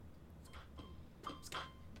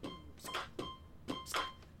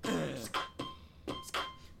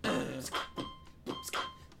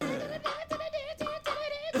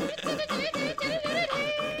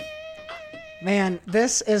Man,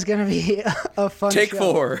 this is going to be a fun Take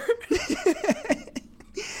show. 4.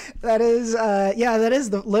 That is,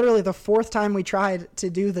 literally the fourth time we tried to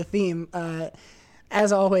do the theme.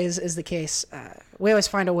 As always is the case, we always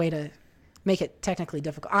find a way to make it technically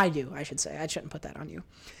difficult. I should say. I shouldn't put that on you.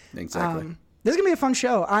 Exactly. This is going to be a fun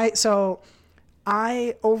show.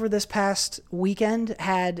 I, over this past weekend,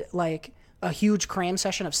 had like a huge cram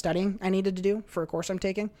session of studying I needed to do for a course I'm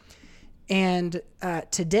taking. And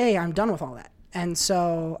today I'm done with all that. And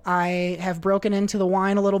so I have broken into the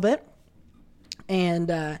wine a little bit.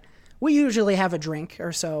 And we usually have a drink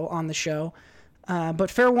or so on the show. But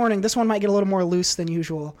fair warning, this one might get a little more loose than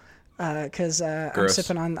usual because I'm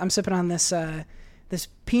sipping on this this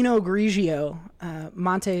Pinot Grigio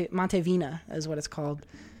Montevina is what it's called.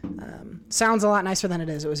 Sounds a lot nicer than it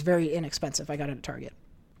is. It was very inexpensive. I got it at Target.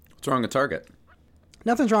 What's wrong with Target?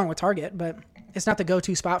 Nothing's wrong with Target, but it's not the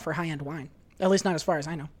go-to spot for high-end wine. At least not as far as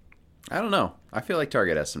I know. I don't know. I feel like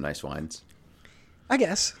Target has some nice wines. I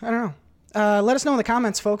guess. I don't know. Let us know in the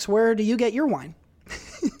comments, folks. Where do you get your wine?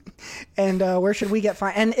 And where should we get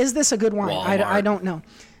fine? And is this a good wine? I don't know.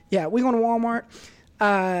 Yeah, we go to Walmart.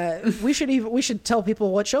 We should tell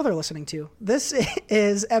people what show they're listening to. This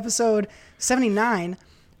is episode 79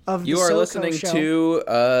 of You the are SoCo listening show. to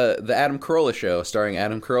the Adam Carolla Show, starring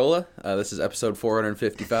Adam Carolla. This is episode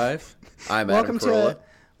 455. I'm Adam Carolla.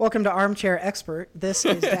 Welcome to Armchair Expert. This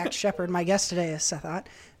is Dax Shepard. My guest today is Seth Ott.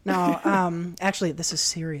 No, actually, this is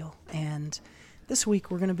Serial, and this week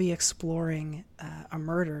we're going to be exploring a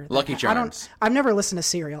murder. Lucky Charms. I've never listened to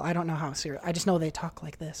Serial. I don't know how Serial. I just know they talk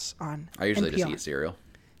like this on. I usually NPR. just eat cereal.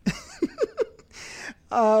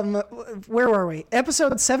 Where were we?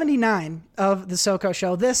 Episode 79 of the SoCo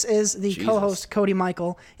Show. This is the co-host Cody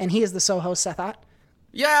Michael, and he is the so-host Seth Ott.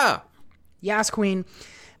 Yeah. Yas Queen.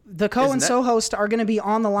 The co and so-host are going to be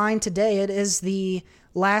on the line today. It is the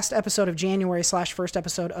last episode of January / first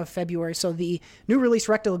episode of February. So the new release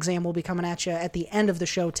rectal exam will be coming at you at the end of the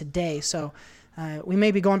show today. So we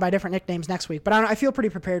may be going by different nicknames next week, but I feel pretty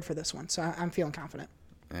prepared for this one. So I'm feeling confident.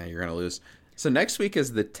 You're going to lose. So next week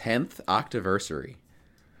is the 10th Octiversary.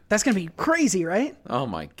 That's going to be crazy, right? Oh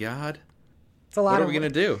my God. It's a lot. What are we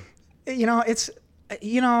going to do?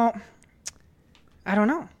 I don't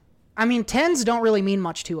know. I mean, 10s don't really mean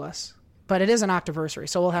much to us, but it is an Octiversary,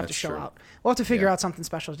 so we'll have to show true. out. We'll have to figure out something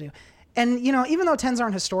special to do. And, even though 10s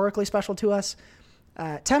aren't historically special to us,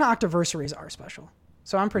 10 Octiversaries are special.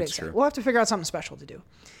 So I'm pretty excited. True. We'll have to figure out something special to do.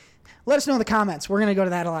 Let us know in the comments. We're going to go to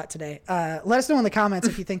that a lot today. Let us know in the comments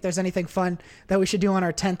if you think there's anything fun that we should do on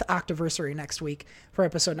our 10th Octiversary next week for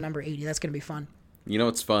episode number 80. That's going to be fun. You know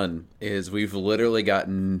what's fun is we've literally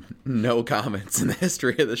gotten no comments in the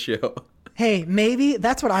history of the show. Hey, maybe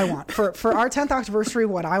that's what I want. For our 10th Octiversary,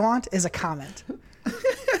 what I want is a comment.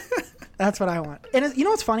 That's what I want. And you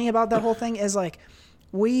know what's funny about that whole thing is, like,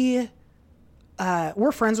 we're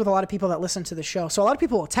friends with a lot of people that listen to the show. So a lot of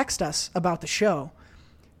people will text us about the show.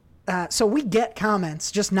 So we get comments,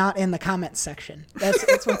 just not in the comments section.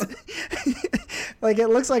 That's what's like, it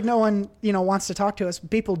looks like no one, wants to talk to us.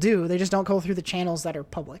 People do. They just don't go through the channels that are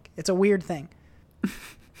public. It's a weird thing.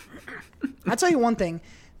 I'll tell you one thing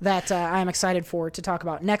that I'm excited to talk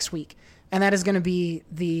about next week, and that is going to be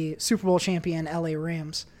the Super Bowl champion LA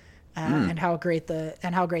Rams and how great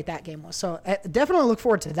that game was. So definitely look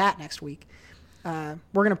forward to that next week. We're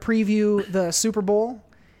going to preview the Super Bowl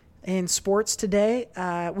in sports today.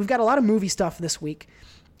 We've got a lot of movie stuff this week,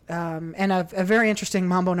 and a very interesting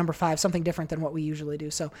Mambo number 5, something different than what we usually do.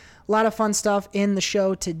 So a lot of fun stuff in the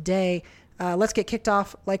show today. Let's get kicked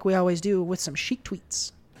off like we always do with some chic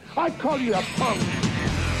tweets. I call you a punk.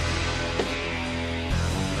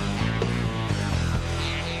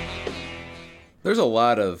 There's a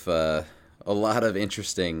lot of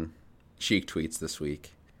interesting chic tweets this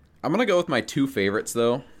week. I'm gonna go with my 2 favorites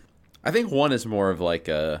though. I think one is more of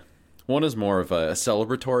a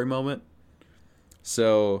celebratory moment.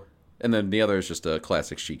 So, and then the other is just a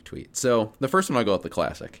classic chic tweet. So the first one I'll go with the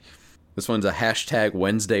classic. This one's a hashtag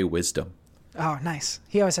Wednesday wisdom. Oh, nice.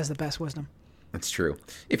 He always has the best wisdom. That's true.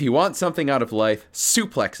 If you want something out of life,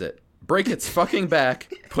 suplex it. Break its fucking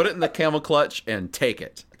back, put it in the camel clutch, and take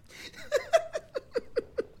it.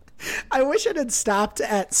 I wish it had stopped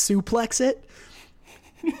at suplex it.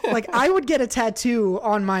 Like, I would get a tattoo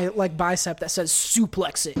on my bicep that says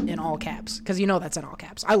suplex it in all caps, because that's in all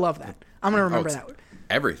caps. I love that. I'm gonna remember that.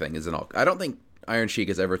 Everything is in all. I don't think Iron Sheik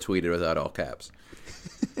has ever tweeted without all caps.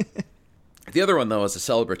 The other one though is a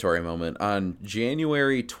celebratory moment on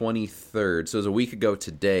January 23rd. So it was a week ago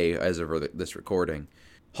today, as of this recording.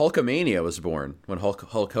 Hulkamania was born when Hulk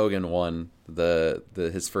Hogan won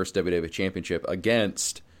his first WWE Championship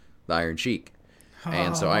against the Iron Sheik.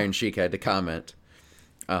 And so Iron Sheik had to comment,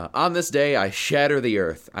 on this day, I shatter the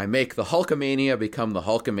earth. I make the Hulkamania become the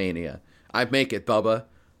Hulkamania. I make it, Bubba.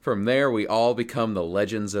 From there, we all become the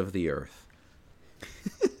legends of the earth.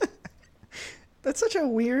 That's such a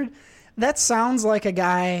weird... That sounds like a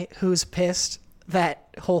guy who's pissed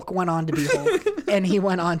that Hulk went on to be Hulk, and he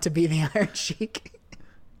went on to be the Iron Sheik.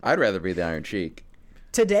 I'd rather be the Iron Sheik.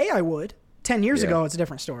 Today I would. 10 years ago, it's a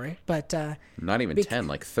different story. But not even 10,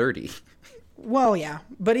 like 30. Well, yeah.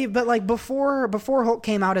 But like before Hulk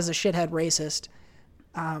came out as a shithead racist,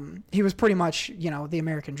 he was pretty much, the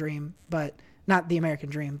American dream. But not the American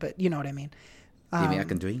dream, but you know what I mean. The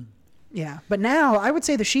American dream. Yeah. But now I would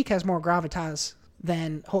say the Sheik has more gravitas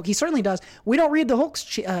than Hulk. He certainly does. We don't read the Hulk's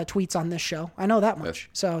tweets on this show. I know that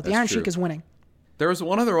much. So the Iron Sheik is winning. There was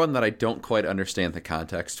one other one that I don't quite understand the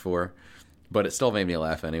context for, but it still made me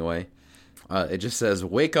laugh anyway. It just says,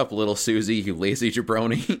 "Wake up, little Susie, you lazy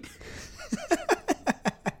jabroni."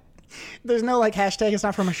 There's no hashtag. It's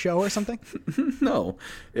not from a show or something. No,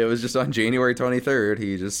 it was just on January 23rd.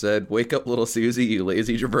 He just said, "Wake up, little Susie, you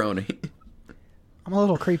lazy jabroni." I'm a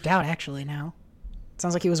little creeped out actually now. It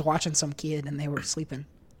sounds like he was watching some kid and they were sleeping.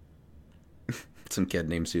 Some kid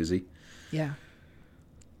named Susie. Yeah.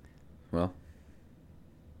 Well,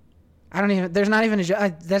 there's not even a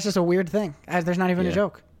joke. That's just a weird thing. There's not even a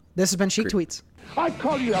joke. This has been Sheik Tweets. I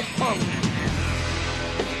call you a punk.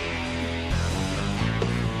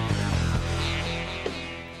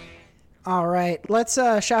 All right, let's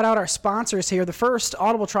shout out our sponsors here. The first,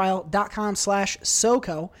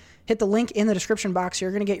 audibletrial.com/SoCo. Hit the link in the description box.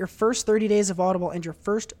 You're going to get your first 30 days of Audible and your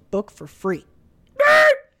first book for free.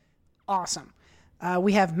 Awesome.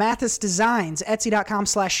 We have Mathis Designs,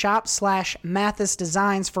 etsy.com/shop/Mathis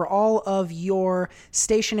Designs for all of your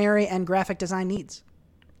stationery and graphic design needs.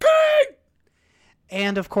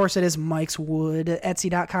 And of course it is Mike's Wood,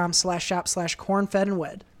 etsy.com/shop/cornfed and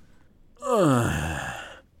wed.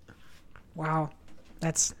 Wow.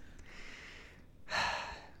 That's...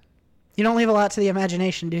 You don't leave a lot to the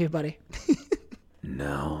imagination, do you, buddy?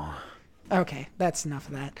 no. Okay, that's enough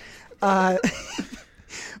of that.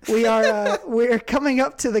 We're coming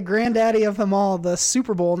up to the granddaddy of them all. The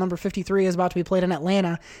Super Bowl number 53 is about to be played in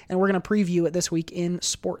Atlanta, and we're going to preview it this week in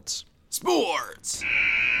sports. Sports!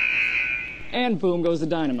 And boom goes the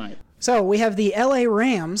dynamite. So we have the LA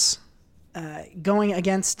Rams going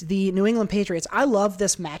against the New England Patriots. I love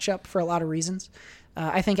this matchup for a lot of reasons.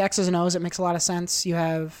 I think X's and O's, it makes a lot of sense.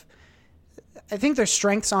 I think their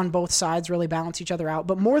strengths on both sides really balance each other out.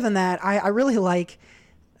 But more than that, I really like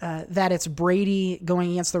that it's Brady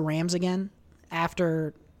going against the Rams again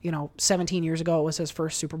after, 17 years ago it was his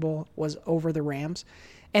first Super Bowl was over the Rams.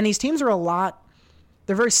 And these teams are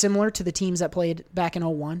they're very similar to the teams that played back in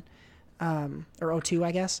 01 or 02,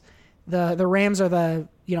 I guess. The Rams are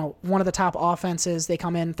one of the top offenses. They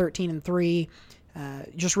come in 13-3.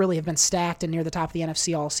 Just really have been stacked and near the top of the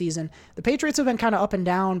NFC all season. The Patriots have been kind of up and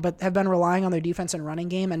down, but have been relying on their defense and running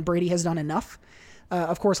game, and Brady has done enough.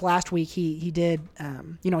 Of course, last week he did,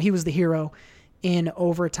 he was the hero in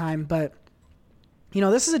overtime, but,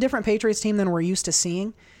 this is a different Patriots team than we're used to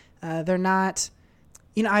seeing. They're not,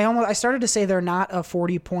 I started to say they're not a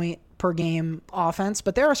 40-point per game offense,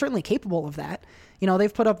 but they are certainly capable of that.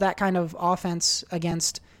 They've put up that kind of offense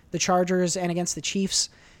against the Chargers and against the Chiefs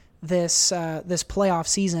this playoff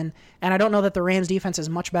season, and I don't know that the Rams defense is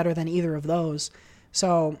much better than either of those.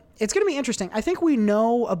 So it's going to be interesting. I think we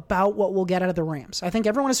know about what we'll get out of the Rams. I think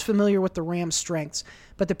everyone is familiar with the Rams' strengths,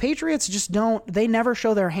 but the Patriots they never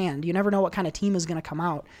show their hand. You never know what kind of team is going to come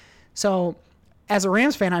out. So as a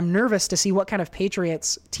Rams fan, I'm nervous to see what kind of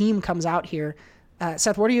Patriots team comes out here.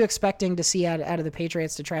 Seth, what are you expecting to see out of the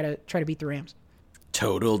Patriots to try to beat the Rams?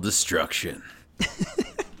 Total destruction.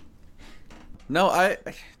 No,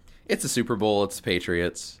 it's a Super Bowl. It's the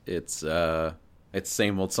Patriots. It's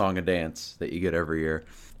same old song and dance that you get every year.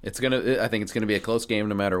 I think it's gonna be a close game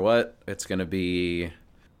no matter what. I think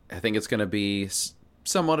it's gonna be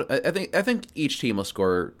somewhat. I think each team will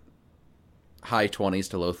score high 20s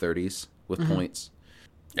to low 30s with points.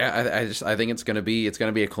 Yeah, I think it's gonna be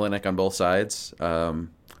a clinic on both sides. I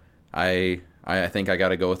think I got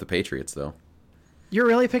to go with the Patriots though. You're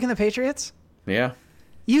really picking the Patriots? Yeah.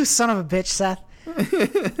 You son of a bitch, Seth.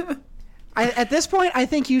 At this point, I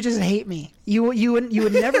think you just hate me. You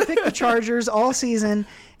would never pick the Chargers all season,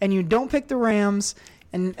 and you don't pick the Rams,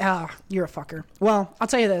 and you're a fucker. Well, I'll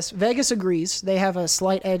tell you this. Vegas agrees. They have a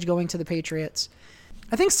slight edge going to the Patriots.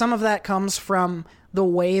 I think some of that comes from the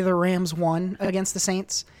way the Rams won against the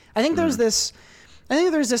Saints. I think there's this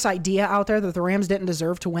idea out there that the Rams didn't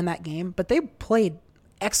deserve to win that game, but they played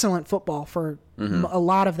excellent football for a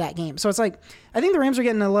lot of that game. So it's like, I think the Rams are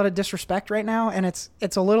getting a lot of disrespect right now, and it's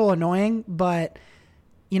a little annoying, but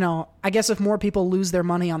I guess if more people lose their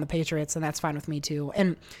money on the Patriots, then that's fine with me too.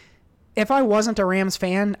 And if I wasn't a Rams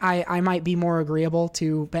fan, I might be more agreeable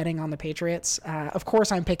to betting on the Patriots. Of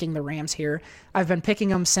course, I'm picking the Rams here. I've been picking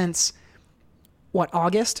them since,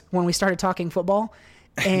 August, when we started talking football.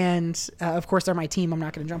 And, of course, they're my team. I'm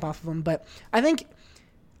not going to jump off of them. But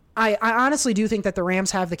I honestly do think that the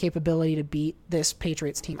Rams have the capability to beat this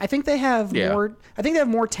Patriots team. I think they have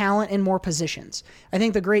more talent in more positions. I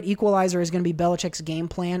think the great equalizer is going to be Belichick's game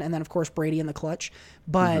plan, and then, of course, Brady in the clutch.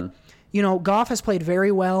 But... Goff has played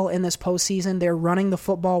very well in this postseason. They're running the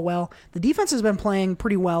football well. The defense has been playing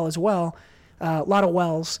pretty well as well. A lot of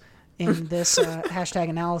wells in this hashtag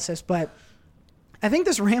analysis. But I think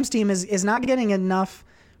this Rams team is not getting enough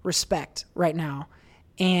respect right now.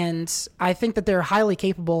 And I think that they're highly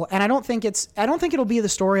capable. And I don't think it'll be the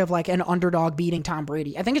story of like an underdog beating Tom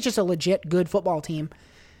Brady. I think it's just a legit good football team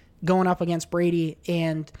going up against Brady.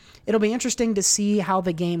 And it'll be interesting to see how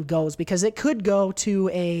the game goes, because it could go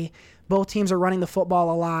to both teams are running the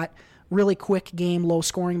football a lot, really quick game, low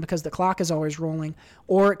scoring because the clock is always rolling.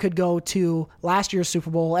 Or it could go to last year's Super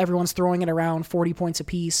Bowl, everyone's throwing it around 40 points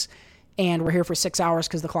apiece, and we're here for 6 hours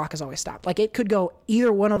because the clock is always stopped. Like, it could go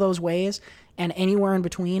either one of those ways and anywhere in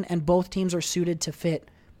between, and both teams are suited to fit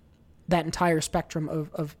that entire spectrum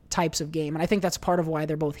of types of game. And I think that's part of why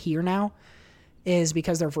they're both here now, is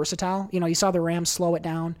because they're versatile. You saw the Rams slow it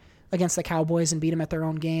down against the Cowboys and beat them at their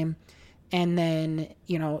own game. And then,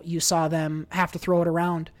 you saw them have to throw it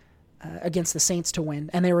around against the Saints to win,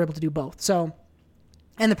 and they were able to do both. So,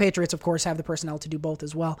 and the Patriots, of course, have the personnel to do both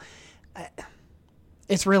as well.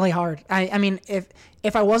 It's really hard. I mean,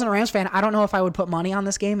 if I wasn't a Rams fan, I don't know if I would put money on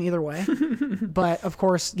this game either way. But, of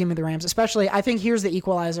course, give me the Rams. Especially, I think here's the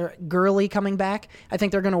equalizer. Gurley coming back. I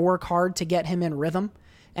think they're going to work hard to get him in rhythm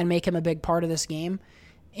and make him a big part of this game.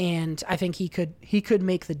 And I think he could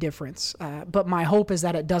make the difference. But my hope is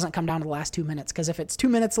that it doesn't come down to the last 2 minutes, because if it's 2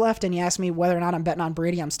 minutes left and you ask me whether or not I'm betting on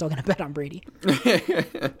Brady, I'm still going to bet on Brady.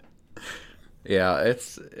 Yeah,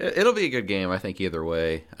 it'll be a good game, I think, either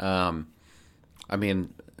way. I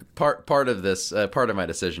mean, part of this, part of my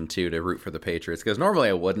decision too to root for the Patriots, because normally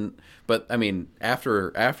I wouldn't, but I mean,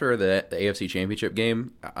 after the AFC Championship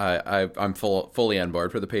game, I'm fully on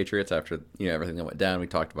board for the Patriots after everything that went down. We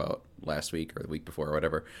talked about last week or the week before or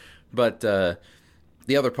whatever. But the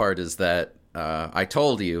other part is that I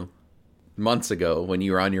told you months ago when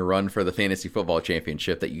you were on your run for the fantasy football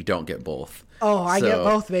championship that you don't get both. Oh, I get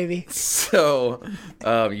both, baby. So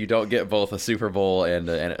you don't get both a Super Bowl and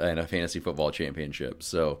a fantasy football championship.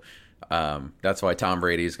 So that's why Tom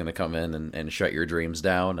Brady is going to come in and shut your dreams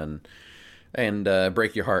down and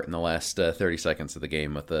break your heart in the last 30 seconds of the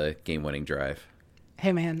game with the game-winning drive.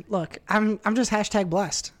 Hey, man, look, I'm just hashtag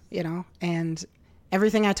blessed, and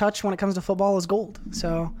everything I touch when it comes to football is gold.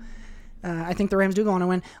 So I think the Rams do go on to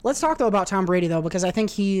win. Let's talk, though, about Tom Brady, though, because I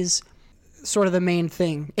think he's sort of the main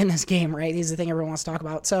thing in this game, right? He's the thing everyone wants to talk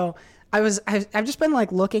about. So I've just been,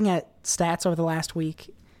 looking at stats over the last week,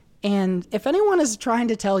 and if anyone is trying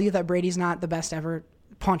to tell you that Brady's not the best ever,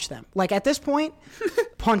 punch them. At this point,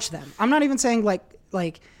 punch them. I'm not even saying,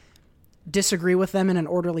 disagree with them in an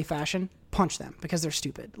orderly fashion. Punch them, because they're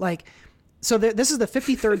stupid. So this is the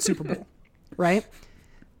 53rd Super Bowl, right?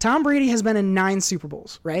 Tom Brady has been in 9 Super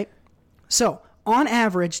Bowls, right? So, on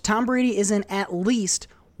average, Tom Brady is in at least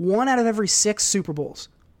 1 out of every 6 Super Bowls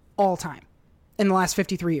all time in the last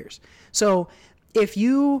 53 years. So, if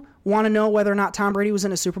you want to know whether or not Tom Brady was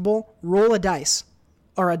in a Super Bowl, roll a dice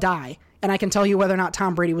or a die, and I can tell you whether or not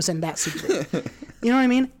Tom Brady was in that Super Bowl. You know what I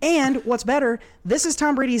mean? And what's better, this is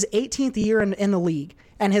Tom Brady's 18th year in the league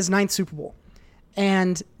and his 9th Super Bowl.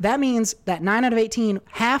 And that means that 9 out of 18,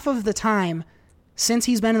 half of the time since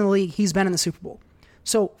he's been in the league, he's been in the Super Bowl.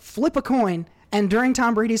 So flip a coin, and during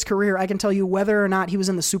Tom Brady's career, I can tell you whether or not he was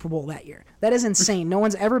in the Super Bowl that year. That is insane. No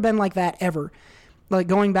one's ever been like that, ever.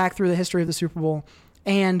 Going back through the history of the Super Bowl.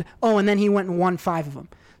 And then he went and won 5 of them.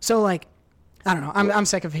 So, I don't know. I'm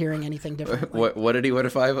sick of hearing anything different. What did he win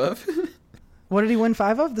 5 of? What did he win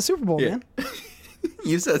 5 of? The Super Bowl, man.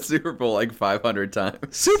 You said Super Bowl 500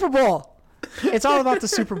 times. Super Bowl! It's all about the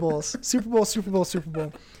Super Bowls. Super Bowl, Super Bowl, Super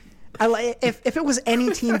Bowl. If it was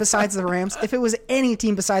any team besides the Rams,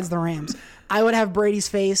 I would have Brady's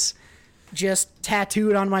face just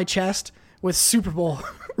tattooed on my chest with Super Bowl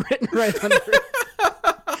written right under it.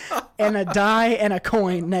 And a die and a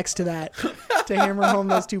coin next to that to hammer home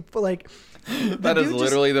those two. That is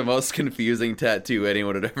literally the most confusing tattoo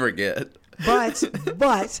anyone would ever get.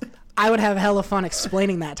 But I would have hella fun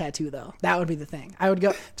explaining that tattoo, though. That would be the thing. I would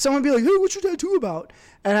go, someone would be like, hey, what's your tattoo about?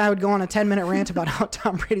 And I would go on a 10-minute rant about how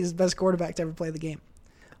Tom Brady's the best quarterback to ever play the game.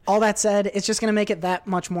 All that said, it's just going to make it that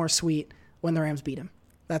much more sweet when the Rams beat him.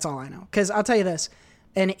 That's all I know. Because I'll tell you this,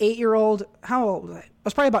 an 8-year-old, how old was I? I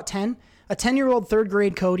was probably about 10. A 10-year-old third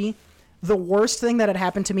grade Cody, the worst thing that had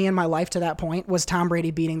happened to me in my life to that point was Tom Brady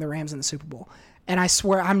beating the Rams in the Super Bowl. And I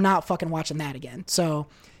swear I'm not fucking watching that again. So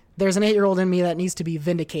there's an 8-year-old in me that needs to be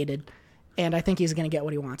vindicated, and I think he's going to get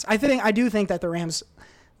what he wants. I do think that the Rams,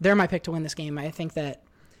 they're my pick to win this game. I think that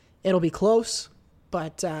it'll be close,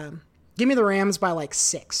 but give me the Rams by like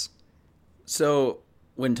 6. So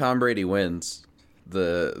when Tom Brady wins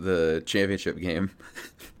the championship game,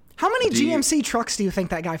 how many GMC trucks do you think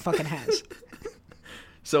that guy fucking has?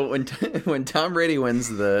 So when Tom Brady wins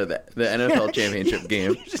the NFL championship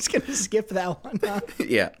game, you're just gonna skip that one, huh?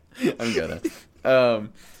 Yeah, I'm gonna.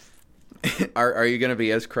 Are you gonna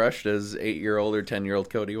be as crushed as 8-year-old or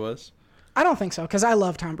 10-year-old Cody was? I don't think so, because I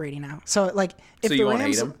love Tom Brady now. So like, if you won't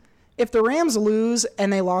hate him? If the Rams lose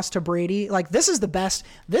and they lost to Brady, like this is the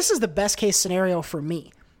best case scenario for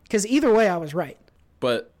me, because either way I was right.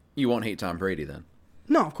 But you won't hate Tom Brady then?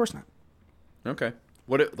 No, of course not. Okay.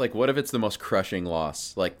 What if it's the most crushing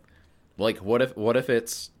loss? Like what if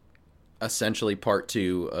it's essentially part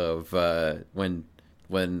 2 of when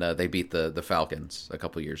they beat the Falcons a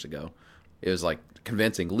couple years ago? It was like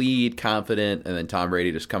convincing lead, confident, and then Tom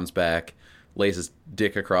Brady just comes back, lays his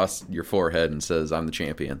dick across your forehead, and says, "I'm the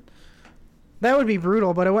champion." That would be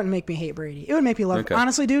brutal, but it wouldn't make me hate Brady. It would make me love. Okay.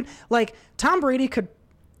 Honestly, dude, like Tom Brady could.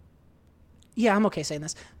 Yeah, I'm okay saying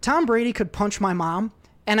this. Tom Brady could punch my mom,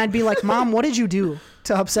 and I'd be like, "Mom, what did you do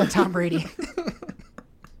to upset Tom Brady?"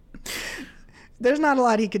 There's not a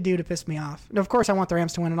lot he could do to piss me off. And of course, I want the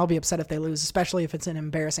Rams to win, and I'll be upset if they lose, especially if it's in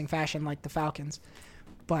embarrassing fashion like the Falcons.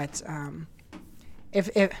 But if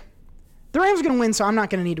the Rams are going to win, so I'm not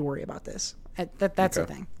going to need to worry about this. That's okay. The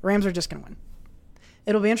thing. Rams are just going to win.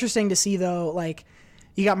 It'll be interesting to see, though, like,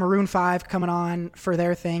 you got Maroon 5 coming on for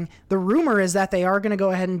their thing. The rumor is that they are going to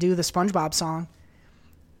go ahead and do the SpongeBob song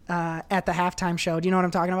at the halftime show. Do you know what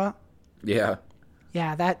I'm talking about? Yeah.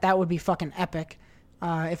 Yeah, that would be fucking epic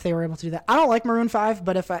if they were able to do that. I don't like Maroon 5,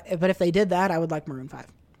 but if they did that, I would like Maroon 5.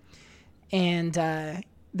 And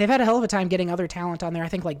they've had a hell of a time getting other talent on there. I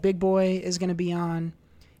think like Big Boy is going to be on,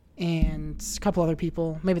 and a couple other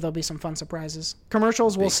people. Maybe there'll be some fun surprises.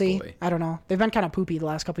 Commercials, we'll see. Boy. I don't know. They've been kind of poopy the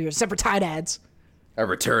last couple of years, except for Tide ads. A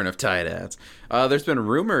return of Tide ads. There's been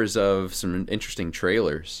rumors of some interesting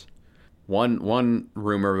trailers. One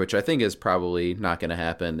rumor, which I think is probably not going to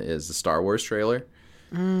happen, is the Star Wars trailer.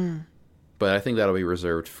 But I think that'll be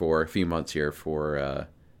reserved for a few months here for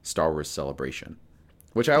Star Wars Celebration,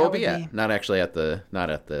 which I will be at. Not at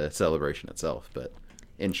the celebration itself, but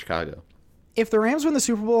in Chicago. If the Rams win the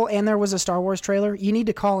Super Bowl and there was a Star Wars trailer, you need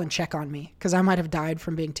to call and check on me, because I might have died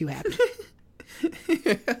from being too happy.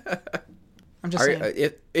 I'm just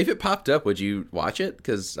saying. If it popped up, would you watch it?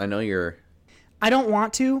 Because I know you're... I don't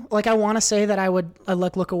want to. Like, I want to say that I would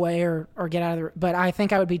look away or get out of the... But I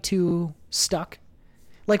think I would be too stuck.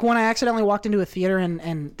 Like, when I accidentally walked into a theater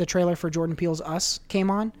and the trailer for Jordan Peele's Us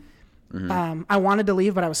came on, I wanted to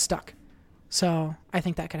leave, but I was stuck. So I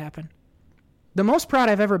think that could happen. The most proud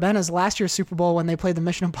I've ever been is last year's Super Bowl when they played the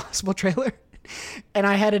Mission Impossible trailer, and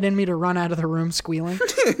I had it in me to run out of the room squealing.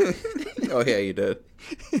 Oh, yeah, you did.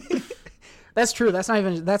 That's true. That's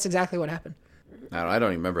exactly what happened. I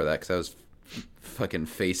don't even remember that because I was fucking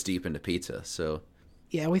face deep into pizza. So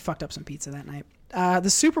yeah, we fucked up some pizza that night. The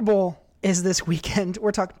Super Bowl is this weekend.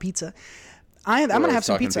 We're talking pizza. I'm gonna have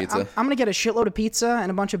some pizza. I'm gonna get a shitload of pizza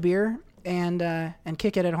and a bunch of beer and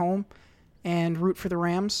kick it at home and root for the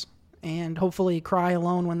Rams and hopefully cry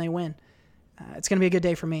alone when they win. It's gonna be a good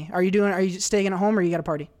day for me. Are you staying at home or you got a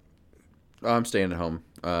party? I'm staying at home.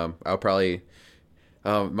 I'll probably.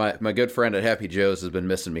 My good friend at Happy Joe's has been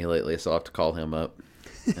missing me lately, so I'll have to call him up.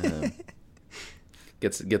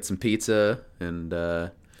 Get some pizza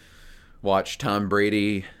and watch Tom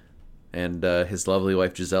Brady and his lovely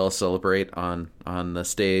wife Giselle celebrate on the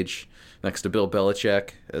stage next to Bill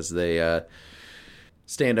Belichick as they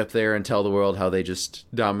stand up there and tell the world how they just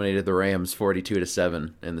dominated the Rams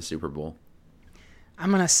 42-7 in the Super Bowl.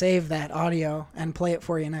 I'm gonna save that audio and play it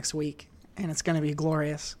for you next week, and it's gonna be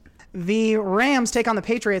glorious. The Rams take on the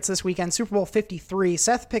Patriots this weekend, Super Bowl 53.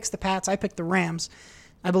 Seth picks the Pats. I pick the Rams.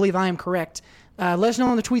 I believe I am correct. Let us know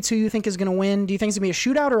in the tweets who you think is going to win. Do you think it's going to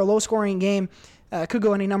be a shootout or a low-scoring game? It could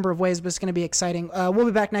go any number of ways, but it's going to be exciting. We'll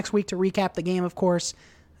be back next week to recap the game, of course.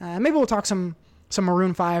 Maybe we'll talk some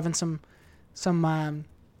Maroon 5 and some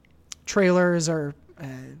trailers or,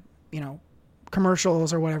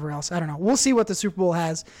 commercials or whatever else. I don't know. We'll see what the Super Bowl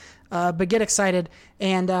has, but get excited.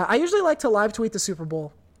 And I usually like to live tweet the Super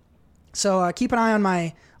Bowl, so keep an eye on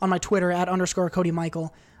my Twitter at _Cody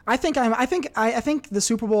Michael. I think the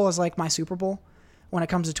Super Bowl is like my Super Bowl when it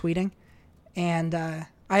comes to tweeting, and I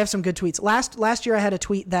have some good tweets. Last year I had a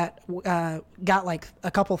tweet that got like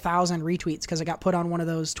a couple thousand retweets because it got put on one of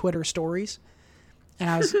those Twitter stories.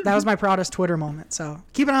 And that was my proudest Twitter moment. So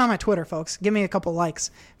keep an eye on my Twitter, folks. Give me a couple likes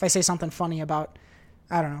if I say something funny about,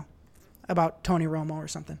 I don't know, about Tony Romo or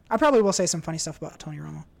something. I probably will say some funny stuff about Tony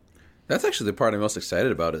Romo. That's actually the part I'm most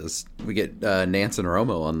excited about is we get Nance and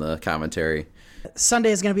Romo on the commentary. Sunday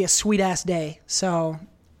is going to be a sweet-ass day. So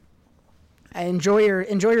enjoy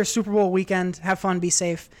your Super Bowl weekend. Have fun. Be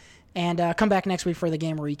safe. And come back next week for the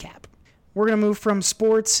game recap. We're going to move from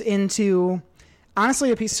sports into...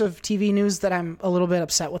 honestly, a piece of TV news that I'm a little bit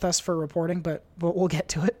upset with us for reporting, but we'll get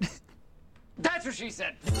to it. That's what she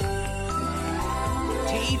said.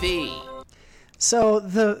 TV. So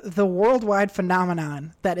the worldwide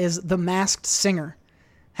phenomenon that is The Masked Singer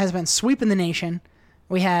has been sweeping the nation.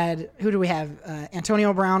 We had, who do we have?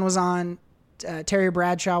 Antonio Brown was on. Terry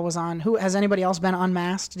Bradshaw was on. Who has anybody else been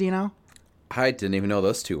unmasked? Do you know? I didn't even know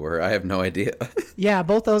those two were. I have no idea. Yeah,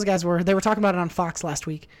 both those guys were. They were talking about it on Fox last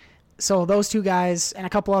week. So those two guys and a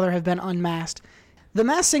couple other have been unmasked. The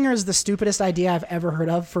Masked Singer is the stupidest idea I've ever heard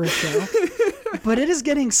of for a show, but it is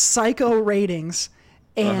getting psycho ratings,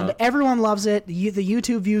 and everyone loves it. The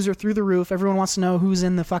YouTube views are through the roof. Everyone wants to know who's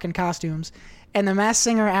in the fucking costumes. And The Masked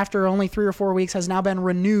Singer, after only 3 or 4 weeks, has now been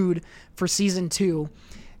renewed for season 2.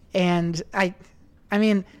 And I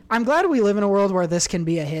mean, I'm glad we live in a world where this can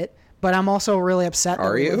be a hit. But I'm also really upset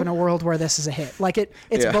that we live in a world where this is a hit. Like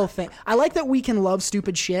it's both things. I like that we can love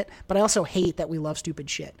stupid shit, but I also hate that we love stupid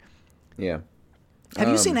shit. Yeah. Have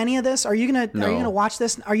you seen any of this? Are you gonna watch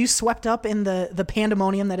this? Are you swept up in the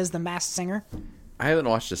pandemonium that is The Masked Singer? I haven't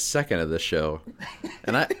watched a second of this show,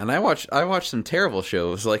 and I watched some terrible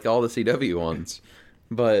shows like all the CW ones,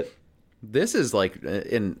 but this is like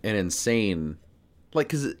an insane. Like,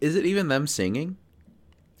 'cause is it even them singing?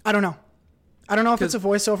 I don't know. I don't know if it's a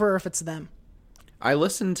voiceover or if it's them. I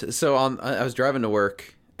listened to, I was driving to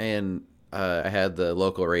work and I had the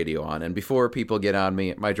local radio on, and before people get on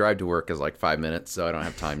me, my drive to work is like 5 minutes, so I don't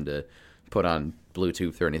have time to put on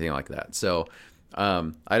Bluetooth or anything like that. So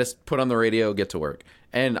I just put on the radio, get to work.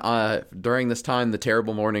 And during this time, the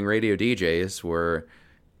terrible morning radio DJs were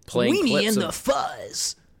playing Weenie clips and the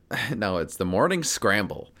Fuzz. No, it's the morning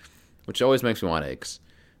scramble, which always makes me want eggs.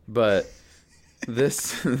 But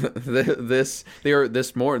the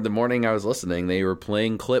morning I was listening, they were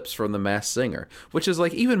playing clips from The Masked Singer, which is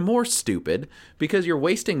like even more stupid because you're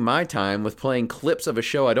wasting my time with playing clips of a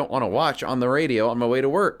show I don't want to watch on the radio on my way to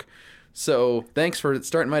work. So thanks for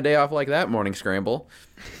starting my day off like that, morning scramble.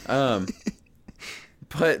 But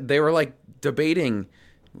they were like debating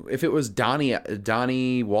if it was Donnie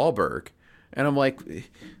Wahlberg, and I'm like,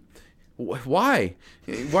 why?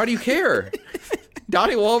 Why do you care?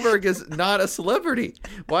 Donnie Wahlberg is not a celebrity.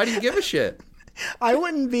 Why do you give a shit? I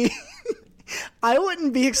wouldn't be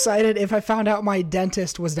excited if I found out my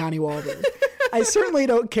dentist was Donnie Wahlberg. I certainly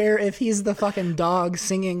don't care if he's the fucking dog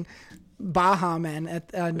singing Baha Man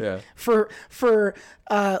for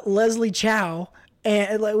Leslie Chow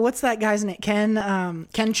and what's that guy's name? Ken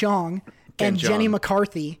Jeong and Jenny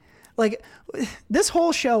McCarthy. Like, this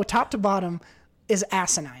whole show, top to bottom, is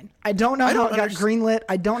asinine. I don't know how it got greenlit.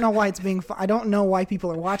 I don't know why it's being. I don't know why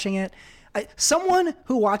people are watching it. Someone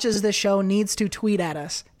who watches this show needs to tweet at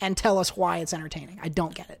us and tell us why it's entertaining. I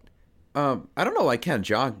don't get it. I don't know why Ken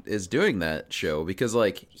Jeong is doing that show because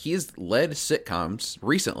like he's led sitcoms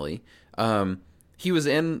recently. He was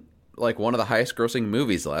in like one of the highest grossing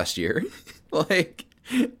movies last year. Like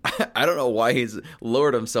I don't know why he's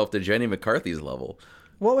lowered himself to Jenny McCarthy's level.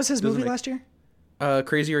 What was his movie last year?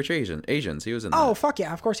 Crazy Rich Asians. He was in that. Oh, fuck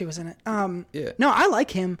yeah. Of course he was in it. Yeah. No, I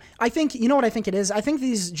like him. I think, you know what I think it is? I think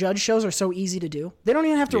these judge shows are so easy to do. They don't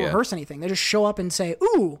even have to rehearse anything. They just show up and say,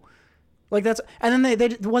 ooh. Like that's, and then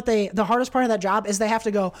the hardest part of that job is they have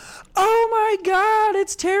to go, oh my God,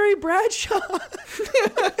 it's Terry Bradshaw.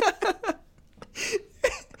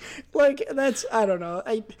 Like that's, I don't know.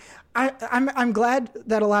 I'm glad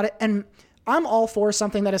that a lot of, and I'm all for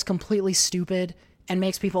something that is completely stupid and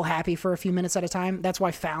makes people happy for a few minutes at a time. That's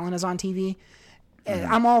why Fallon is on TV.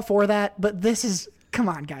 I'm all for that, but this is, come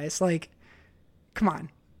on, guys. Like, come on.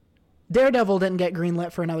 Daredevil didn't get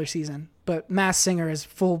greenlit for another season, but Masked Singer is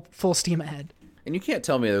full steam ahead. And you can't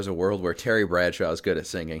tell me there's a world where Terry Bradshaw is good at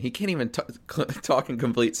singing. He can't even talk in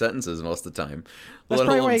complete sentences most of the time, That's let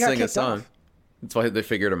probably why alone he got sing a kicked song. off. That's why they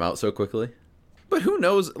figured him out so quickly. But who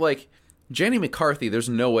knows, like, Jenny McCarthy, there's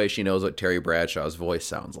no way she knows what Terry Bradshaw's voice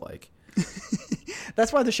sounds like.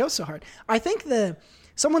 That's why the show's so hard. I think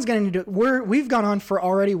someone's going to need to. We've gone on for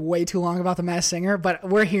already way too long about The Masked Singer, but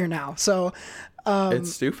we're here now. So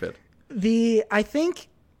It's stupid. I think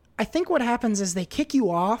what happens is they kick you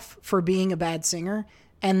off for being a bad singer,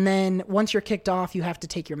 and then once you're kicked off, you have to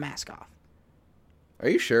take your mask off. Are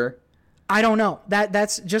you sure? I don't know.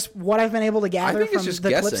 That's just what I've been able to gather from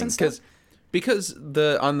the clips and stuff. Because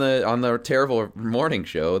on the Terrible Morning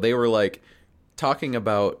Show, they were like talking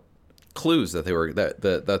about clues that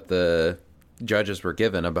that the judges were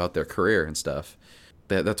given about their career and stuff.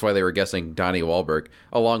 That's why they were guessing Donnie Wahlberg,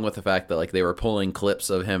 along with the fact that like they were pulling clips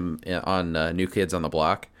of him on New Kids on the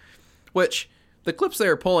Block, which the clips they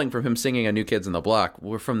were pulling from him singing on New Kids on the Block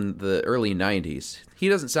were from the early 90s. He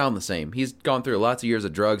doesn't sound the same. He's gone through lots of years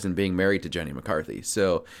of drugs and being married to Jenny McCarthy.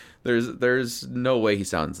 So there's no way he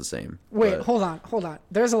sounds the same. Wait, hold on.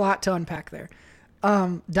 There's a lot to unpack there.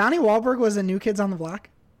 Donnie Wahlberg was in New Kids on the Block?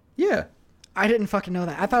 Yeah. I didn't fucking know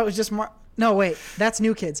that. I thought it was just No, wait. That's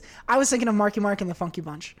New Kids. I was thinking of Marky Mark and the Funky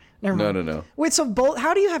Bunch. Never mind. No. Wait, so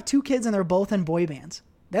how do you have two kids and they're both in boy bands?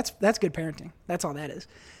 That's good parenting. That's all that is.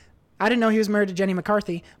 I didn't know he was married to Jenny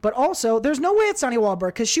McCarthy, but also there's no way it's Donnie Wahlberg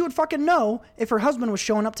because she would fucking know if her husband was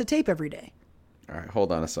showing up to tape every day. All right,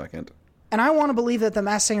 hold on a second. And I want to believe that The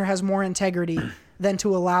Masked Singer has more integrity than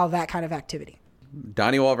to allow that kind of activity.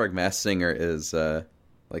 Donnie Wahlberg Masked Singer is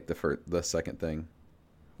like the second thing.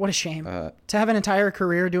 What a shame. To have an entire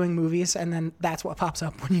career doing movies and then that's what pops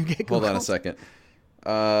up when you get Googled. Hold on a second.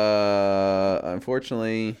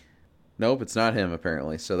 Unfortunately, nope, it's not him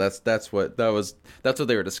apparently. So that's what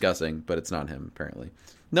they were discussing, but it's not him apparently.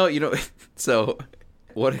 No, so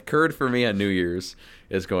what occurred for me on New Year's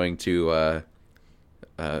is going to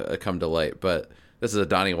come to light, but this is a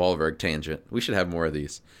Donnie Wahlberg tangent. We should have more of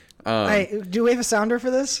these. Hey, do we have a sounder for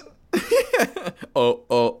this?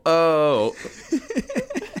 Oh.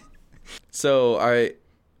 So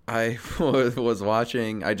I was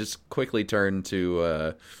watching. I just quickly turned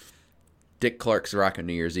to Dick Clark's Rockin'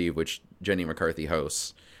 New Year's Eve, which Jenny McCarthy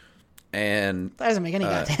hosts, and that doesn't make any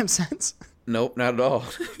goddamn sense. Nope, not at all.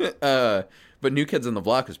 But New Kids on the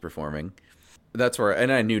Block is performing. That's where,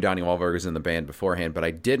 and I knew Donnie Wahlberg was in the band beforehand, but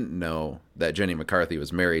I didn't know that Jenny McCarthy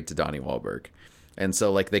was married to Donnie Wahlberg. And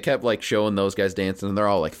so like they kept like showing those guys dancing, and they're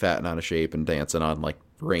all like fat and out of shape and dancing on like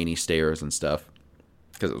rainy stairs and stuff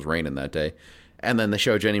because it was raining that day. And then they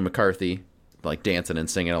show Jenny McCarthy like dancing and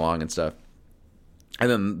singing along and stuff. And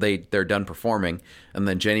then they're done performing, and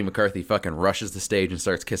then Jenny McCarthy fucking rushes the stage and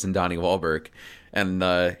starts kissing Donnie Wahlberg. And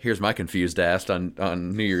here's my confused ass on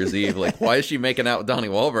New Year's Eve, like, why is she making out with Donnie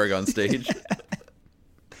Wahlberg on stage?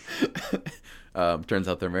 Turns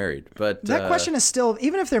out they're married. But that question is still,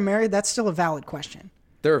 even if they're married, that's still a valid question.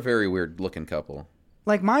 They're a very weird looking couple.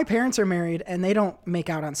 Like, my parents are married, and they don't make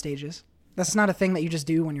out on stages. That's not a thing that you just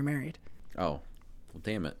do when you're married. Oh, well,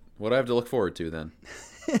 damn it. What do I have to look forward to then?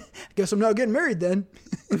 Guess I'm not getting married then.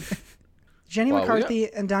 Jenny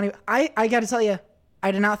McCarthy and Donnie. I got to tell you,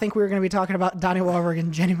 I did not think we were going to be talking about Donnie Wahlberg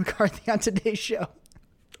and Jenny McCarthy on today's show.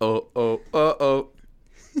 Oh.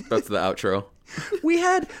 That's the outro. We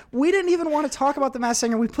didn't even want to talk about The Masked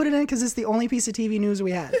Singer. We put it in because it's the only piece of TV news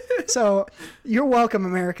we had. So you're welcome,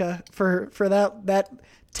 America, for that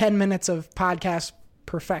 10 minutes of podcast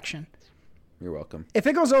perfection. You're welcome. If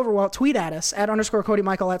it goes over well, tweet at us at _Cody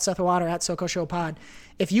Michael at Seth Water at SoCo Show Pod.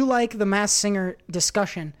 If you like the Masked Singer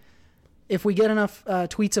discussion, if we get enough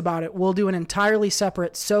tweets about it, we'll do an entirely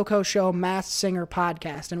separate SoCo Show Masked Singer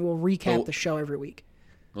podcast, and we'll recap the show every week.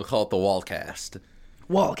 We'll call it the Wallcast.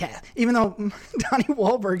 Wallcast. Even though Donnie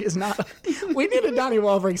Wahlberg is not, we need a Donnie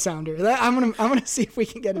Wahlberg sounder. I'm gonna see if we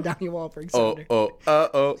can get a Donnie Wahlberg sounder.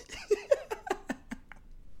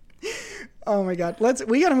 Oh my God!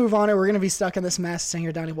 We got to move on, or we're gonna be stuck in this Masked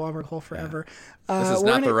Singer Donnie Wahlberg hole forever. Yeah. This is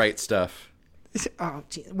not the right stuff. Oh,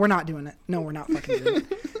 gee, we're not doing it. No, we're not fucking doing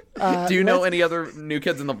it. Do you know any other New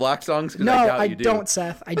Kids on the Block songs? No, I don't,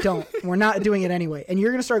 Seth. I don't. We're not doing it anyway. And you're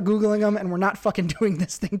gonna start Googling them, and we're not fucking doing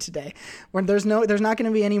this thing today. When there's not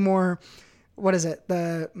gonna be any more. What is it?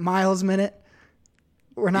 The Miles Minute.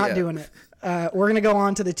 We're not doing it. We're gonna go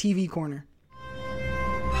on to the TV corner.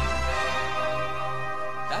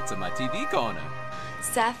 That's in my TV corner.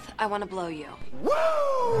 Seth, I want to blow you.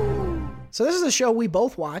 Woo! So this is a show we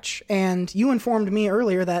both watch, and you informed me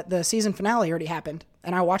earlier that the season finale already happened,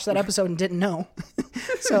 and I watched that episode and didn't know.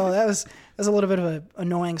 So that was a little bit of an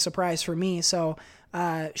annoying surprise for me. So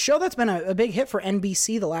show that's been a big hit for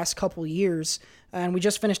NBC the last couple years, and we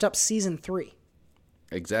just finished up season 3.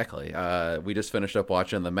 Exactly. We just finished up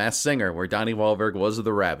watching The Masked Singer, where Donnie Wahlberg was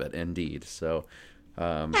the rabbit, indeed. So,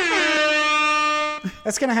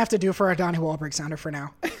 That's gonna have to do for our Donnie Wahlberg sounder for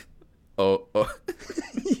now. Oh.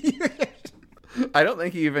 I don't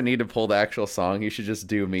think you even need to pull the actual song. You should just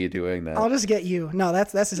do me doing that. I'll just get you. No,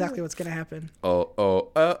 that's exactly what's gonna happen.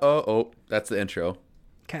 Oh. That's the intro.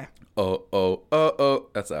 Okay. Oh.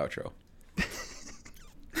 That's the outro.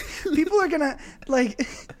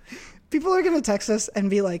 People are gonna text us and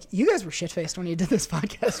be like, "You guys were shit faced when you did this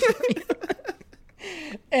podcast."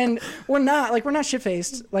 And we're not shit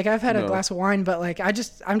faced. Like, I've had a glass of wine, but like I'm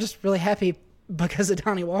just really happy because of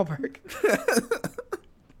Donnie Wahlberg.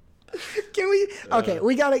 Can we? Okay,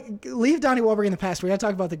 we gotta leave Donnie Wahlberg in the past. We gotta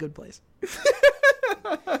talk about The Good Place.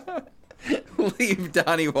 Leave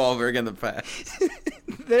Donnie Wahlberg in the past.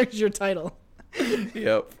 There's your title.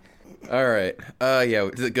 Yep. All right. Yeah,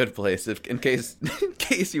 The Good Place. In case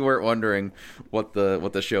you weren't wondering what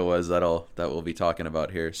the show was, that we'll be talking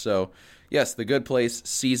about here. So, yes, The Good Place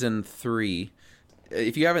season 3.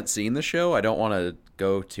 If you haven't seen the show, I don't want to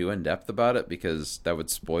go too in depth about it because that would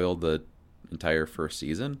spoil the entire first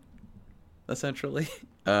season, essentially.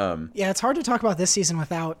 Yeah, it's hard to talk about this season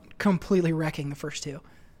without completely wrecking the first two.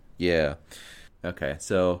 Yeah. Okay.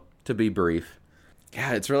 So, to be brief.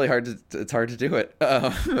 Yeah, it's really hard to do it.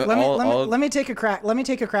 Let me take a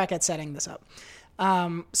crack at setting this up.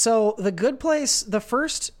 So The Good Place,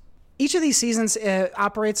 each of these seasons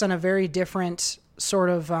operates on a very different sort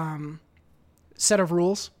of set of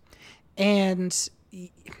rules, and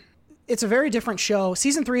it's a very different show.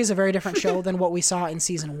 Season 3 is a very different show than what we saw in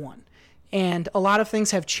season 1, and a lot of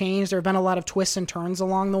things have changed. There have been a lot of twists and turns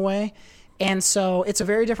along the way, and so it's a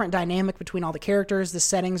very different dynamic between all the characters. The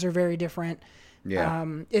settings are very different. Yeah.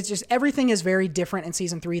 It's just everything is very different in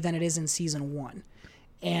season 3 than it is in season 1.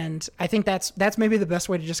 And I think that's maybe the best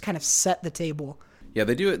way to just kind of set the table. Yeah,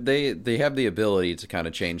 they do it. They have the ability to kind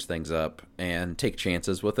of change things up and take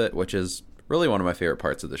chances with it, which is really one of my favorite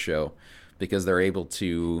parts of the show, because they're able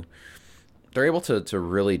to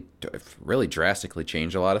really drastically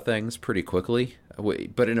change a lot of things pretty quickly,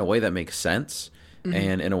 but in a way that makes sense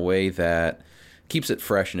and in a way that keeps it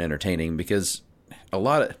fresh and entertaining, because a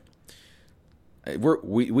lot of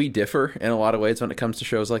we differ in a lot of ways when it comes to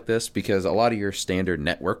shows like this, because a lot of your standard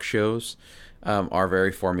network shows are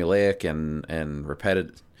very formulaic and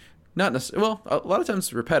repetitive. Not necessarily, well, a lot of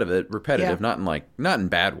times repetitive, Yeah. not in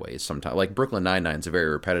bad ways. Sometimes, like Brooklyn Nine-Nine is a very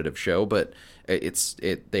repetitive show, but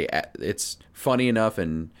it's funny enough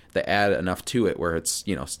and they add enough to it where it's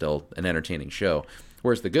still an entertaining show.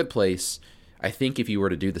 Whereas The Good Place, I think if you were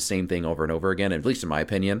to do the same thing over and over again, at least in my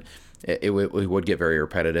opinion, it would get very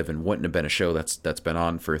repetitive and wouldn't have been a show that's been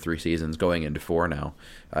on for 3 seasons, going into 4 now,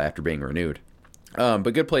 after being renewed. But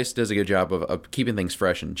Good Place does a good job of keeping things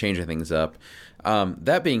fresh and changing things up.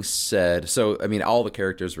 That being said, so I mean, all the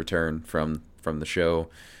characters return from the show,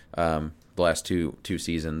 the last two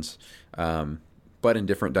seasons, but in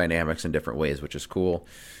different dynamics in different ways, which is cool.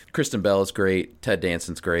 Kristen Bell is great. Ted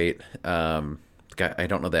Danson's great. I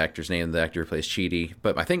don't know the actor's name, the actor who plays Chidi,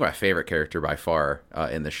 but I think my favorite character by far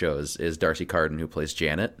in the show is Darcy Carden, who plays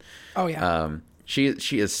Janet. Oh yeah. She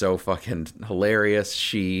is so fucking hilarious.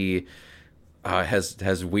 She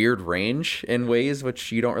has weird range in ways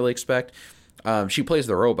which you don't really expect. She plays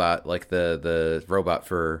the robot, like the robot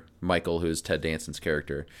for Michael, who's Ted Danson's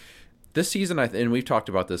character. This season, and we've talked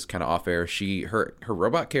about this kind of off air, her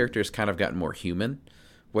robot character has kind of gotten more human,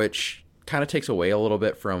 which kind of takes away a little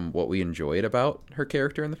bit from what we enjoyed about her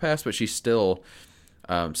character in the past, but she's still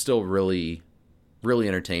really, really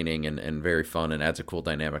entertaining and very fun, and adds a cool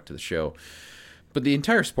dynamic to the show. But the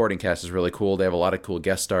entire supporting cast is really cool. They have a lot of cool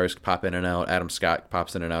guest stars pop in and out. Adam Scott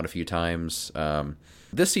pops in and out a few times.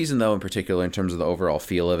 This season, though, in particular, in terms of the overall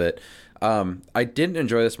feel of it, I didn't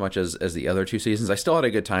enjoy this much as the other 2 seasons. I still had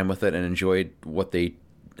a good time with it and enjoyed what they...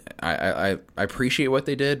 I appreciate what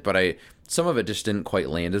they did, but some of it just didn't quite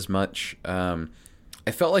land as much. I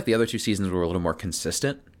felt like the other 2 seasons were a little more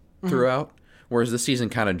consistent throughout, whereas this season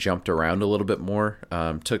kind of jumped around a little bit more.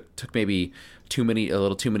 Took maybe a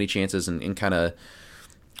little too many chances, and kind of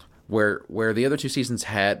where the other 2 seasons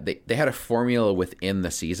they had a formula within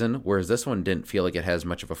the season, whereas this one didn't feel like it has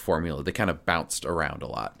much of a formula. They kind of bounced around a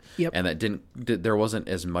lot, and there wasn't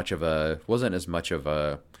as much of a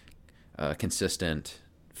consistent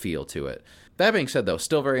feel to it. That being said, though,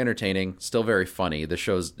 still very entertaining, still very funny. The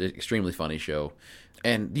show's an extremely funny show,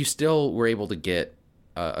 and you still were able to get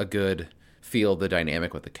a good feel of the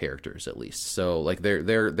dynamic with the characters, at least. So, like,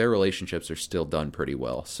 their relationships are still done pretty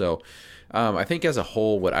well. So, I think as a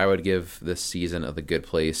whole, what I would give this season of The Good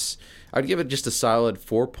Place, I'd give it just a solid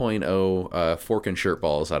 4.0 fork and shirt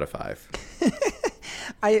balls out of 5.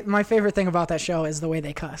 My favorite thing about that show is the way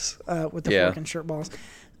they cuss with the fork and shirt balls.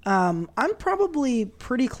 I'm probably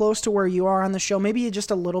pretty close to where you are on the show, maybe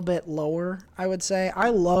just a little bit lower, I would say. I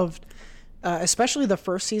loved, especially the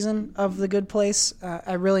first season of The Good Place.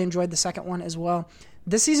 I really enjoyed the second one as well.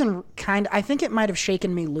 This season, I think it might have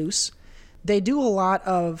shaken me loose. They do a lot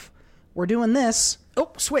of, we're doing this,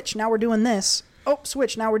 oh, switch, now we're doing this, oh,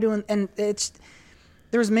 switch, now we're doing, and there's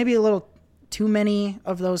maybe a little too many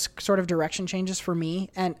of those sort of direction changes for me.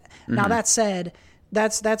 And now that said,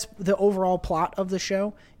 that's the overall plot of the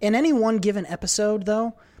show. In any one given episode,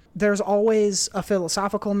 though, there's always a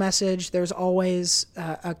philosophical message. There's always,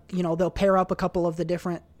 they'll pair up a couple of the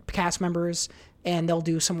different cast members and they'll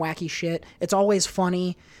do some wacky shit. It's always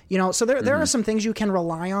funny, so there are some things you can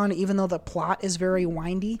rely on, even though the plot is very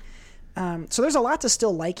windy. So there's a lot to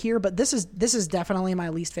still like here, but this is definitely my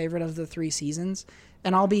least favorite of the 3 seasons.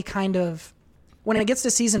 And I'll be when it gets to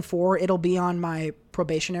season 4, it'll be on my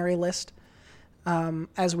probationary list.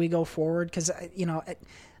 As we go forward, because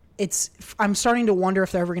I'm starting to wonder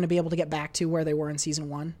if they're ever going to be able to get back to where they were in season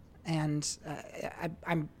 1, and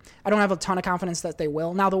I don't have a ton of confidence that they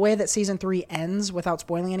will. Now, the way that season 3 ends, without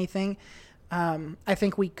spoiling anything, I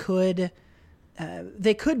think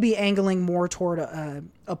they could be angling more toward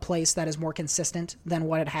a place that is more consistent than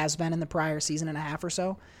what it has been in the prior season and a half or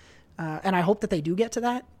so, and I hope that they do get to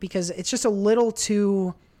that, because it's just a little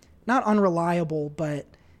too, not unreliable, but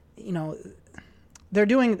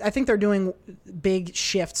I think they're doing big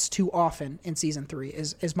shifts too often in season 3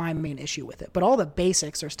 is my main issue with it. But all the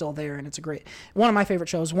basics are still there, and it's one of my favorite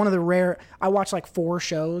shows. One of the rare, I watch like 4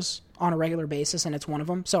 shows on a regular basis, and it's one of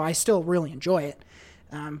them. So I still really enjoy it.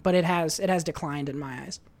 But it has declined in my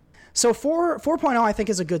eyes. So 4.0 I think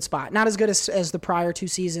is a good spot. Not as good as the prior 2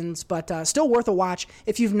 seasons, but still worth a watch.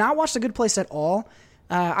 If you've not watched The Good Place at all,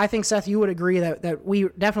 I think, Seth, you would agree that we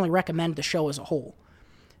definitely recommend the show as a whole.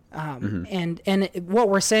 And what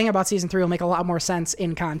we're saying about season 3 will make a lot more sense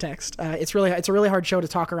in context. It's a really hard show to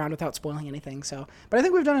talk around without spoiling anything. So, but I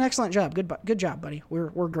think we've done an excellent job. Good job, buddy.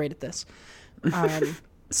 We're great at this.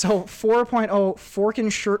 So 4.0 fork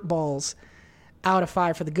and shirt balls out of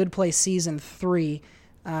 5 for The Good Place season 3. You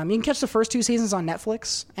can catch the first 2 seasons on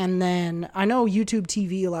Netflix, and then I know YouTube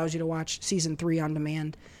TV allows you to watch season 3 on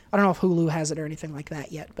demand. I don't know if Hulu has it or anything like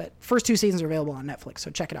that yet, but first 2 seasons are available on Netflix,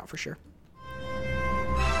 so check it out for sure.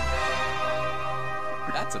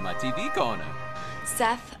 That's in my TV corner.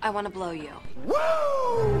 Seth, I want to blow you.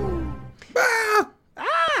 Woo!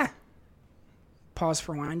 Pause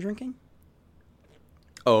for wine drinking.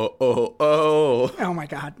 Oh. Oh my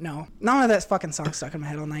God, no. None of that fucking song stuck in my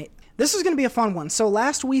head all night. This is going to be a fun one. So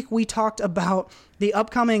last week we talked about the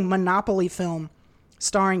upcoming Monopoly film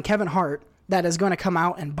starring Kevin Hart that is going to come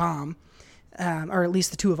out and bomb. Or at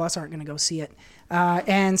least the 2 of us aren't going to go see it.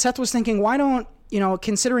 And Seth was thinking, why don't,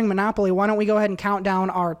 considering Monopoly, why don't we go ahead and count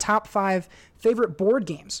down our top 5 favorite board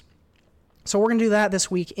games? So we're going to do that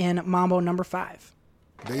this week in Mambo number 5.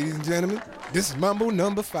 Ladies and gentlemen, this is Mambo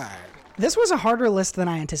number 5. This was a harder list than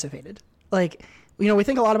I anticipated. We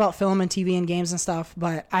think a lot about film and TV and games and stuff,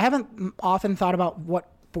 but I haven't often thought about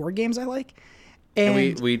what board games I like.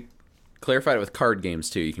 And we clarified it with card games,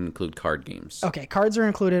 too. You can include card games. Okay, cards are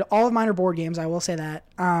included. All of mine are board games, I will say that.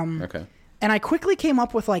 Okay. And I quickly came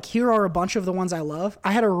up with, here are a bunch of the ones I love.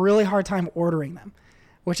 I had a really hard time ordering them,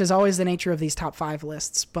 which is always the nature of these top 5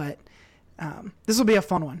 lists. But this will be a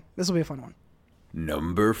fun one.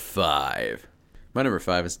 Number 5. My number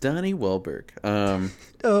 5 is Donnie Wahlberg.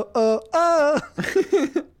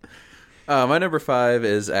 My number 5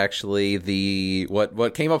 is actually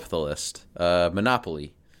what came up with the list.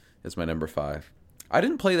 Monopoly is my number 5. I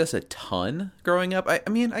didn't play this a ton growing up. I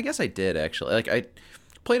mean, I guess I did, actually. I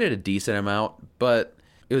played it a decent amount, but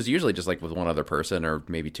it was usually just with one other person or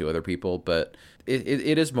maybe 2 other people. But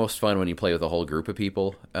it is most fun when you play with a whole group of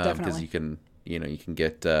people, because you can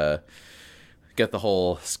get the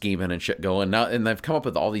whole scheming and shit going now. And they've come up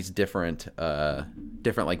with all these different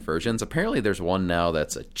versions. Apparently, there's one now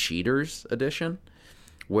that's a cheaters edition,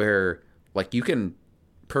 where you can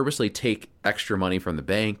purposely take extra money from the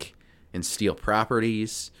bank and steal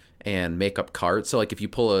properties and make up cards. So if you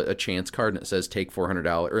pull a chance card and it says take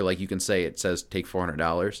 $400, or you can say it says take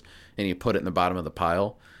 $400, and you put it in the bottom of the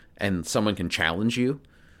pile, and someone can challenge you.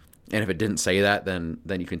 And if it didn't say that, then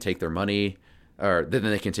you can take their money, or then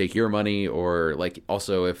they can take your money. Or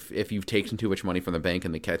also if you've taken too much money from the bank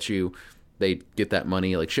and they catch you, they get that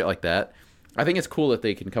money, shit like that. I think it's cool that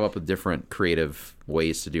they can come up with different creative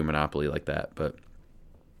ways to do Monopoly like that. But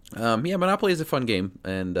Monopoly is a fun game,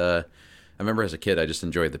 and I remember as a kid I just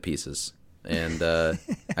enjoyed the pieces, and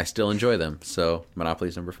I still enjoy them. So Monopoly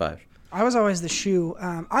is number 5. I was always the shoe.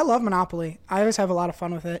 I love Monopoly. I always have a lot of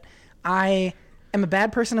fun with it. I am a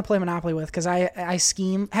bad person to play Monopoly with because I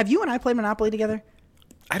scheme. Have you and I played Monopoly together?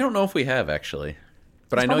 I don't know if we have actually,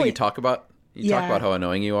 but I know probably- you talk about how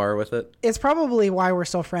annoying you are with it. It's probably why we're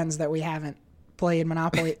still friends that we haven't played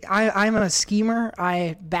Monopoly. I'm a schemer.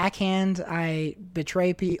 I backhand. I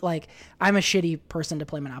betray people. Like, I'm a shitty person to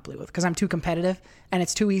play Monopoly with because I'm too competitive and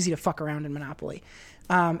it's too easy to fuck around in Monopoly.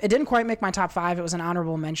 It didn't quite make my top 5. It was an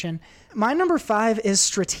honorable mention. My number 5 is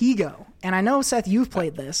Stratego. And I know, Seth, you've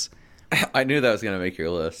played this. I knew that was going to make your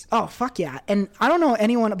list. Oh, fuck yeah. And I don't know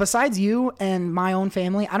anyone besides you and my own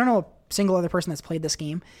family. I don't know a single other person that's played this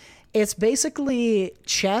game. It's basically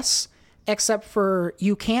chess, except for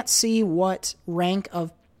you can't see what rank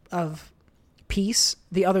of piece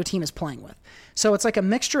the other team is playing with. So it's like a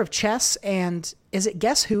mixture of chess and, is it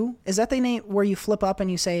Guess Who? Is that the name where you flip up and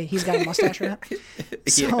you say he's got a mustache or not?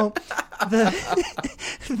 So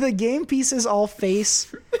the game pieces all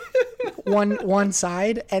face one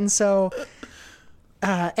side, and so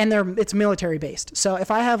and it's military based. So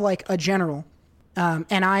if I have like a general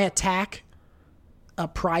and I attack a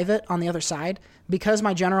private on the other side, because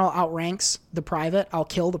my general outranks the private, I'll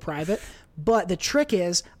kill the private. But the trick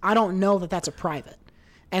is I don't know that that's a private.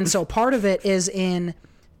 And so part of it is in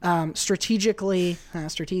Stratego,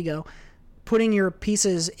 putting your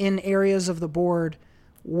pieces in areas of the board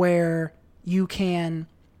where you can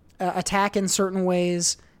attack in certain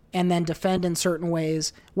ways and then defend in certain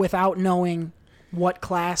ways without knowing what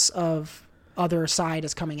class of other side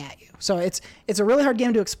is coming at you. So it's a really hard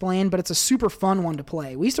game to explain, but it's a super fun one to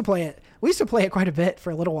play. We used to play it quite a bit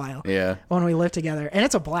for a little while. Yeah. When we lived together, and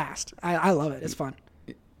it's a blast. I love it. It's fun.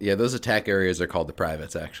 Yeah, those attack areas are called the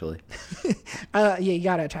privates, actually. Yeah, you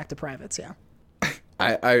gotta attack the privates. Yeah.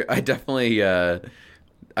 I definitely.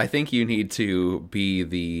 I think you need to be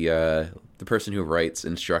the person who writes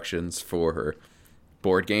instructions for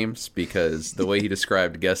board games, because the way he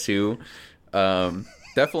described Guess Who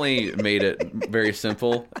definitely made it very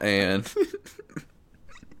simple. And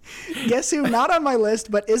Guess Who, not on my list,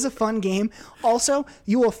 but is a fun game. Also,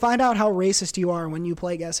 you will find out how racist you are when you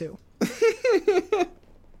play Guess Who.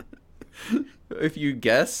 If you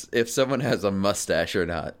guess if someone has a mustache or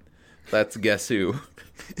not, that's Guess Who.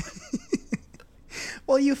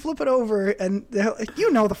 Well, you flip it over, and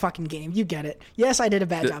you know the fucking game. You get it. Yes, I did a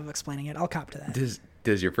bad job of explaining it. I'll cop to that.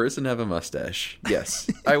 Does your person have a mustache? Yes,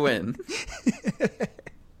 I win.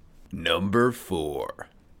 Number 4.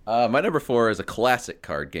 My number 4 is a classic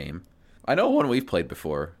card game. I know one we've played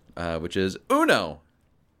before, which is Uno.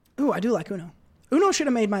 Ooh, I do like Uno. Uno should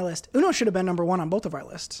have made my list. Uno should have been number 1 on both of our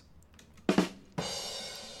lists.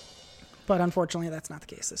 But unfortunately, that's not the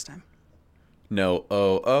case this time. No.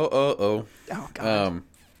 Oh, God.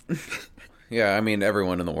 Yeah, I mean,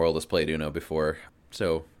 everyone in the world has played Uno before,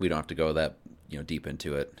 so we don't have to go that deep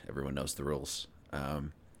into it. Everyone knows the rules.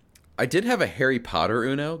 I did have a Harry Potter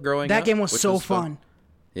Uno growing up. That game was so fun.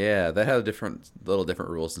 Yeah, that had little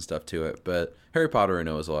different rules and stuff to it. But Harry Potter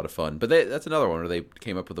Uno was a lot of fun. But that's another one where they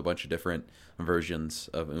came up with a bunch of different versions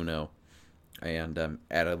of Uno and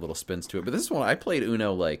added little spins to it. But this one, I played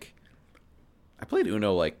Uno like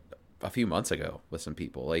a few months ago with some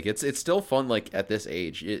people. Like it's still fun. Like at this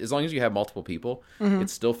age, as long as you have multiple people,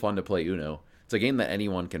 it's still fun to play Uno. It's a game that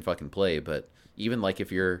anyone can fucking play. But even like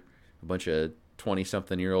if you're a bunch of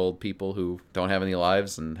 20-something-year-old people who don't have any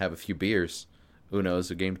lives and have a few beers, Uno is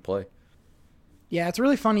a game to play. Yeah, it's a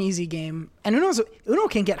really fun, easy game. And Uno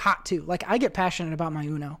can get hot too. Like I get passionate about my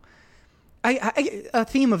Uno. A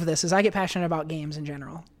theme of this is I get passionate about games in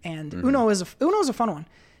general, and Uno is a fun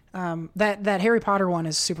one. That Harry Potter one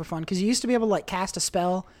is super fun because you used to be able to like cast a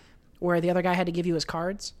spell where the other guy had to give you his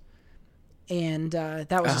cards, and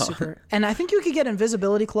that was a super. And I think you could get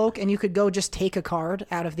invisibility cloak, and you could go just take a card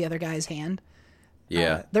out of the other guy's hand.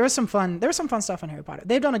 Yeah, there was some fun stuff in Harry Potter.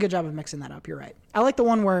 They've done a good job of mixing that up. You're right. I like the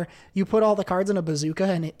one where you put all the cards in a bazooka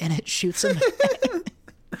and it shoots them.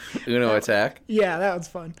 Uno attack. Yeah, that was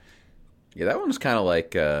fun. Yeah, that one's kind of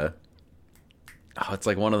like it's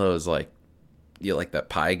like one of those like like that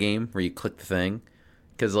pie game where you click the thing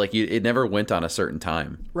because like it never went on a certain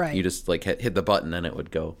time. Right. You just like hit the button and it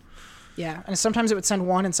would go. Yeah, and sometimes it would send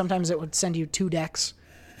one, and sometimes it would send you 2 decks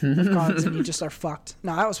of cards, and you just are fucked.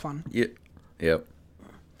 No, that was fun. Yeah. Yep.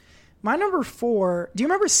 My number 4. Do you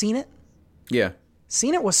remember Seen It? Yeah.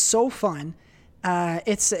 Seen It was so fun.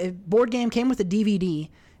 It's a board game, came with a DVD,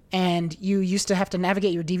 and you used to have to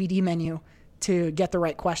navigate your DVD menu to get the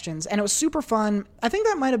right questions, and it was super fun. I think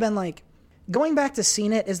that might have been like going back to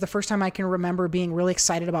Seen It is the first time I can remember being really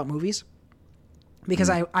excited about movies because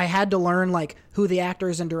I had to learn like who the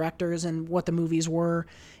actors and directors and what the movies were,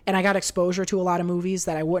 and I got exposure to a lot of movies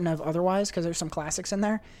that I wouldn't have otherwise because there's some classics in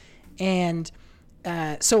there. And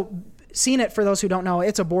so Seen It, for those who don't know,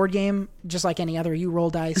 it's a board game just like any other. You roll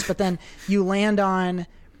dice, but then you land on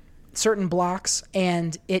certain blocks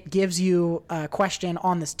and it gives you a question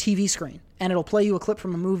on this TV screen, and it'll play you a clip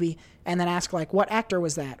from a movie and then ask like, what actor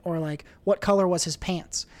was that? Or like, what color was his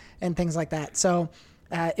pants? And things like that. So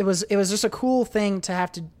it was just a cool thing to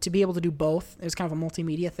have to be able to do both. It was kind of a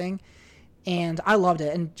multimedia thing, and I loved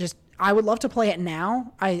it. And just, I would love to play it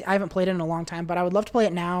now. I haven't played it in a long time, but I would love to play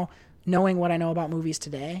it now knowing what I know about movies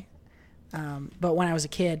today. But when I was a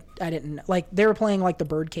kid, I didn't. Like, they were playing like the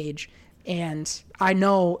Birdcage, and I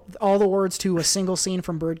know all the words to a single scene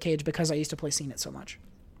from Birdcage because I used to play Seen It so much.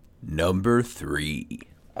 Number 3.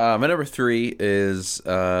 My number 3 is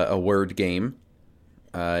a word game.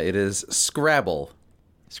 It is Scrabble.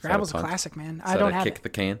 Scrabble's a classic, man. I don't have kick the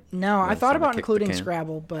can. No, I thought about including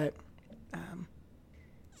Scrabble, but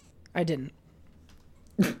I didn't.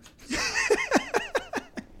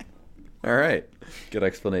 All right, good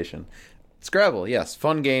explanation. Scrabble, yes,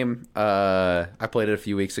 fun game. I played it a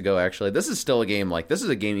few weeks ago. Actually, this is still a game. Like, this is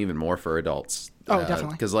a game even more for adults. Oh,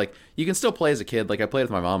 definitely. Because like you can still play as a kid. Like, I played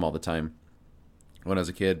with my mom all the time when I was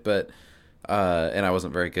a kid, but and I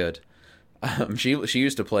wasn't very good. She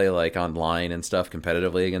used to play like online and stuff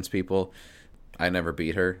competitively against people. I never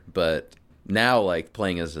beat her, but now like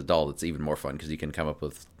playing as an adult, it's even more fun because you can come up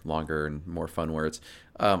with longer and more fun words.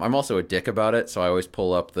 I'm also a dick about it, so I always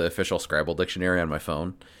pull up the official Scrabble dictionary on my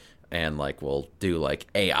phone, and like we'll do like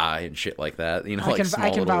AI and shit like that. You know, I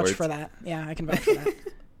can vouch for that. Yeah, I can vouch for that.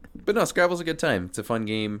 But no, Scrabble's a good time. It's a fun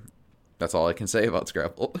game. That's all I can say about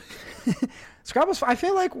Scrabble. Scrabble's. I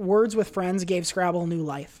feel like Words with Friends gave Scrabble new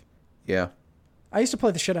life. Yeah. I used to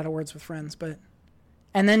play the shit out of Words with Friends,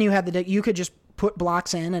 and then you had you could just put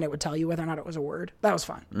blocks in and it would tell you whether or not it was a word. That was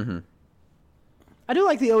fun. Mm-hmm. I do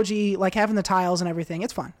like the OG, like having the tiles and everything.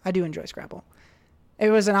 It's fun. I do enjoy Scrabble. It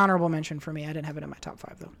was an honorable mention for me. I didn't have it in my top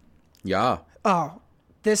 5 though. Yeah. Oh,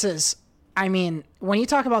 this is, I mean, when you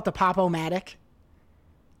talk about the Pop-O-Matic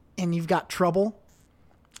and you've got Trouble.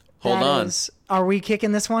 Hold on. Are we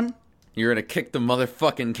kicking this one? You're going to kick the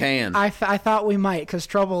motherfucking can. I thought we might, because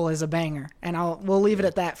Trouble is a banger. And we'll leave it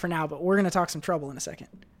at that for now, but we're going to talk some Trouble in a second.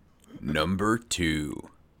 Number 2.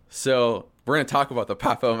 So, we're going to talk about the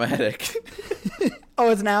Pop-O-Matic. Oh,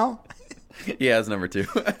 it's now? Yeah, it's number 2.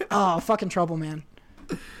 Oh, fucking Trouble, man.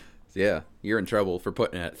 Yeah, you're in trouble for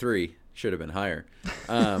putting it at 3. Should have been higher.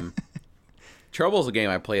 Trouble's a game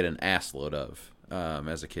I played an ass load of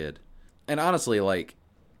as a kid. And honestly, like,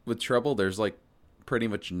 with Trouble, there's, like, pretty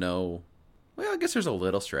much no... Well, I guess there's a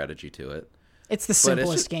little strategy to it. It's the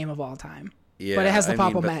simplest game of all time. Yeah, but it has the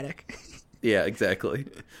Pop-O-Matic. Yeah, exactly.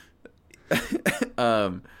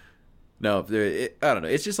 No, I don't know.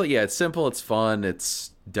 It's just like, yeah, it's simple, it's fun,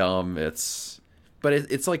 it's dumb, but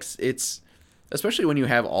it's like, it's especially when you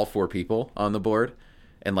have all 4 people on the board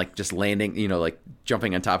and like just landing, you know, like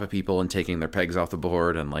jumping on top of people and taking their pegs off the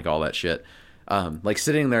board and like all that shit. Like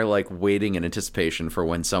sitting there like waiting in anticipation for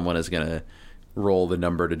when someone is gonna roll the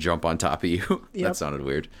number to jump on top of you. Yep. That sounded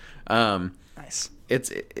weird. Nice.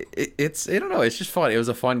 It's I don't know. It's just fun. It was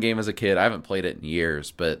a fun game as a kid. I haven't played it in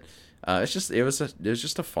years, but it was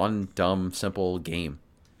just a fun, dumb, simple game.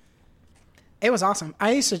 It was awesome.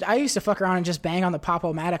 I used to fuck around and just bang on the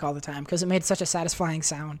Pop-O-Matic all the time because it made such a satisfying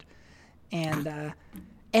sound, and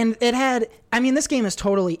it had. I mean, this game is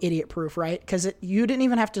totally idiot proof, right? Because you didn't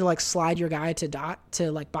even have to like slide your guy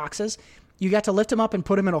to like boxes. You got to lift him up and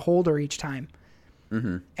put him in a holder each time.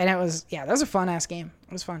 Mm-hmm. And that was a fun ass game.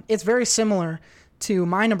 It was fun. It's very similar to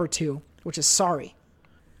my number 2, which is Sorry,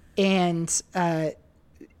 and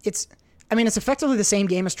it's effectively the same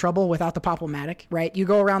game as Trouble without the Pop-O-Matic, right? You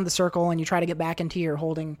go around the circle and you try to get back into your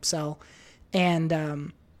holding cell,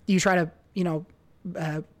 and you try to,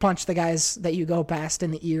 punch the guys that you go past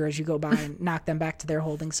in the ear as you go by and knock them back to their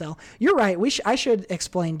holding cell. You're right. I should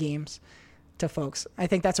explain games to folks. I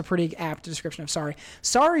think that's a pretty apt description of Sorry.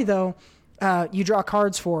 Sorry, though, you draw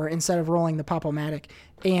cards for instead of rolling the Pop-O-Matic.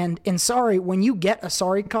 And in Sorry, when you get a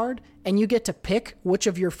Sorry card and you get to pick which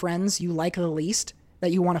of your friends you like the least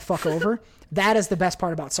that you want to fuck over, that is the best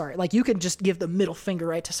part about Sorry. Like, you can just give the middle finger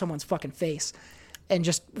right to someone's fucking face and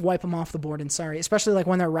just wipe them off the board in Sorry, especially like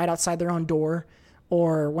when they're right outside their own door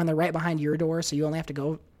or when they're right behind your door, so you only have to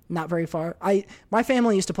go not very far. My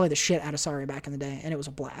family used to play the shit out of Sorry back in the day, and it was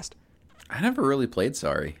a blast. I never really played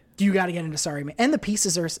Sorry. You got to get into Sorry, man. And the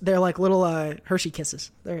pieces they're like little Hershey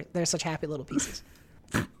Kisses. They're such happy little pieces.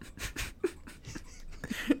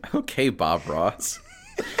 Okay, Bob Ross.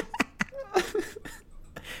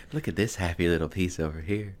 Look at this happy little piece over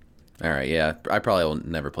here. All right, yeah, I probably will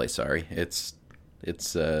never play Sorry. It's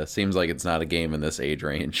seems like it's not a game in this age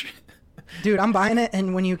range. Dude, I'm buying it,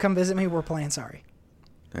 and when you come visit me, we're playing Sorry.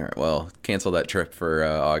 All right, well, cancel that trip for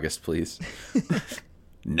August, please.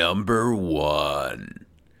 Number 1.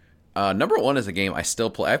 Number 1 is a game I still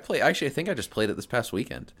play. Actually, I think I just played it this past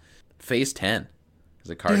weekend. Phase 10 is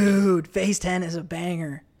a card game. Dude, Phase 10 is a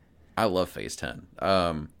banger. I love Phase 10.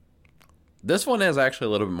 This one is actually a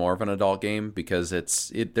little bit more of an adult game because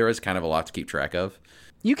there is kind of a lot to keep track of.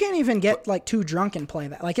 You can't even get like too drunk and play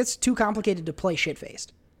that. Like, it's too complicated to play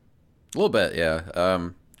shit-faced. A little bit, yeah.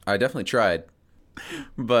 I definitely tried,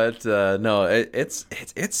 but no, it's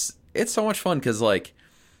so much fun because like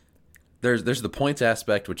there's the points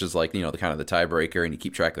aspect, which is like, you know, the kind of the tiebreaker, and you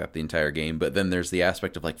keep track of that the entire game. But then there's the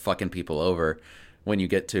aspect of like fucking people over when you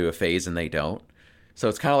get to a phase and they don't. So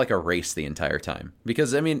it's kind of like a race the entire time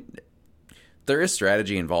because I mean there is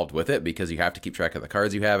strategy involved with it because you have to keep track of the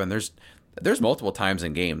cards you have, and there's multiple times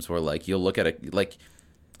in games where like you'll look at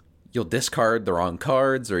you'll discard the wrong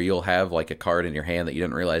cards, or you'll have like a card in your hand that you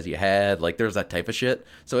didn't realize you had. Like there's that type of shit.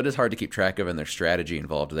 So it is hard to keep track of, and there's strategy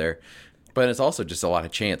involved there. But it's also just a lot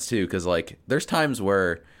of chance too, because like there's times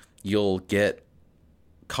where you'll get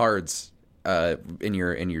cards in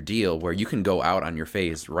your deal where you can go out on your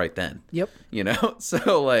phase right then. Yep. You know,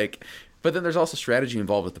 so like, but then there's also strategy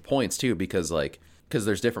involved with the points too, because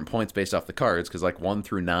there's different points based off the cards. Because like 1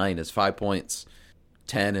 through 9 is 5 points.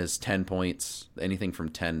 10 is 10 points. Anything from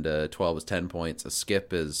 10 to 12 is 10 points. A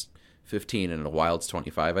skip is 15, and a wild's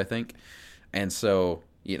 25, I think. And so,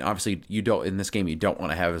 you know, obviously you don't, in this game, you don't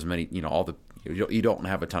want to have as many, you know, you don't want to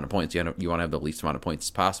have a ton of points. You want to have the least amount of points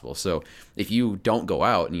as possible. So if you don't go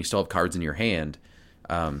out and you still have cards in your hand,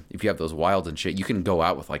 if you have those wilds and shit, you can go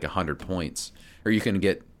out with like 100 points, or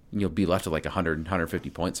you'll be left with like 100, 150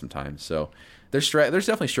 points sometimes. So there's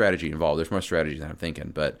definitely strategy involved. There's more strategy than I'm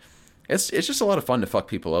thinking, but it's just a lot of fun to fuck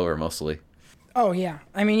people over mostly. Oh, yeah.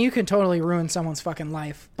 I mean, you can totally ruin someone's fucking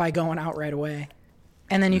life by going out right away.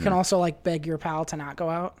 And then you can also, like, beg your pal to not go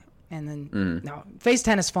out. And then, no. Phase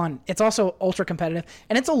 10 is fun. It's also ultra competitive.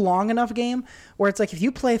 And it's a long enough game where it's like, if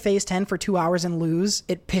you play Phase 10 for 2 hours and lose,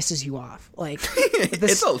 it pisses you off. Like,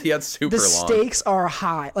 It's super the long. stakes are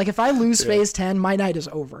high. Like, if I lose Phase 10, my night is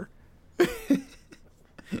over.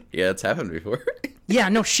 Yeah, it's happened before. Yeah,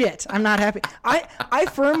 no shit. I'm not happy. I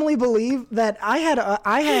firmly believe that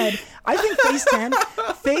I think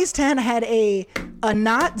Phase 10 had a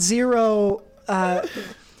not zero,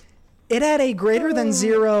 it had a greater than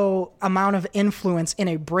zero amount of influence in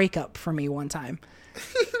a breakup for me one time.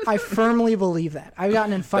 I firmly believe that. I've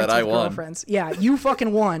gotten in fights with girlfriends. Yeah, you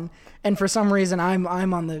fucking won. And for some reason, I'm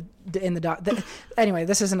on in the dot. Anyway,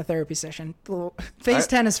 this isn't a therapy session. Phase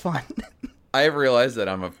 10 is fun. I have realized that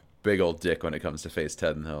I'm a big old dick when it comes to Phase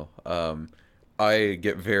 10, though. I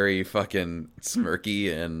get very fucking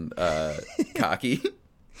smirky and cocky.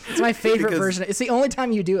 It's my favorite version. It's the only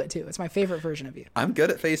time you do it, too. It's my favorite version of you. I'm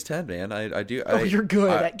good at Phase 10, man. I do. You're good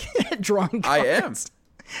at drawing cards. I am.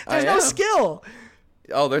 There's no skill.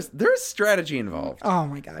 Oh, there's strategy involved. Oh,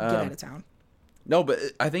 my God. Get out of town. No, but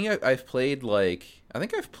I think I've played,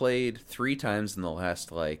 I've played 3 times in the last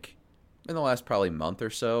probably month or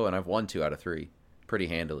so, and I've won 2 out of 3 pretty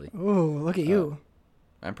handily. Ooh, look at you.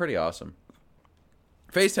 I'm pretty awesome.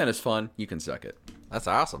 Phase 10 is fun. You can suck it. That's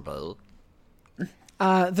awesome, bro.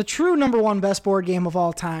 The true number 1 best board game of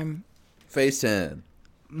all time, Phase 10.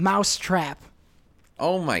 Mousetrap.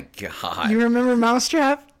 Oh my god. You remember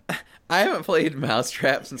Mousetrap? I haven't played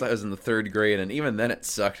Mousetrap since I was in the 3rd grade, and even then it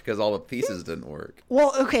sucked because all the pieces didn't work.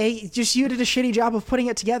 Well, okay, just you did a shitty job of putting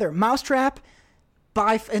it together. Mousetrap,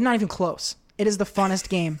 it's not even close. It is the funnest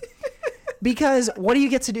game. Because what do you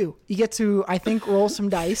get to do? You get to, I think, roll some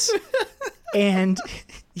dice, and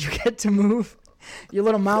you get to move your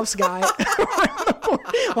little mouse guy.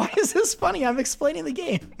 Why is this funny? I'm explaining the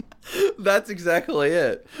game. That's exactly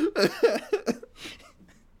it.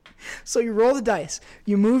 So you roll the dice.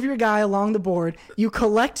 You move your guy along the board. You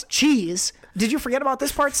collect cheese. Did you forget about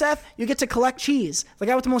this part, Seth? You get to collect cheese. The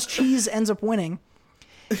guy with the most cheese ends up winning.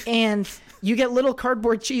 And you get little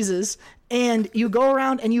cardboard cheeses. And you go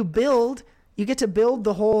around and you get to build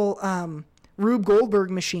the whole Rube Goldberg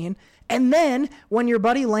machine. And then when your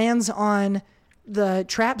buddy lands on the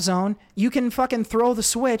trap zone, you can fucking throw the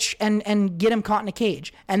switch and get him caught in a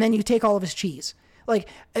cage. And then you take all of his cheese. Like,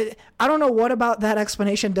 I don't know what about that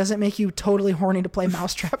explanation doesn't make you totally horny to play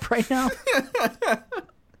Mousetrap right now.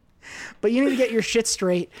 But you need to get your shit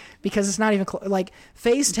straight because it's not even like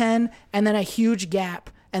Phase 10 and then a huge gap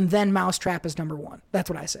and then Mousetrap is number 1. That's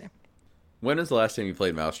what I say. When was the last time you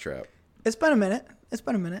played Mousetrap? It's been a minute.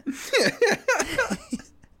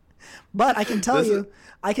 But I can tell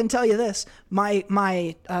you this.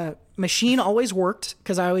 My machine always worked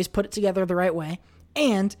because I always put it together the right way.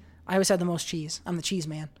 And I always had the most cheese. I'm the cheese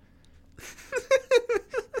man.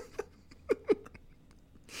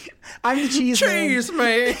 I'm the cheese man. Cheese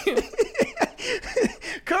man.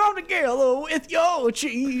 Come together with your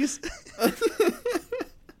cheese.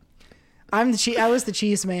 I was the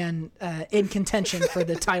cheese man in contention for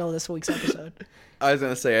the title of this week's episode. I was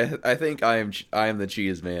gonna say, I think I am the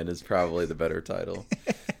cheese man is probably the better title.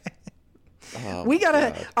 I'm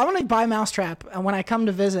gonna buy Mousetrap, and when I come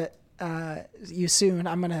to visit you soon,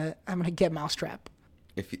 I'm gonna get Mousetrap.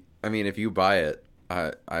 If you buy it,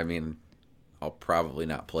 I'll probably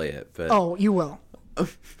not play it. But Oh, you will.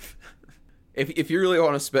 if you really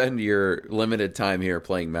want to spend your limited time here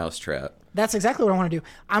playing Mousetrap, That's exactly what I want to do.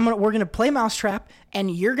 We're gonna play Mousetrap, and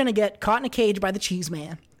you're gonna get caught in a cage by the cheese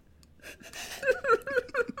man.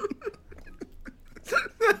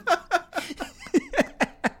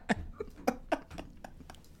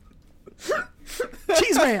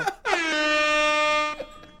 Cheese man.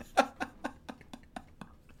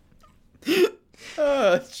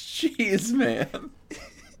 cheese man.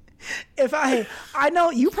 If I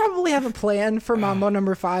know you probably have a plan for Mambo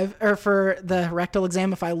number 5 or for the rectal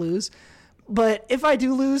exam if I lose, but if I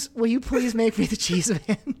do lose, will you please make me the cheese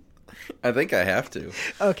man? I think I have to.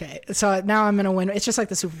 Okay, so now I'm gonna win. It's just like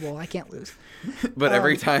the Super Bowl. I can't lose. But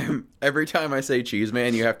every time I say cheese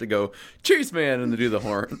man, you have to go cheese man and do the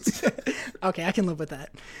horns. Okay, I can live with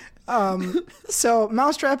that. So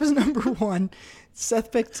Mousetrap is number 1.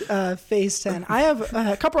 Seth picked Phase 10. I have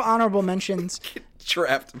a couple honorable mentions.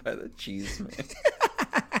 Trapped by the cheese man.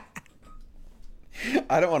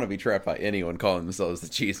 I don't want to be trapped by anyone calling themselves the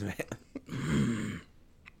cheese man.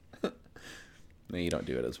 No, you don't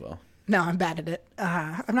do it as well. No, I'm bad at it.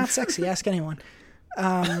 I'm not sexy. Ask anyone.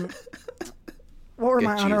 What were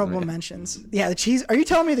my cheese honorable man. mentions? Yeah, the cheese. Are you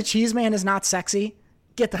telling me the cheese man is not sexy?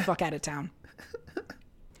 Get the fuck out of town.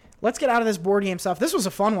 Let's get out of this board game stuff. This was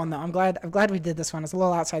a fun one, though. I'm glad we did this one. It's a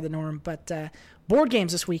little outside the norm, but board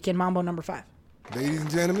games this week in Mambo number 5. Ladies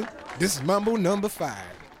and gentlemen, this is Mambo number 5.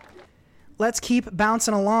 Let's keep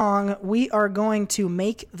bouncing along. We are going to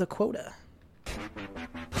make the quota.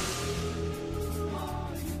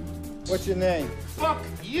 What's your name? Fuck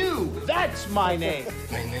you! That's my name!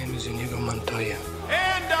 My name is Inigo Montoya.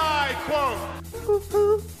 And I quote!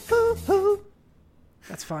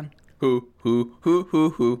 That's fun. Who?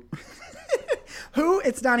 Who?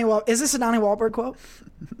 It's Donnie Wahlberg. Is this a Donnie Wahlberg quote?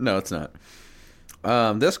 No, it's not.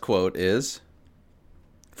 This quote is,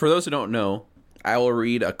 for those who don't know, I will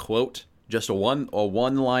read a quote, just a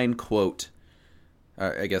one-line quote.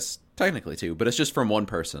 I guess technically two, but it's just from one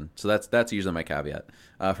person. So that's usually my caveat.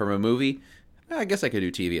 From a movie, I guess I could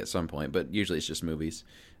do TV at some point, but usually it's just movies.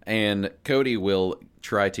 And Cody will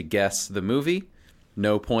try to guess the movie.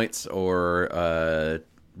 No points or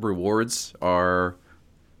rewards are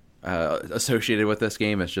associated with this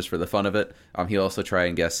game. It's just for the fun of it. He'll also try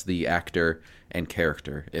and guess the actor and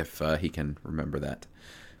character if he can remember that.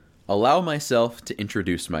 Allow myself to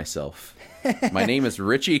introduce myself. My name is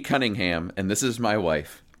Richie Cunningham, and this is my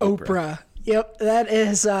wife, Oprah. Yep, that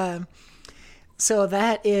is.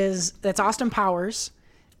 That's Austin Powers.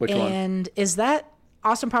 Which one? And is that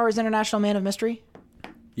Austin Powers International Man of Mystery?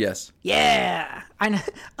 Yes. Yeah.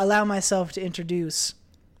 Allow myself to introduce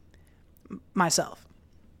myself.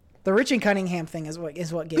 The Richie Cunningham thing is what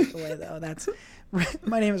gave it away, though. That's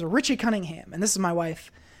my name is Richie Cunningham, and this is my wife,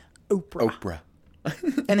 Oprah.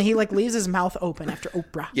 And then he leaves his mouth open after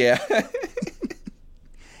Oprah. Yeah.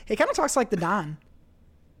 He kind of talks like the Don.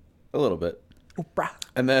 A little bit. Oprah.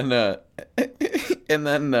 And then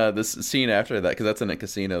this scene after that, because that's in a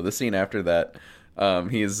casino. The scene after that,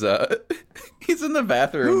 he's in the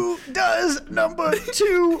bathroom. Who does number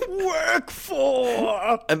 2 work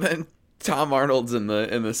for? And then Tom Arnold's in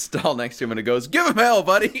the stall next to him, and it goes, "Give him hell,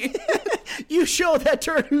 buddy." You show that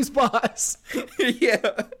turd who's boss.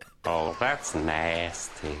 Yeah. Oh, that's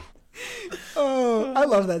nasty. Oh, I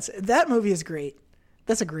love that. That movie is great.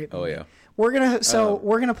 That's a great movie. Oh yeah. We're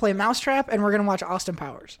gonna play Mousetrap, and we're gonna watch Austin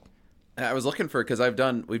Powers. I was looking for, because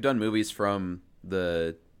we've done movies from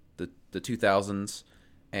the 2000s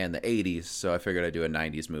and the 80s, so I figured I'd do a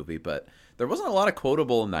 90s movie, but there wasn't a lot of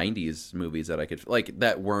quotable 90s movies that I could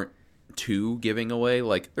that weren't too giving away.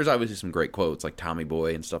 There's obviously some great quotes like Tommy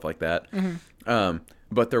Boy and stuff like that. Mm-hmm.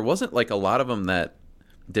 But there wasn't a lot of them that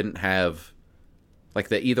didn't have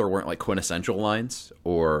that either weren't quintessential lines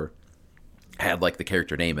or had the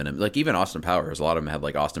character name in them. Even Austin Powers, a lot of them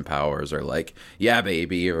had Austin Powers or yeah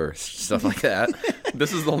baby or stuff like that.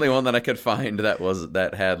 This is the only one that I could find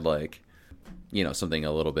that had something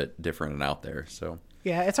a little bit different and out there. So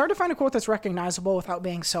yeah, it's hard to find a quote that's recognizable without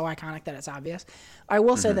being so iconic that it's obvious. I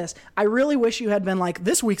will say this. I really wish you had been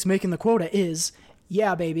this week's making the quota is,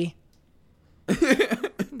 yeah, baby.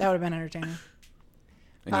 That would have been entertaining.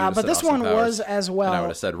 And you would've but said this Austin one Powers, was as And I well. would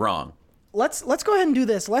have said wrong. Let's go ahead and do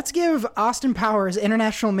this. Let's give Austin Powers,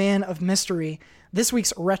 International Man of Mystery, this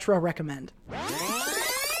week's retro recommend.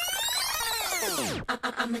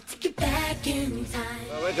 I'ma take you back in time.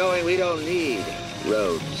 Where we're going, we don't need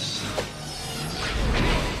roads.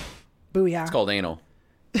 Booyah. It's called anal.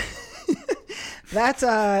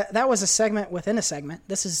 That was a segment within a segment.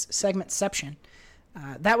 This is segmentception.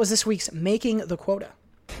 That was this week's Making the Quota.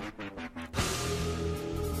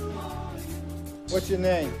 What's your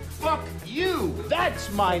name? Fuck you!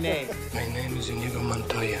 That's my name! My name is Inigo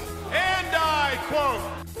Montoya. And I quote...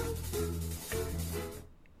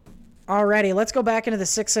 Alrighty, let's go back into the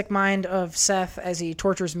sick mind of Seth as he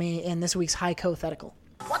tortures me in this week's hypothetical.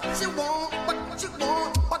 What you want, what you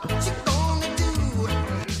want, what you gonna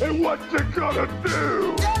do? And what you gonna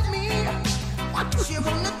do? Tell me what you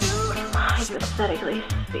wanna do. Hypothetically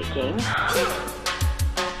speaking.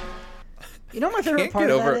 You know what my favorite Can't part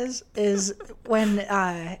get of over- that is when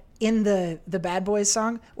in the Bad Boys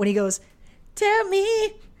song when he goes, "Tell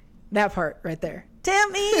me," that part right there. Tell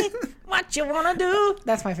me what you wanna do.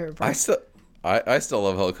 That's my favorite part. I still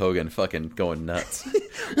love Hulk Hogan fucking going nuts.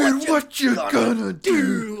 And what you gonna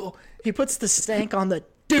do? He puts the stank on the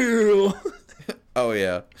do. Oh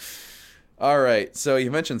yeah. All right. So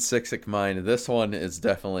you mentioned sick mind. This one is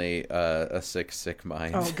definitely a sick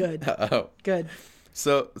mind. Oh, good. Oh. Good.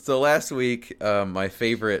 So last week, my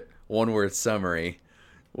favorite one-word summary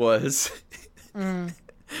was. Do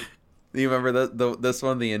you remember this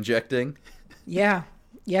one, the injecting? Yeah.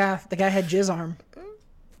 The guy had jizz arm.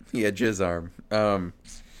 He had jizz arm.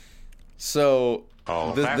 So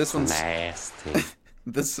this one's nasty.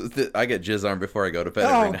 I get jizz arm before I go to bed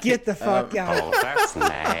every Oh, night. get the fuck out. Oh, that's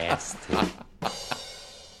nasty.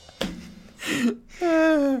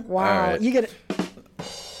 Wow. All right. You get it.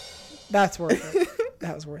 That's worth it.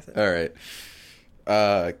 That was worth it. All right.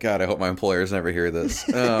 God, I hope my employers never hear this.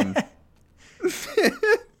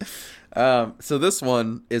 So this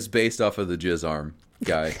one is based off of the jizz arm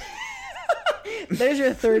guy. There's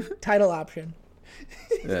your third title option.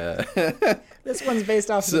 Yeah. This one's based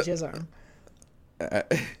off of the jizz arm.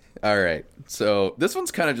 All right. So this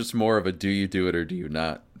one's kind of just more of a do you do it or do you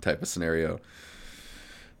not type of scenario.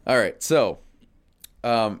 All right. So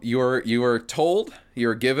you are told,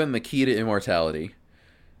 you're given the key to immortality.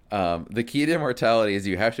 The key to immortality is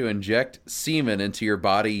you have to inject semen into your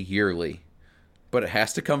body yearly, but it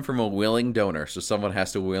has to come from a willing donor. So someone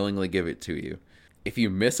has to willingly give it to you. If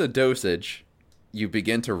you miss a dosage, you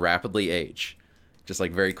begin to rapidly age, just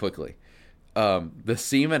like very quickly. The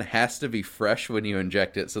semen has to be fresh when you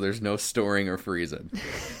inject it, so there's no storing or freezing.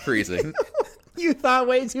 You thought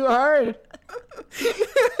way too hard.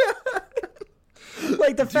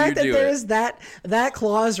 Like the fact that there's that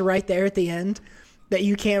clause right there at the end that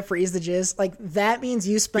you can't freeze the jizz, like that means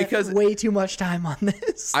you spent way too much time on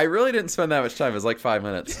this. I really didn't spend that much time. It was like 5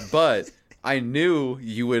 minutes, but I knew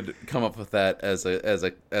you would come up with that as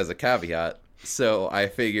a caveat. So I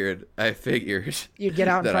figured you'd get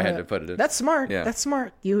out in that front I of had it. to put it in. That's smart. Yeah. That's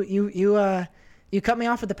smart. You cut me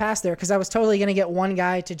off at the pass there because I was totally gonna get one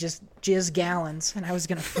guy to just jizz gallons and I was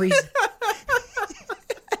gonna freeze it.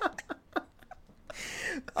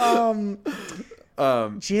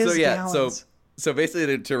 Jizz gallons. So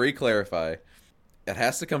basically to re-clarify, it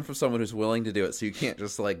has to come from someone who's willing to do it. So you can't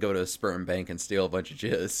just like go to a sperm bank and steal a bunch of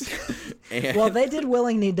jizz. And, Well, they did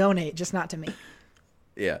willingly donate, just not to me.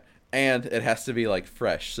 yeah, and it has to be like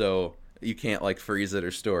fresh, so you can't like freeze it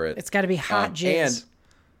or store it. It's got to be hot jizz.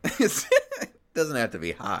 And it doesn't have to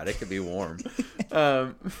be hot; it could be warm.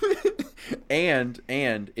 And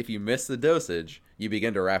if you miss the dosage, you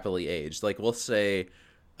begin to rapidly age. Like we'll say,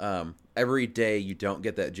 every day you don't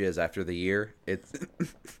get that jizz after the year,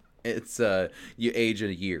 it's you age in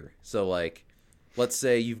a year. So like, let's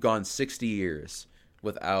say you've gone 60 years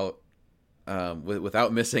without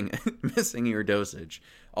missing your dosage.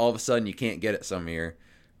 All of a sudden you can't get it some year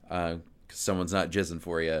because someone's not jizzing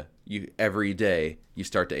for you. You every day you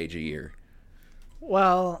start to age a year.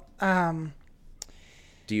 Well,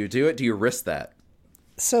 do you do it? Do you risk that?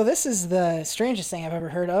 So this is the strangest thing I've ever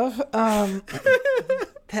heard of.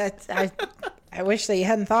 That I wish that you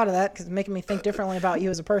hadn't thought of that because it's making me think differently about you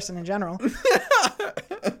as a person in general.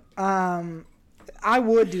 I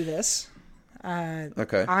would do this.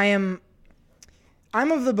 Okay. I'm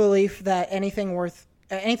of the belief that anything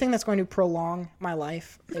that's going to prolong my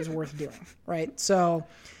life is worth doing. Right. So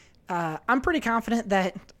I'm pretty confident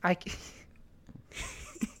that I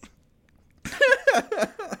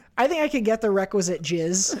think I could get the requisite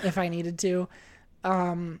jizz if I needed to.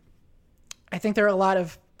 I think there are a lot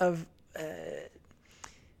of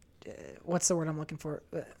what's the word I'm looking for?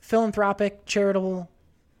 Philanthropic, charitable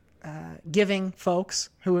giving folks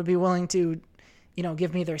who would be willing to,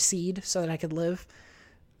 give me their seed so that I could live.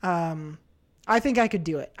 I think I could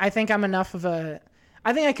do it. I think I'm enough of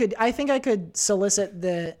I think I could solicit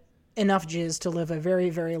enough jizz to live a very,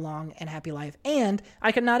 very long and happy life. And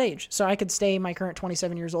I could not age. So I could stay my current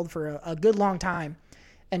 27 years old for a good long time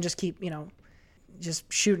and just keep,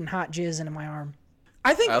 just shooting hot jizz into my arm.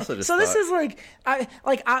 I think so. This is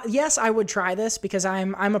yes, I would try this because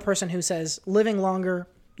I'm a person who says living longer.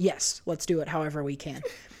 Yes, let's do it however we can.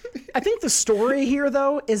 I think the story here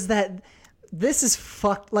though is that this is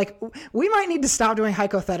fucked. Like, we might need to stop doing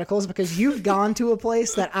hypotheticals because you've gone to a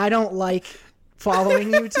place that I don't like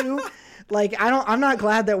following you to. Like, I'm not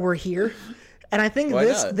glad that we're here. And I think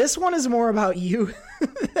this one is more about you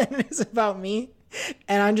than it is about me.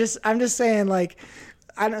 And I'm just saying, like,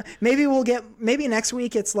 maybe next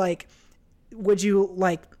week it's like, would you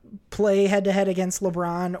like play head to head against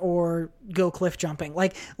LeBron or go cliff jumping?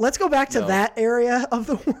 Like, let's go back to that area of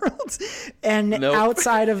the world and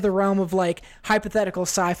outside of the realm of like hypothetical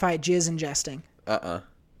sci-fi jizz ingesting.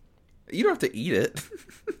 You don't have to eat it.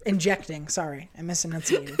 Injecting. Sorry, I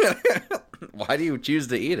misenunciated. Why do you choose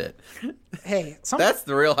to eat it? Hey, that's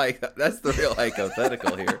the real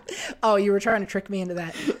hypothetical here. Oh, you were trying to trick me into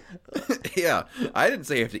that. Yeah, I didn't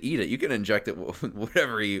say you have to eat it. You can inject it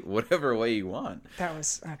whatever way you want. That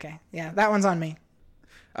was okay. Yeah, that one's on me.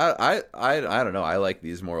 I don't know. I like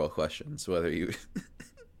these moral questions, whether you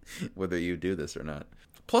do this or not.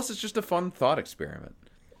 Plus, it's just a fun thought experiment.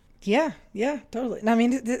 Yeah, totally. I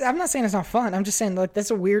mean, I'm not saying it's not fun. I'm just saying, like,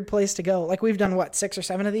 that's a weird place to go. Like, we've done, 6 or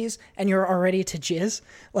 7 of these, and you're already to jizz?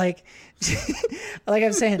 Like, like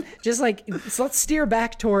I'm saying, just, so let's steer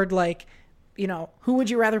back toward, who would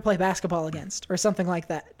you rather play basketball against? Or something like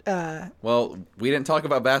that. Well, we didn't talk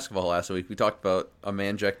about basketball last week. We talked about a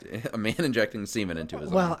man injecting semen into his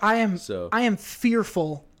arm. Well, I am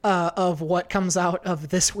fearful of what comes out of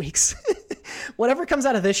this week's... Whatever comes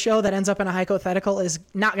out of this show that ends up in a hypothetical is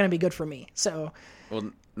not going to be good for me. So,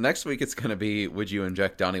 well, next week it's going to be, would you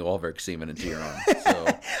inject Donnie Wahlberg semen into your arm?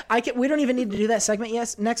 So we don't even need to do that segment.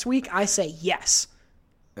 Yes, next week I say yes.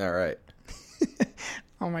 All right.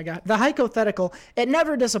 Oh my God, the hypothetical, it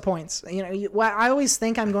never disappoints. I always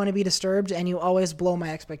think I'm going to be disturbed, and you always blow my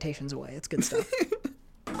expectations away. It's good stuff.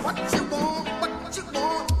 What you want? What you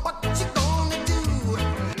want? What you gonna do?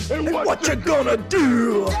 And what you gonna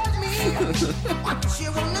do? What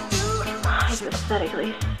you wanna do?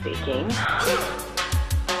 Hypothetically speaking.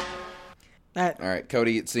 All right,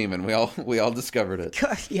 Cody eats semen. We all discovered it.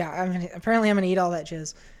 Yeah, apparently I'm gonna eat all that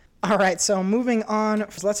jizz. All right, so moving on,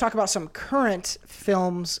 let's talk about some current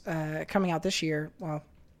films coming out this year. Well,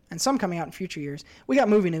 and some coming out in future years. We got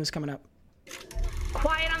movie news coming up.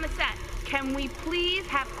 Quiet on the set. Can we please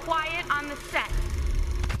have quiet on the set?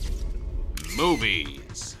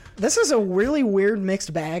 Movies. This is a really weird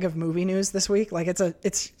mixed bag of movie news this week. Like,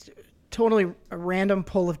 it's totally a random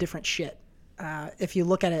pull of different shit. If you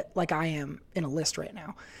look at it like I am in a list right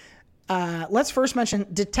now. Let's first mention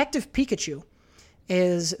Detective Pikachu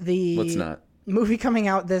is the movie coming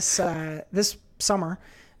out this summer.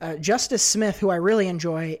 Justice Smith, who I really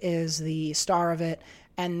enjoy, is the star of it.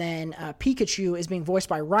 And then Pikachu is being voiced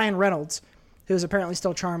by Ryan Reynolds, who is apparently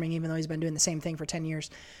still charming, even though he's been doing the same thing for 10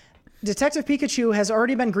 years. Detective Pikachu has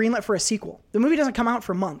already been greenlit for a sequel. The movie doesn't come out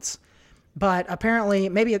for months, but apparently,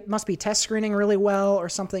 maybe it must be test screening really well or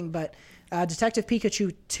something, but Detective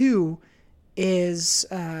Pikachu 2 is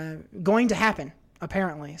going to happen,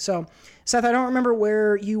 apparently. So, Seth, I don't remember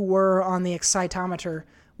where you were on the excitometer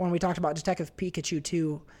when we talked about Detective Pikachu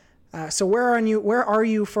 2. So where are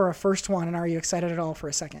you for a first one, and are you excited at all for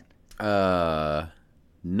a second? No.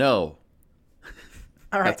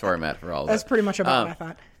 All right. That's where I'm at for all of that. That's pretty much about what I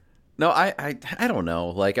thought. No, I don't know.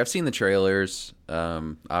 Like, I've seen the trailers,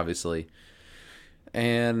 obviously,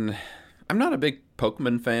 and I'm not a big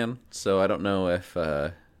Pokemon fan, so I don't know if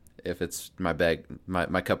it's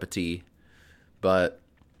my cup of tea. But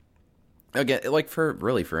again, like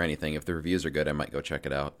for anything, if the reviews are good, I might go check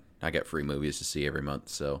it out. I get free movies to see every month,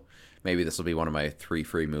 so maybe this will be one of my 3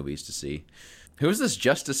 free movies to see. Who's this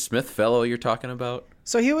Justice Smith fellow you're talking about?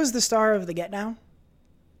 So he was the star of The Get Down.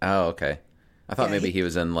 Oh, okay. I thought maybe he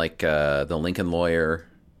was in, like, The Lincoln Lawyer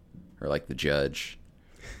or, like, The Judge.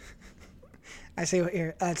 I see what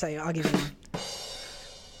you're... I'll tell you. I'll give you one.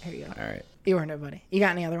 Here you go. All right. You earned it, buddy. You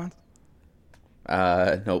got any other ones?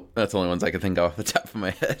 Nope. That's the only ones I can think of off the top of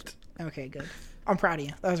my head. Okay, good. I'm proud of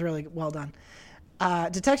you. That was really well done.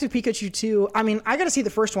 Detective Pikachu 2, I mean, I got to see the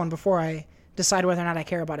first one before I decide whether or not I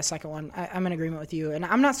care about a second one. I'm in agreement with you. And